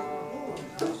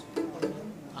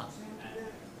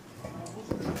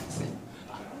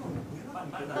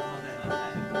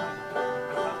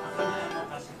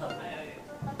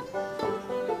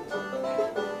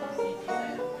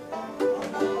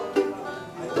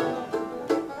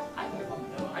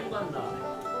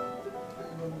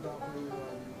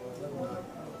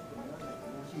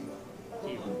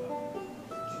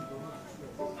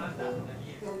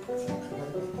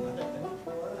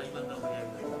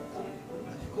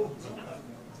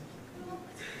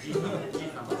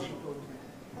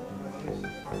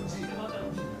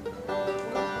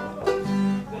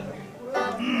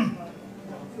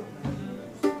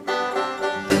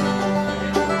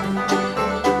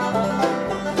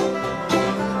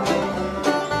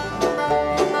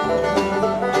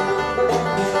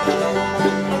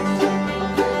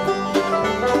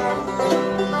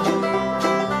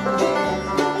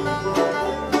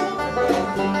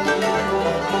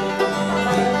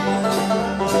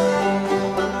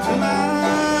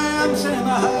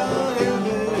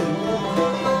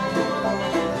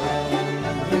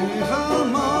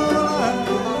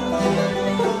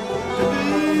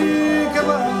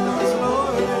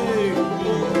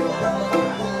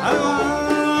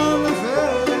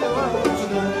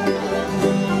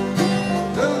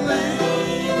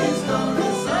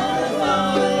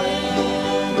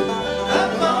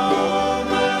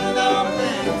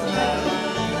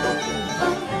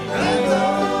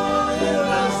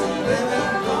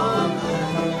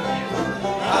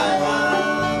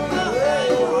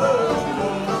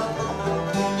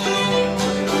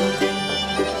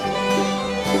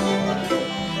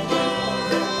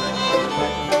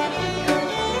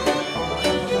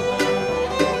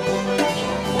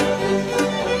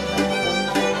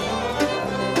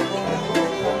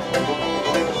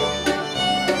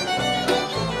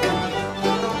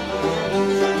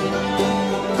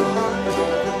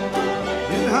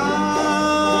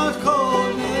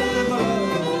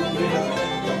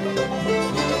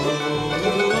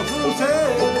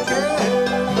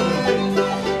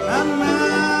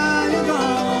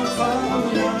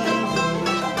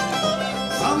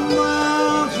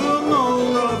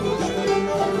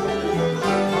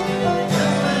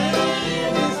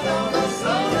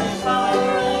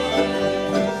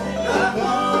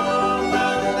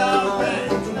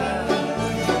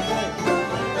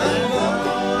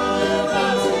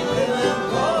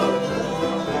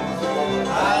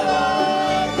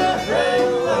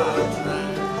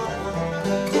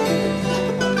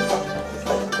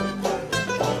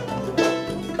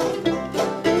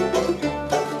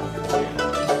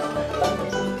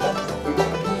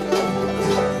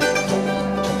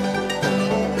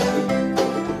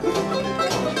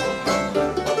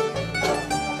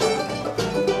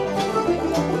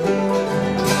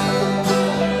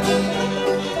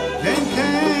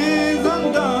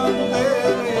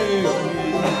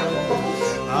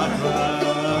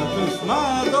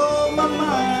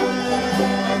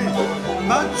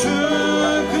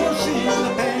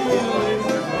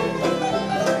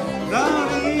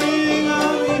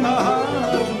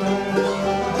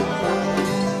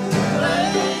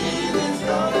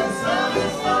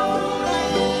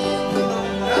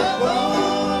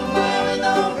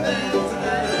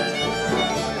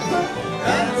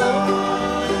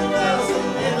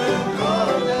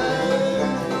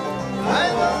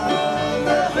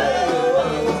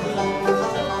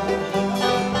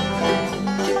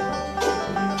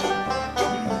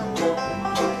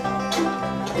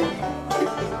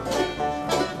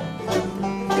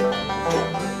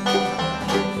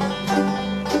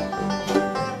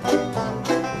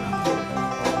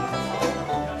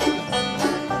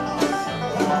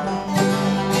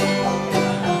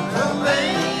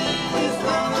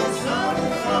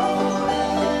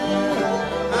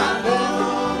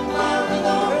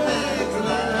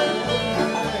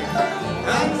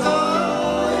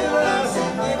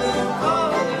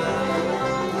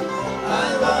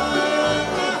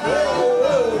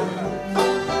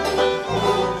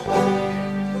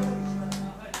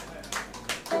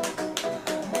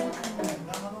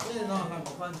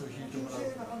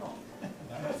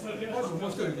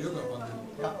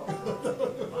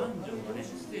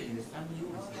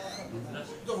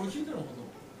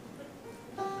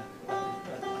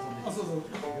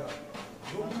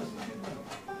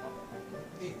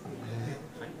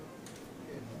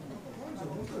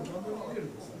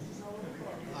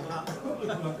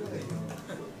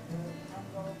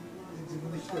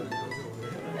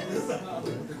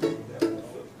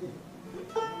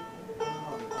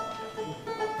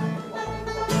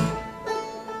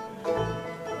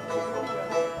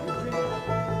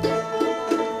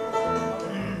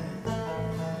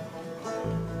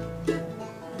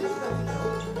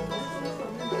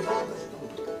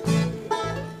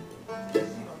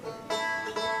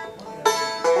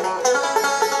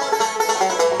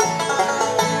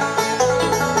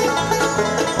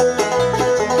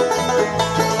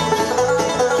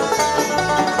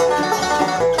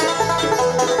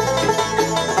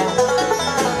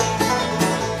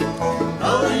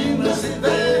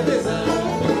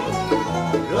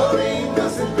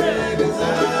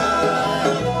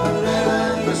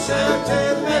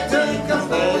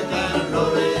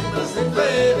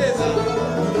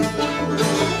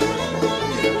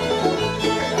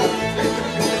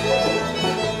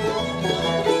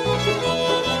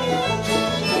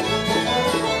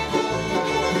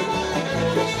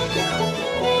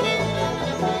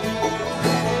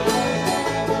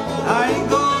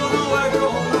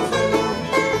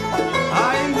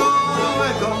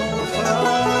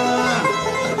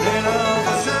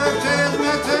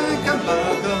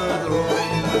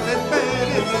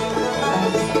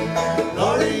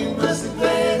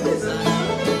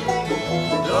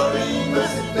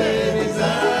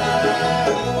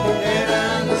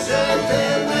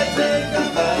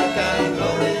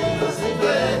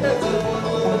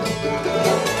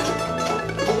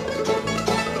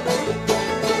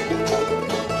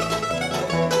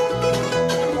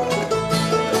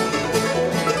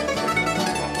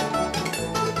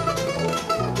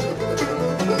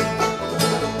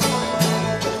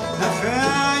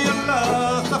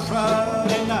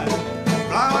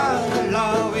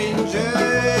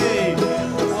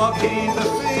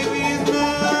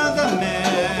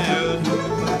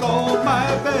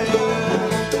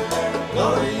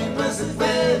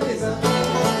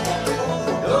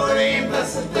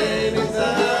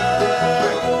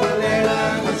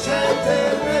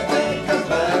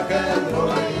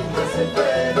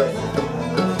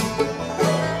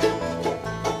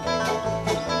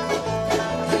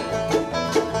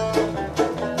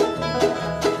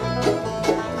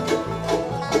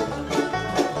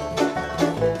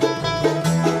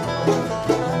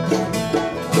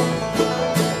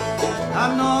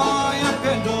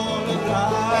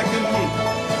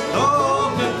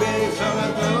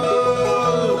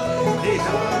These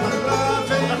are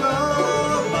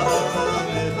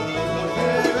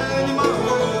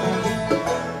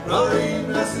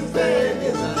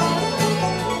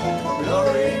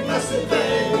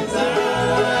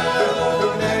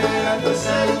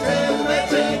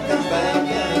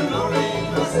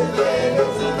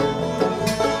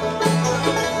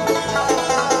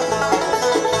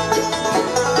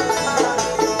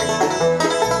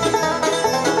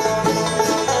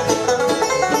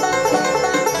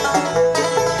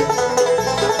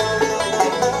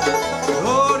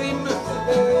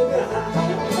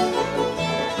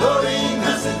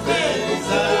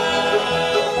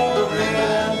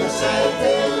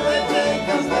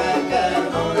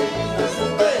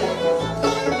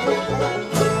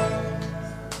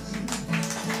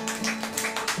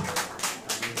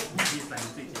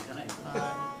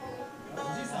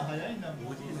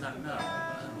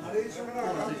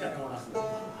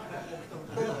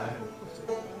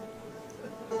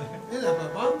やっぱ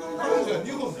バンドの彼女は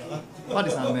2本だな。マ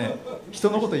リさんね、人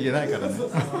のこと言えないからね。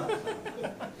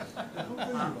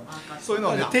そういうの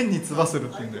はね、天に唾する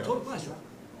って言うんだよ。トールパンでしょ。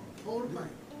トールパン。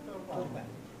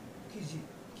生地。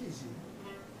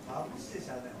あぶしてし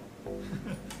ゃあない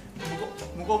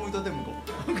向こう向いとって向こ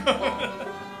う。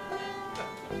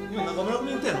今中村君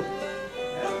言ったやろ。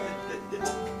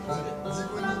自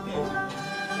分に言ってよ。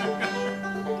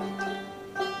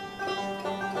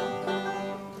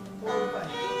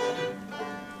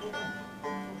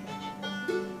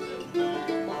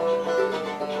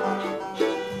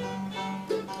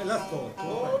ラスト。ト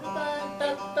ールパンタッ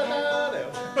タタだよ。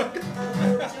タッタ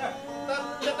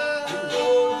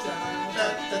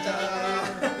タ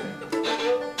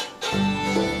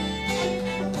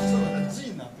G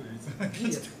になってるいつも。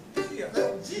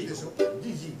G でしょ。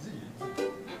G。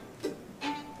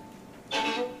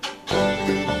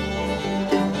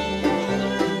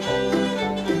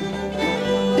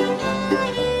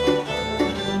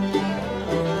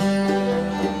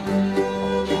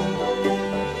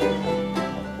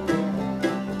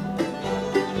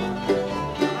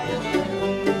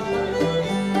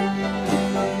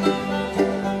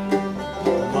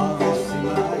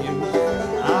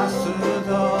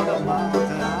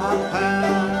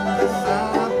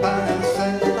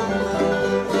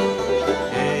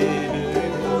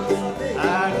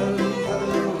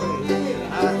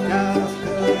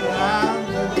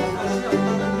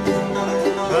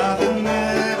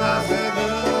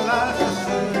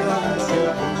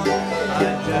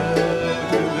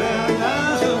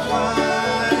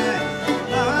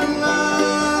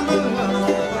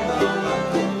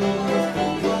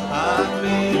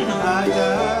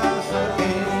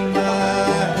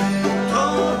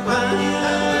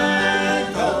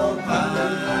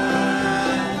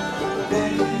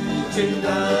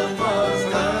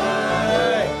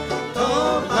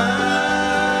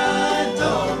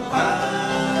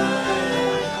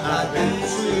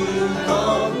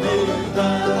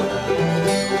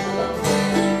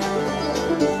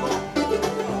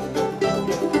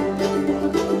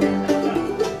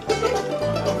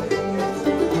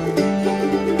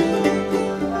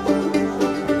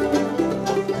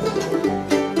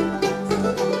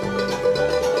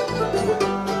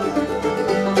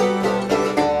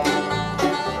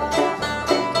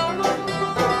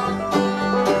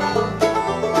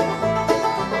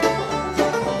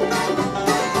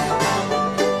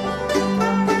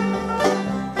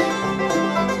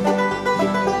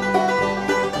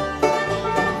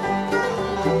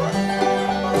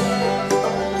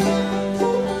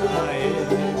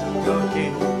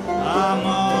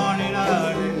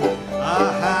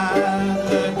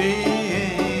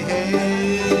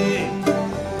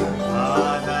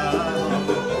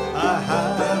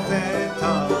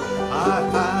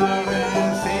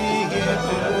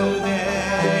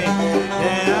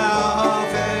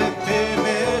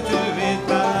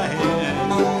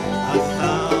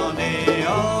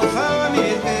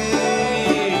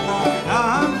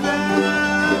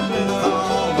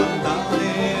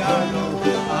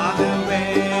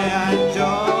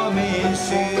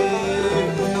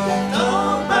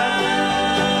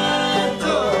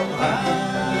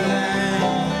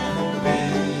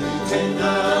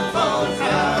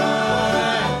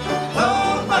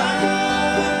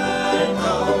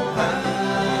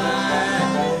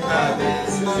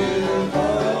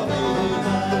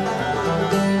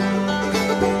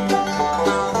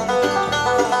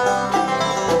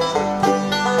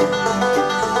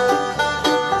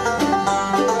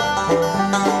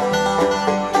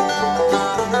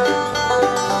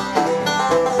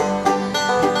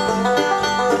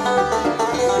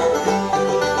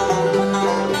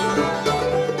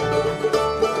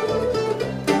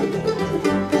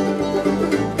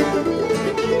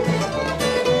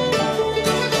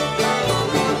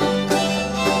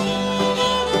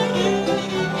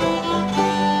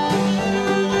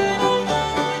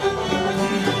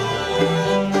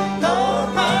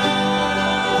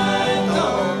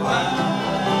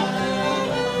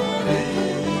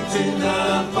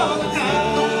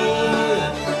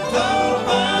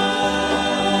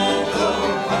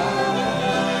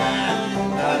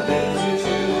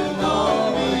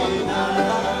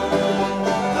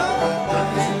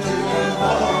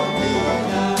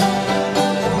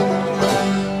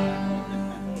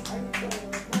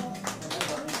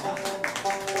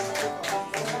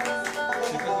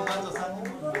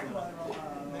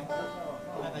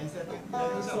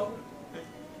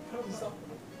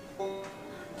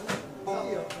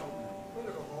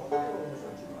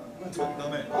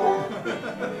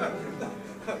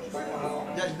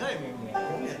いやいないもん。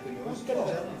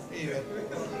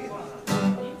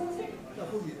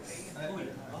コギです。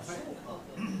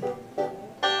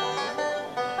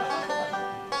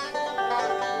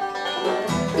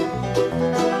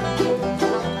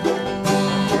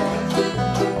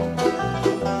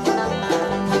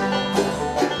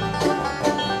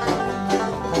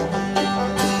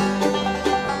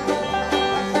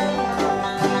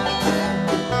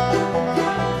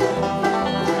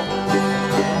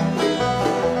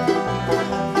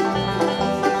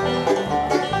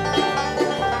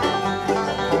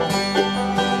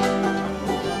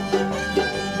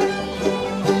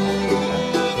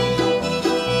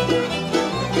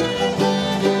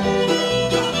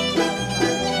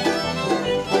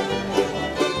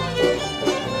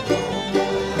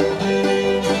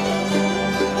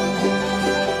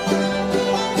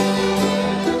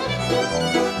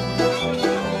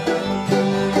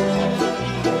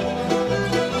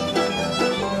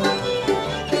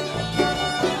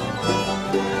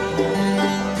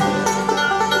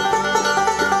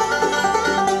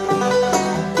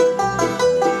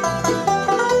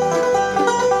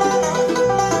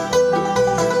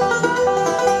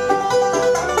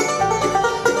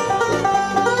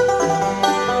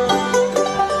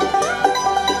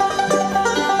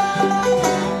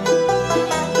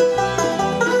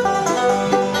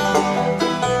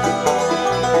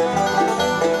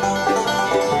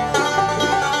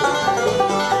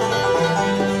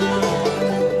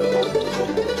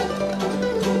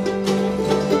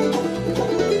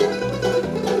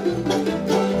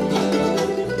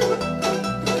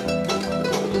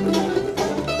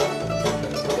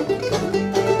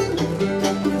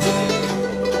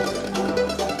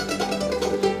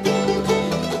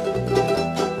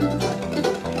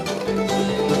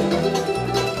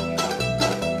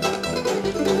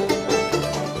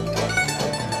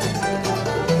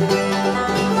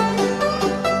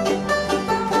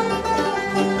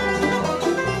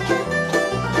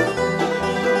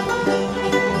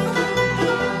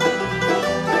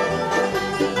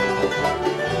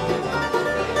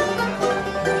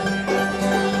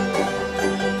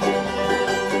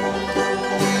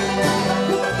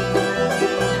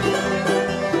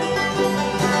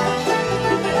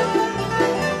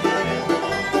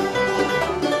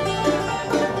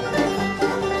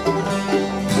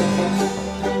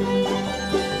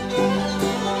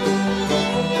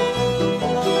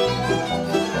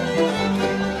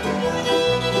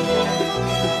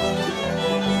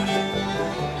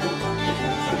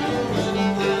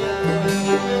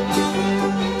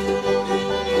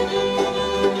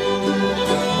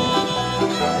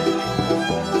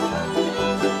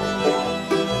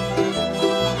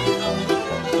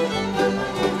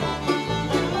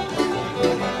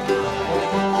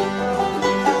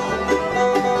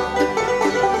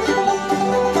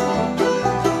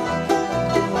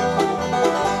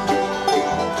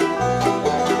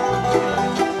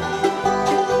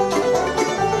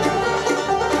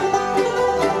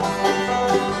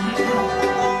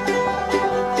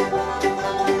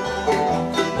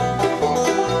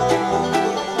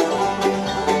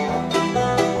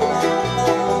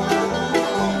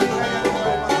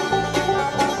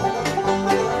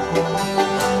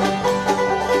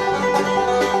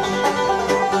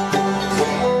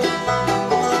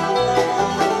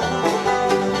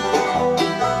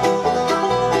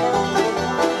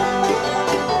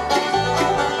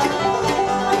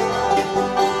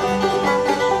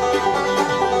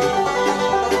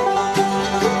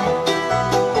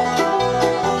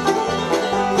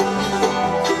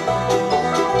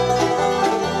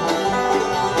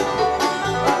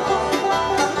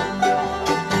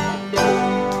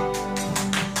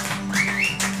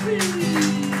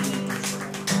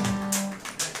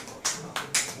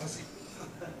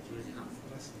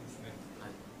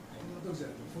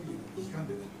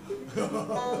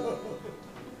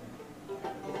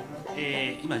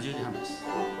今10時半です。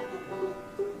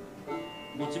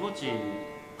ぼちぼち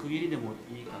区切りでも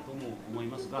いいかとも思い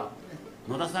ますが、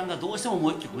野田さんがどうしてもも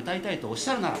う1曲歌いたいとおっし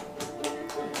ゃるなら、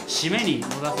締めに野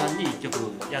田さんに1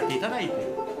曲やっていただいて。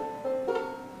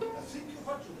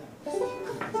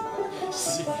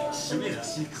締めが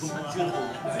進行中なんだ。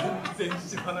全然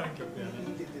知らない曲やね。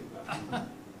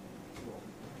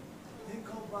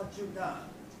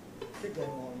結構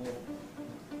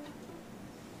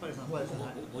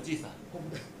おじいさん、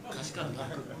歌詞カード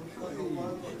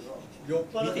酔っ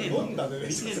払って飲んだでね。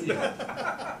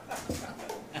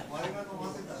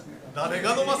誰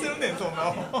が飲ませるねん、そんな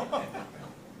の。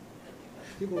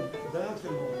結構大学生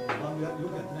もバンドよ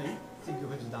くやってない？選挙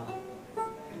フェスだ。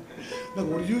なん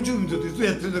か俺 YouTube 見てていつ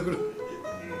やってるんだこれ。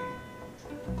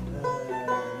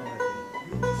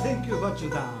選挙ファチュ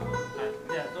ダン。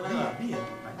じゃあそれは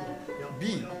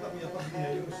B。み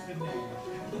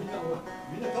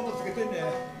んなタモつけてんね。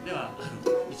では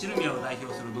一宮を代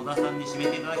表する野田さんに締め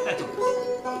ていただきたいと思います。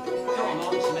今日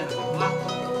の締めの曲は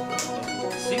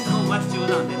進行待ち中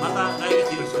なので、また来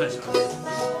月よろしくお願いします。じ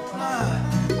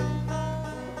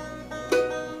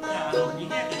ゃあ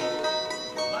賑やかに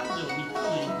万丈3つ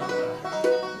のイントロから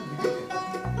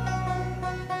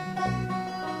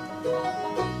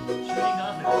修理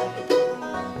が合わせ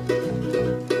て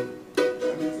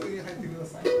次に入ってくだ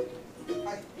さい。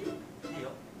はい。いい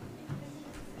よ。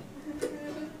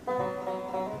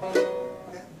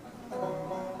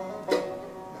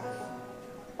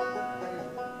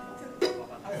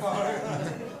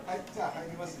はい、じゃあ入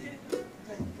ります。じゃ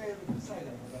あ一回サイド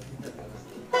に向かっていただきます。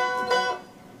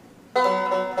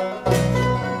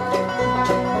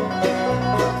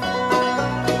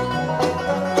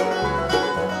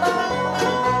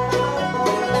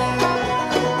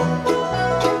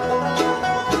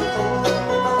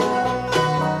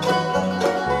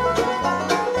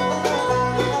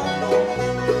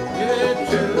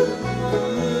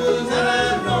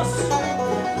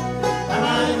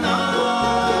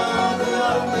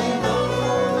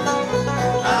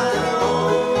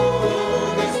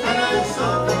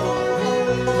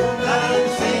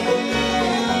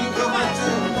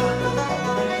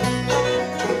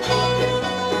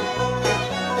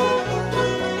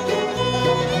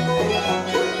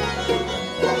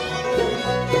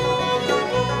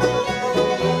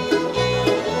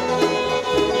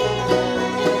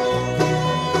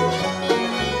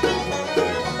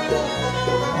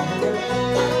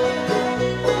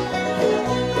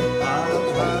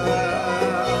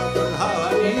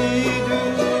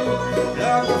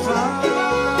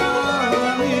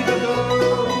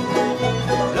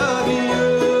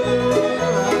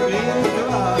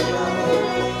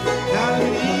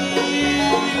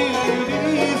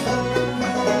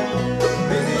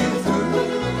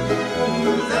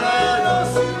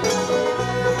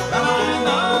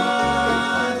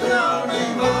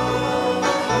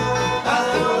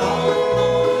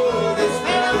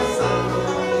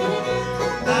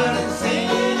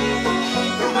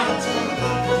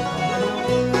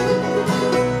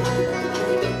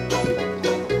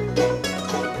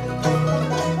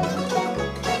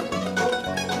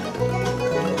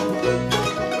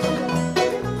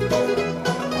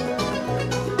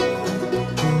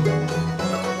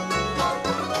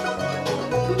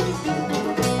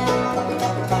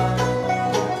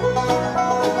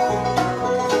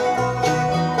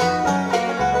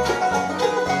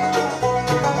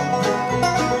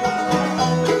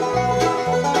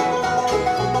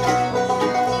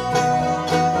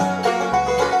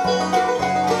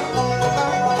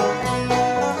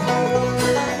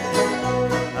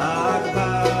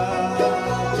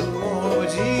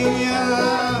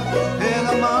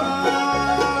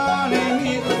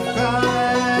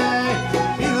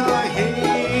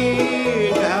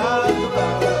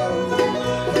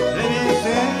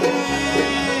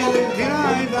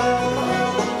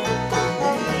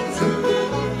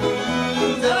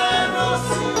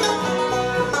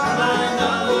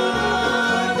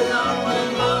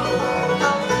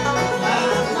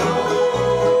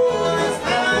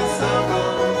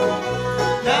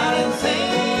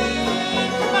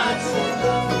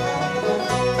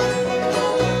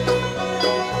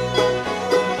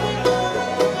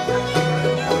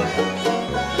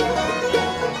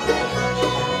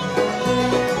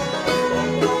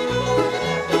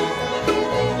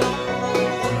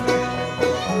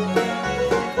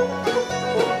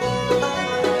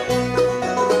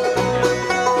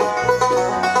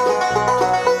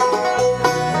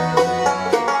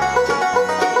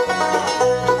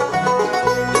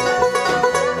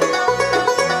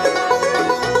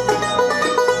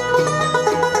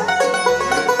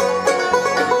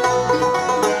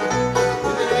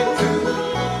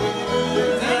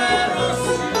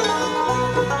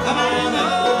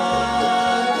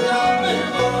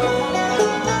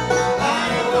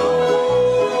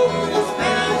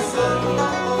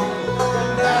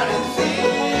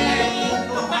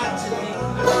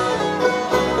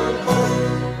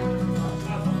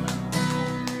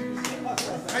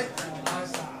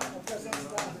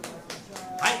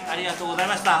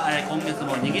今月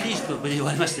も握り宿無事終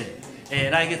わりまして、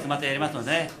来月またやりますの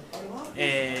でね、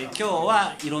今日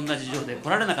はいろんな事情で来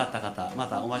られなかった方ま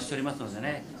たお待ちしておりますので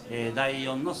ね、第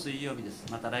4の水曜日です。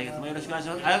また来月もよろしくお願いし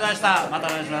ます。ありがとうございました。またお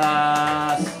願いし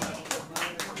ます。は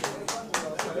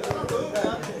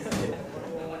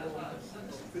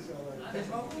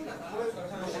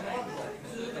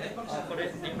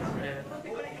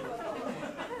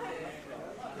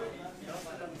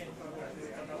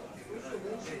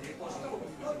い、は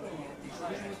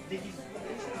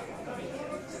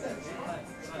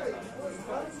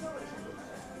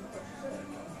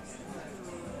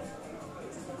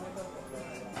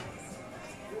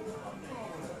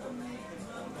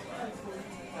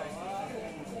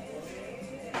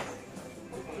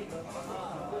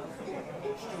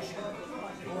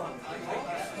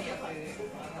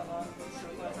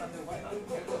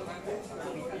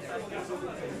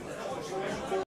い。